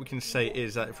 what we can say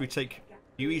is that if we take,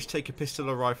 you each take a pistol,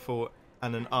 a rifle,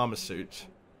 and an armor suit,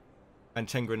 and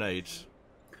 10 grenades.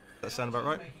 Does that sound about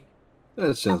right?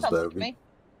 That sounds better to me.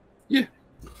 Yeah.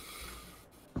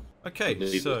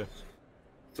 Okay, so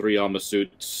 3 armor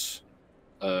suits,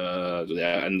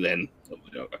 yeah, and then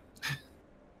no.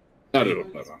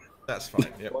 that's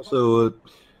fine. Yep. So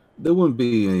there wouldn't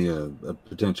be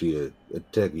potentially a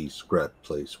techie scrap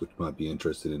place which might be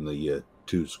interested in the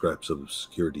 2 scraps of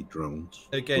security drones.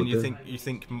 Again, you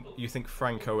think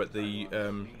Franco at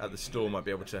the store might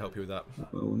be able to help you with that?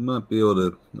 Well, we might be able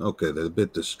to. Okay, they're a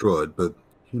bit destroyed, but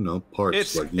you know,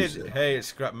 parts like you said. Hey, it's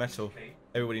scrap metal.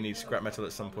 Everybody needs scrap metal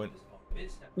at some point.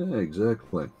 Yeah,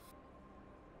 exactly.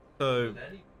 So, you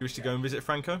wish to go and visit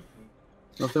Franco?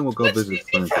 I think we'll go visit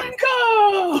Franco.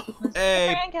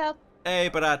 Hey, Franco. hey,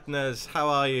 Baratnas, how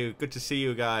are you? Good to see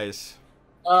you guys.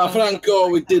 Franco,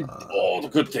 we did all the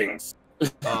good things.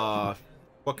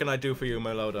 What can I do for you,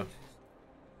 my loader?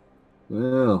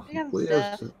 Well, we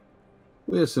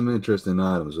have some interesting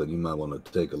items that you might want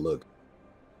to take a look.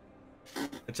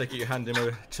 I take it you hand him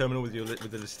a terminal with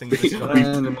the things. I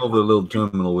hand him over a little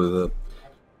terminal with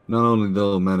not only the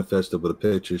little manifesto, but a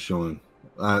picture showing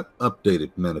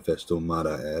updated manifesto, might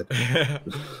I add.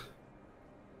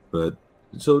 But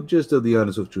so just of the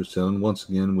items which we're selling, once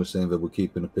again, we're saying that we're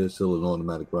keeping a pistol, an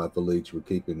automatic rifle each, we're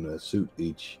keeping a suit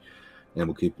each, and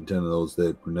we're keeping 10 of those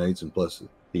dead grenades, and plus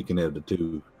he can have the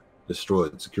 2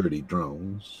 destroyed security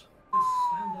drones.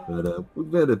 But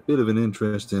we've had a bit of an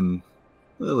interest in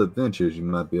little adventures you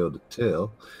might be able to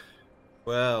tell.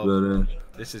 Well, but,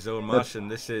 this is old Martian.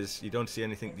 This is, you don't see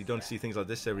things like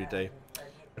this every day.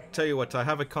 I tell you what, I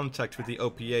have a contact with the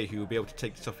OPA who will be able to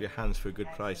take this off your hands for a good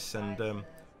price. And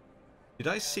did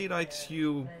I see that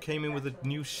you came in with a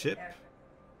new ship?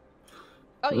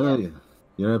 Oh yeah.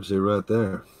 You're absolutely right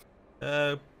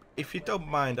there. If you don't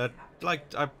mind, I'd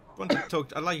like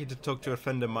you to talk to a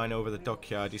friend of mine over the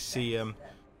dockyard. You see,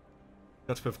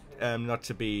 not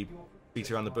to be beat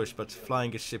around the bush, but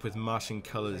flying a ship with Martian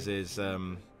colours is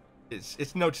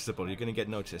it's noticeable. You're going to get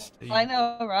noticed. I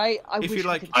know, right? I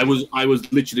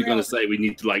was literally going to say we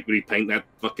need to like repaint that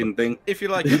fucking thing. If you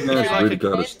like, you guys really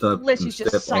got to step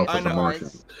off of the Martian.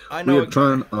 We are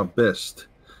trying our best.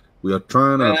 We are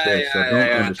trying our best. I don't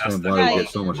understand why we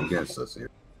get so much against us here.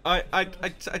 I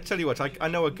tell you what, I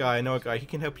know a guy. He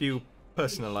can help you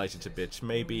personalize it a bit.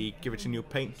 Maybe give it a new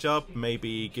paint job.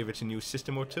 Maybe give it a new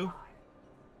system or 2.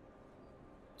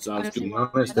 Sounds good. To be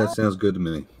honest, that sounds good to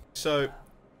me. So,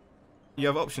 you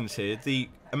have options here. The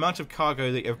amount of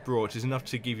cargo that you have brought is enough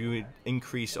to give you an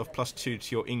increase of +2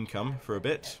 to your income for a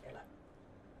bit.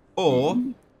 Or,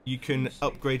 you can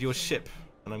upgrade your ship.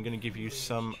 And I'm going to give you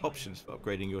some options for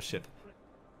upgrading your ship.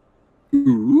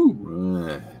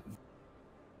 Right.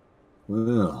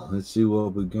 Well, let's see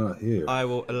what we got here. I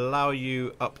will allow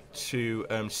you up to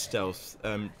stealth.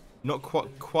 Not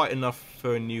quite enough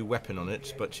for a new weapon on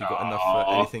it, but you've got enough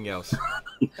for anything else.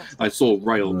 I saw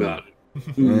Railgun.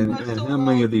 And how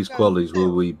many of these qualities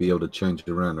will we be able to change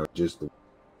around, or just the...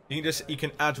 You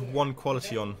can add 1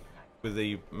 quality on with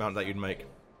the amount that you'd make.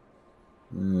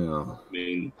 Yeah. I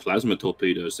mean, plasma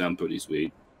torpedoes sound pretty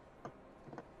sweet.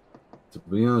 To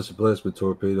be honest, a plasma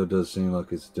torpedo does seem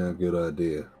like it's a damn good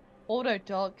idea. Auto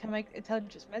dog can make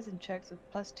intelligence medicine checks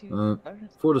with +2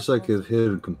 bonus. For the sake of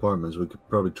hidden compartments, we could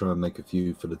probably try and make a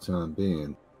few for the time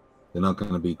being. They're not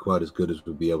going to be quite as good as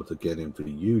we'd be able to get in for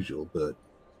the usual, but...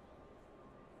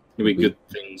 It'd be good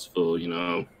things for, you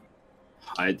know,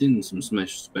 hiding some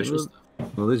special stuff.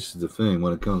 Well, this is the thing.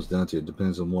 When it comes down to it,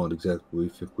 depends on what exactly we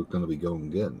think we're going to be going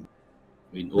and getting.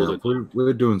 I mean, Now, if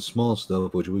we're doing small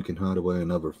stuff, which we can hide away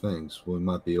in other things, we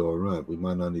might be all right. We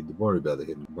might not need to worry about the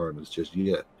hidden compartments just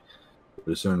yet.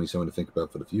 But it's certainly something to think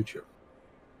about for the future.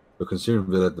 But considering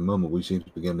that at the moment we seem to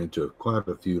be getting into quite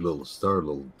a few little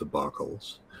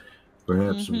debacles,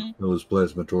 perhaps those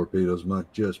plasma torpedoes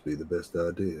might just be the best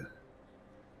idea.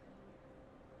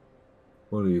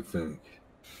 What do you think?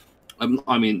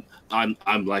 I mean,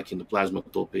 I'm liking the plasma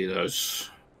torpedoes.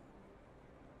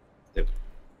 And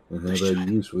how about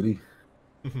you, sweetie?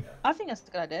 I think that's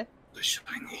a good idea. They're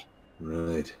shiny.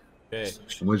 Right. Okay.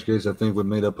 In which case, I think we've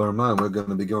made up our mind. We're going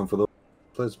to be going for those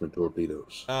plasma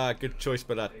torpedoes. Good choice,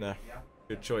 Balatna.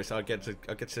 Good choice. I'll get to.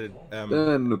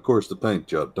 And of course, the paint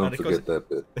job. Don't forget that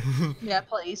bit. Yeah,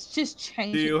 please just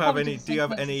change. Do you it. have Probably any? just Do you have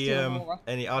make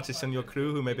any artists on your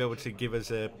crew who may be able to give us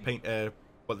a paint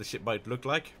what the ship might look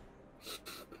like?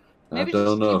 I Maybe don't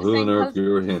just know keep the who on same earth colours you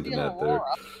were as hinting Steel at there.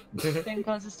 Aurora. Same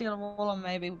colours as Steel Aurora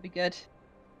maybe would be good.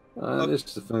 This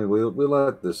is the thing. We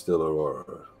like the Steel Aurora,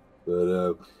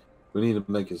 but we need to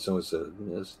make it so it's a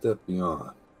step beyond.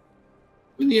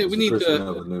 Yeah, It's we the need first to. one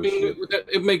of a new I mean, ship.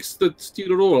 it makes the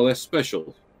Steel Aurora less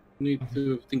special. We need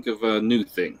to think of a new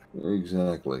thing.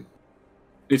 Exactly.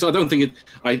 It's. I don't think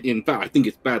it. In fact, I think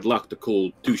it's bad luck to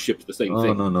call two ships the same Oh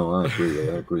thing. no, I agree.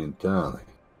 I agree entirely.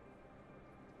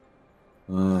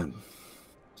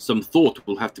 Some thought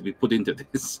will have to be put into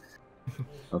this.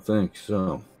 I think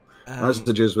so. I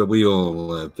suggest that we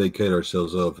all vacate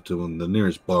ourselves over to the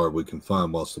nearest bar we can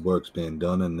find whilst the work's being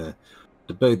done and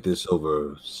debate this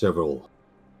over several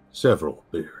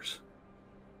beers.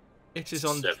 It is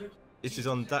on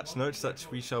that note that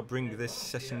we shall bring this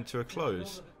session to a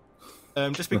close.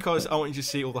 Just because I want you to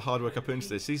see all the hard work I put into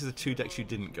this. These are the 2 decks you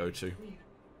didn't go to.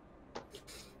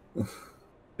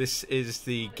 This is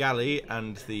the galley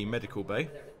and the medical bay.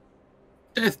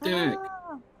 Death deck.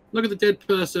 Look at the dead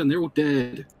person. They're all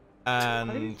dead. I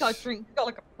think And these guys got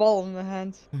like a ball in their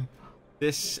hands.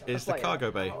 this is the like- cargo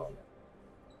bay,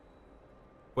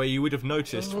 where you would have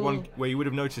noticed one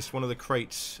of the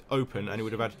crates open, and it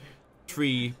would have had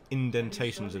 3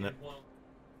 indentations in it.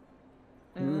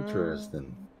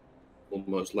 Interesting.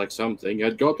 Almost like something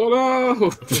had got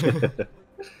on.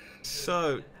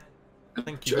 So,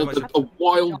 thank you very much. A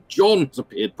wild John has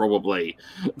appeared, probably.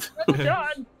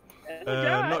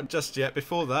 Not just yet.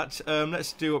 Before that,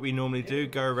 let's do what we normally do.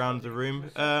 Go around the room.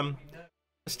 Let's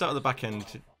start at the back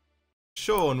end.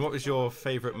 Sean, what was your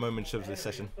favourite moment of this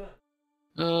session?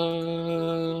 What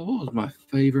was my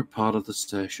favourite part of the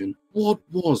session?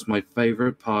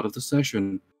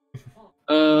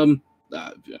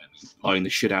 Blowing the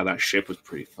shit out of that ship was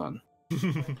pretty fun.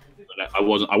 I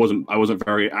wasn't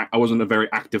a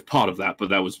very active part of that, but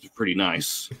that was pretty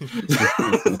nice.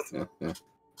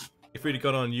 If we'd have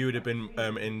gone on, you would have been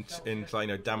in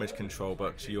like, damage control,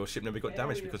 but your ship never got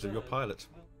damaged because of your pilot.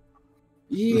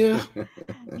 Yeah.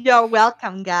 You're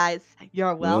welcome, guys.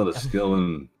 You're Well,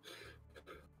 welcome.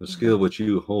 the skill which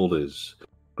you hold is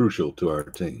crucial to our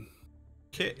team.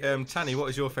 Tanny, what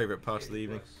was your favourite part of the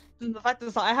evening? And the fact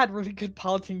is that I had really good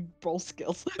piloting roll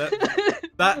skills.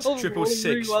 That Oh, triple really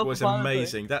six well was for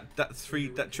piloting. amazing.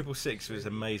 That triple six was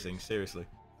amazing. Seriously.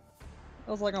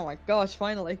 I was like, oh my gosh,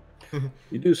 finally.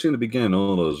 You do seem to be getting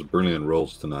all those brilliant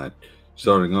rolls tonight,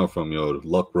 starting off from your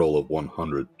luck roll of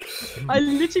 100. I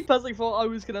literally personally thought I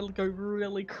was gonna go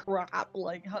really crap,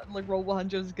 like roll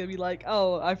 100 is gonna be like,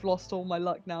 oh, I've lost all my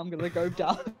luck now, I'm gonna go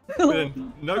down. No,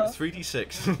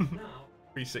 3d6.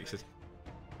 3 sixes.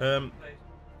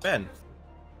 Ben.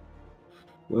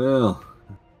 Well,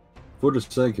 for the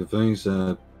sake of things,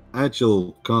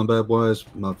 actual combat-wise,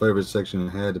 my favorite section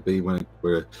had to be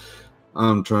where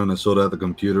I'm trying to sort out the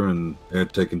computer and they're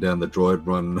taking down the droid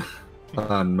running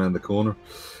behind me in the corner.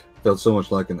 Felt so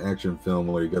much like an action film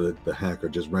where you got the hacker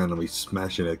just randomly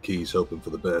smashing at keys hoping for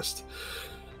the best.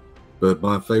 But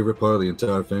my favorite part of the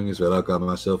entire thing is that I got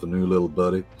myself a new little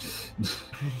buddy.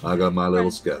 I got my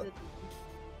little scout.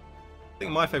 I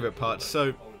think my favourite part.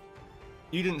 So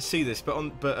you didn't see this, but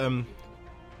one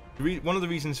of the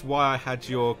reasons why I had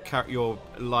your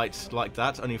lights like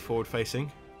that, only forward facing,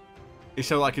 is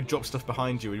so I could drop stuff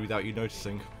behind you without you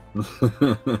noticing. And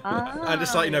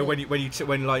just like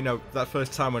that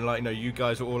first time when you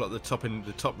guys were all at the top in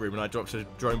the top room and I dropped a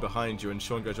drone behind you and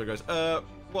Sean goes,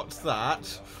 what's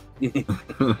that?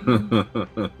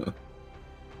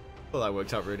 Well, that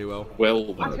worked out really well.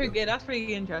 Well, That's pretty good. That's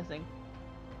pretty interesting.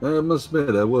 I must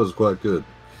admit, that was quite good.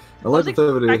 I like the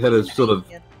fact that it had a sort of,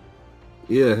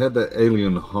 it had that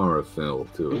alien horror feel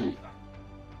to it.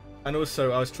 And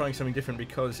also, I was trying something different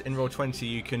because in Roll20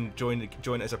 you can join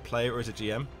it as a player or as a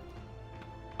GM.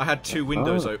 I had two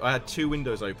windows. I had 2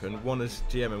 windows open, one as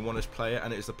GM and one as player,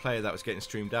 and it was the player that was getting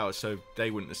streamed out, so they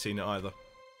wouldn't have seen it either.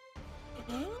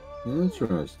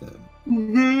 Interesting.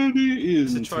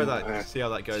 So try that, see how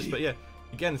that goes. But yeah,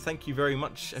 again, thank you very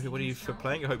much, everybody, for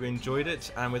playing. I hope you enjoyed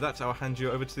it. And with that, I'll hand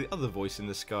you over to the other voice in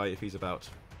the sky if he's about.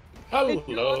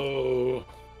 Hello.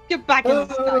 Get back in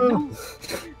the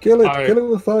sky. Kill it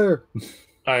with fire.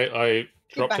 I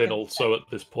dropped back in in. also at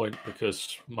this point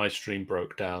because my stream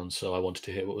broke down, so I wanted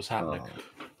to hear what was happening.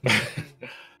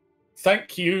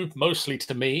 Thank you mostly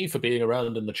to me for being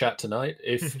around in the chat tonight.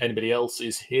 If anybody else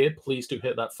is here, please do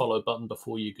hit that follow button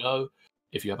before you go.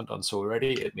 If you haven't done so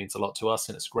already, it means a lot to us,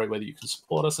 and it's a great way that you can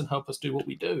support us and help us do what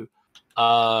we do.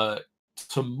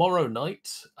 Tomorrow night,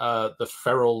 the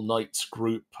Feral Knights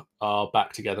group are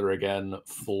back together again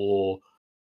for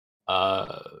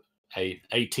a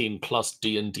 18+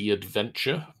 D&D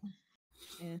adventure.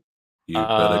 You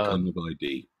better come with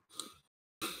ID.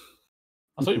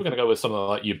 I thought you were going to go with something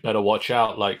like "You Better Watch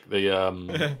Out," like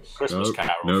the Christmas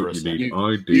Carol no, for a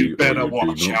second. You better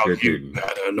watch out. You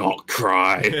better not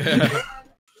cry.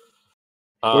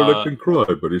 Well, I can cry,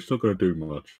 but it's not going to do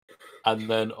much. And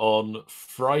then on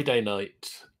Friday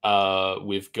night,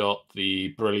 we've got the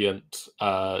brilliant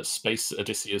Space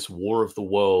Odysseus War of the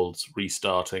Worlds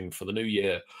restarting for the new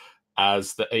year,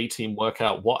 as the A-Team work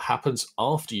out what happens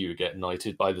after you get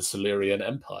knighted by the Silurian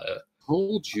Empire.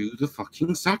 Told you the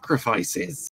fucking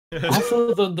sacrifices.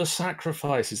 Other than the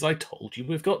sacrifices, I told you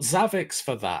we've got Zavix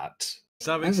for that.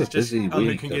 Zavix is just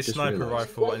unhooking his sniper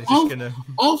rifle and he's just gonna...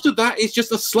 After that, it's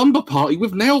just a slumber party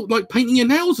with painting your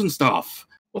nails and stuff.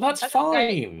 Well, that's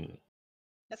fine.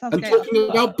 That sounds And great. talking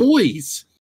about boys.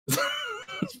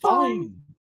 It's fine.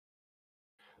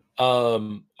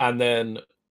 And then...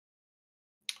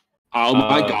 Oh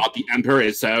my god, the Emperor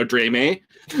is so dreamy.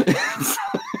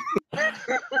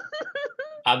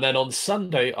 And then on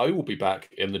Sunday, I will be back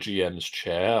in the GM's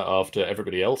chair after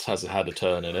everybody else has had a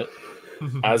turn in it,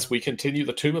 as we continue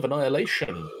the Tomb of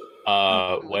Annihilation,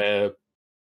 where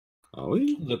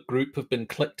the group have been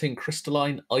collecting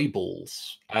crystalline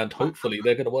eyeballs, and hopefully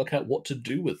they're going to work out what to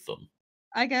do with them.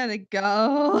 I gotta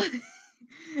go.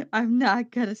 I'm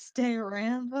not gonna stay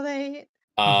around for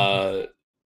that.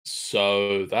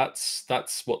 So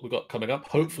that's what we've got coming up.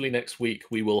 Hopefully next week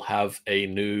we will have a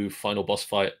new final boss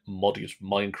fight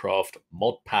Minecraft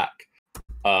mod pack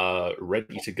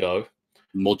ready to go.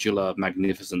 Modular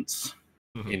magnificence.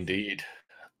 Indeed.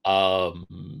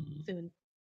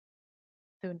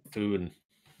 Soon.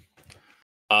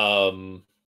 Other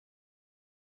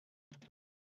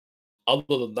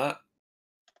than that,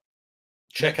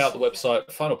 check out the website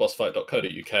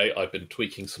finalbossfight.co.uk. I've been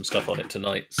tweaking some stuff on it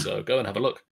tonight, so go and have a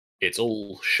look. It's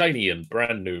all shiny and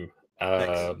brand new.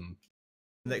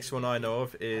 Next one I know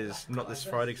of is not this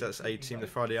Friday, because that's A-Team. The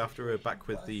Friday after, we're back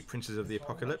with the Princes of the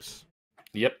Apocalypse.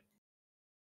 Yep.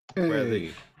 Where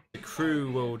the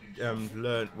crew will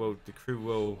the crew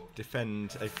will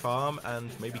defend a farm and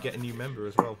maybe get a new member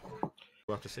as well.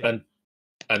 We'll have to see.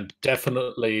 And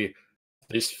definitely,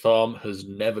 this farm has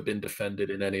never been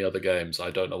defended in any other games. I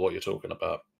don't know what you're talking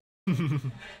about.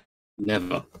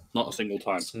 Never. Not a single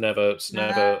time. It's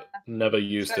never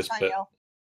used this bit.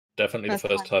 Definitely the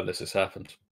first time this has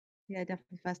happened. Yeah,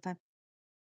 definitely first time.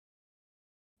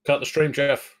 Cut the stream,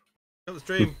 Jeff. Cut the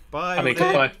stream. Bye.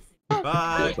 Goodbye.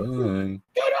 Bye. Bye.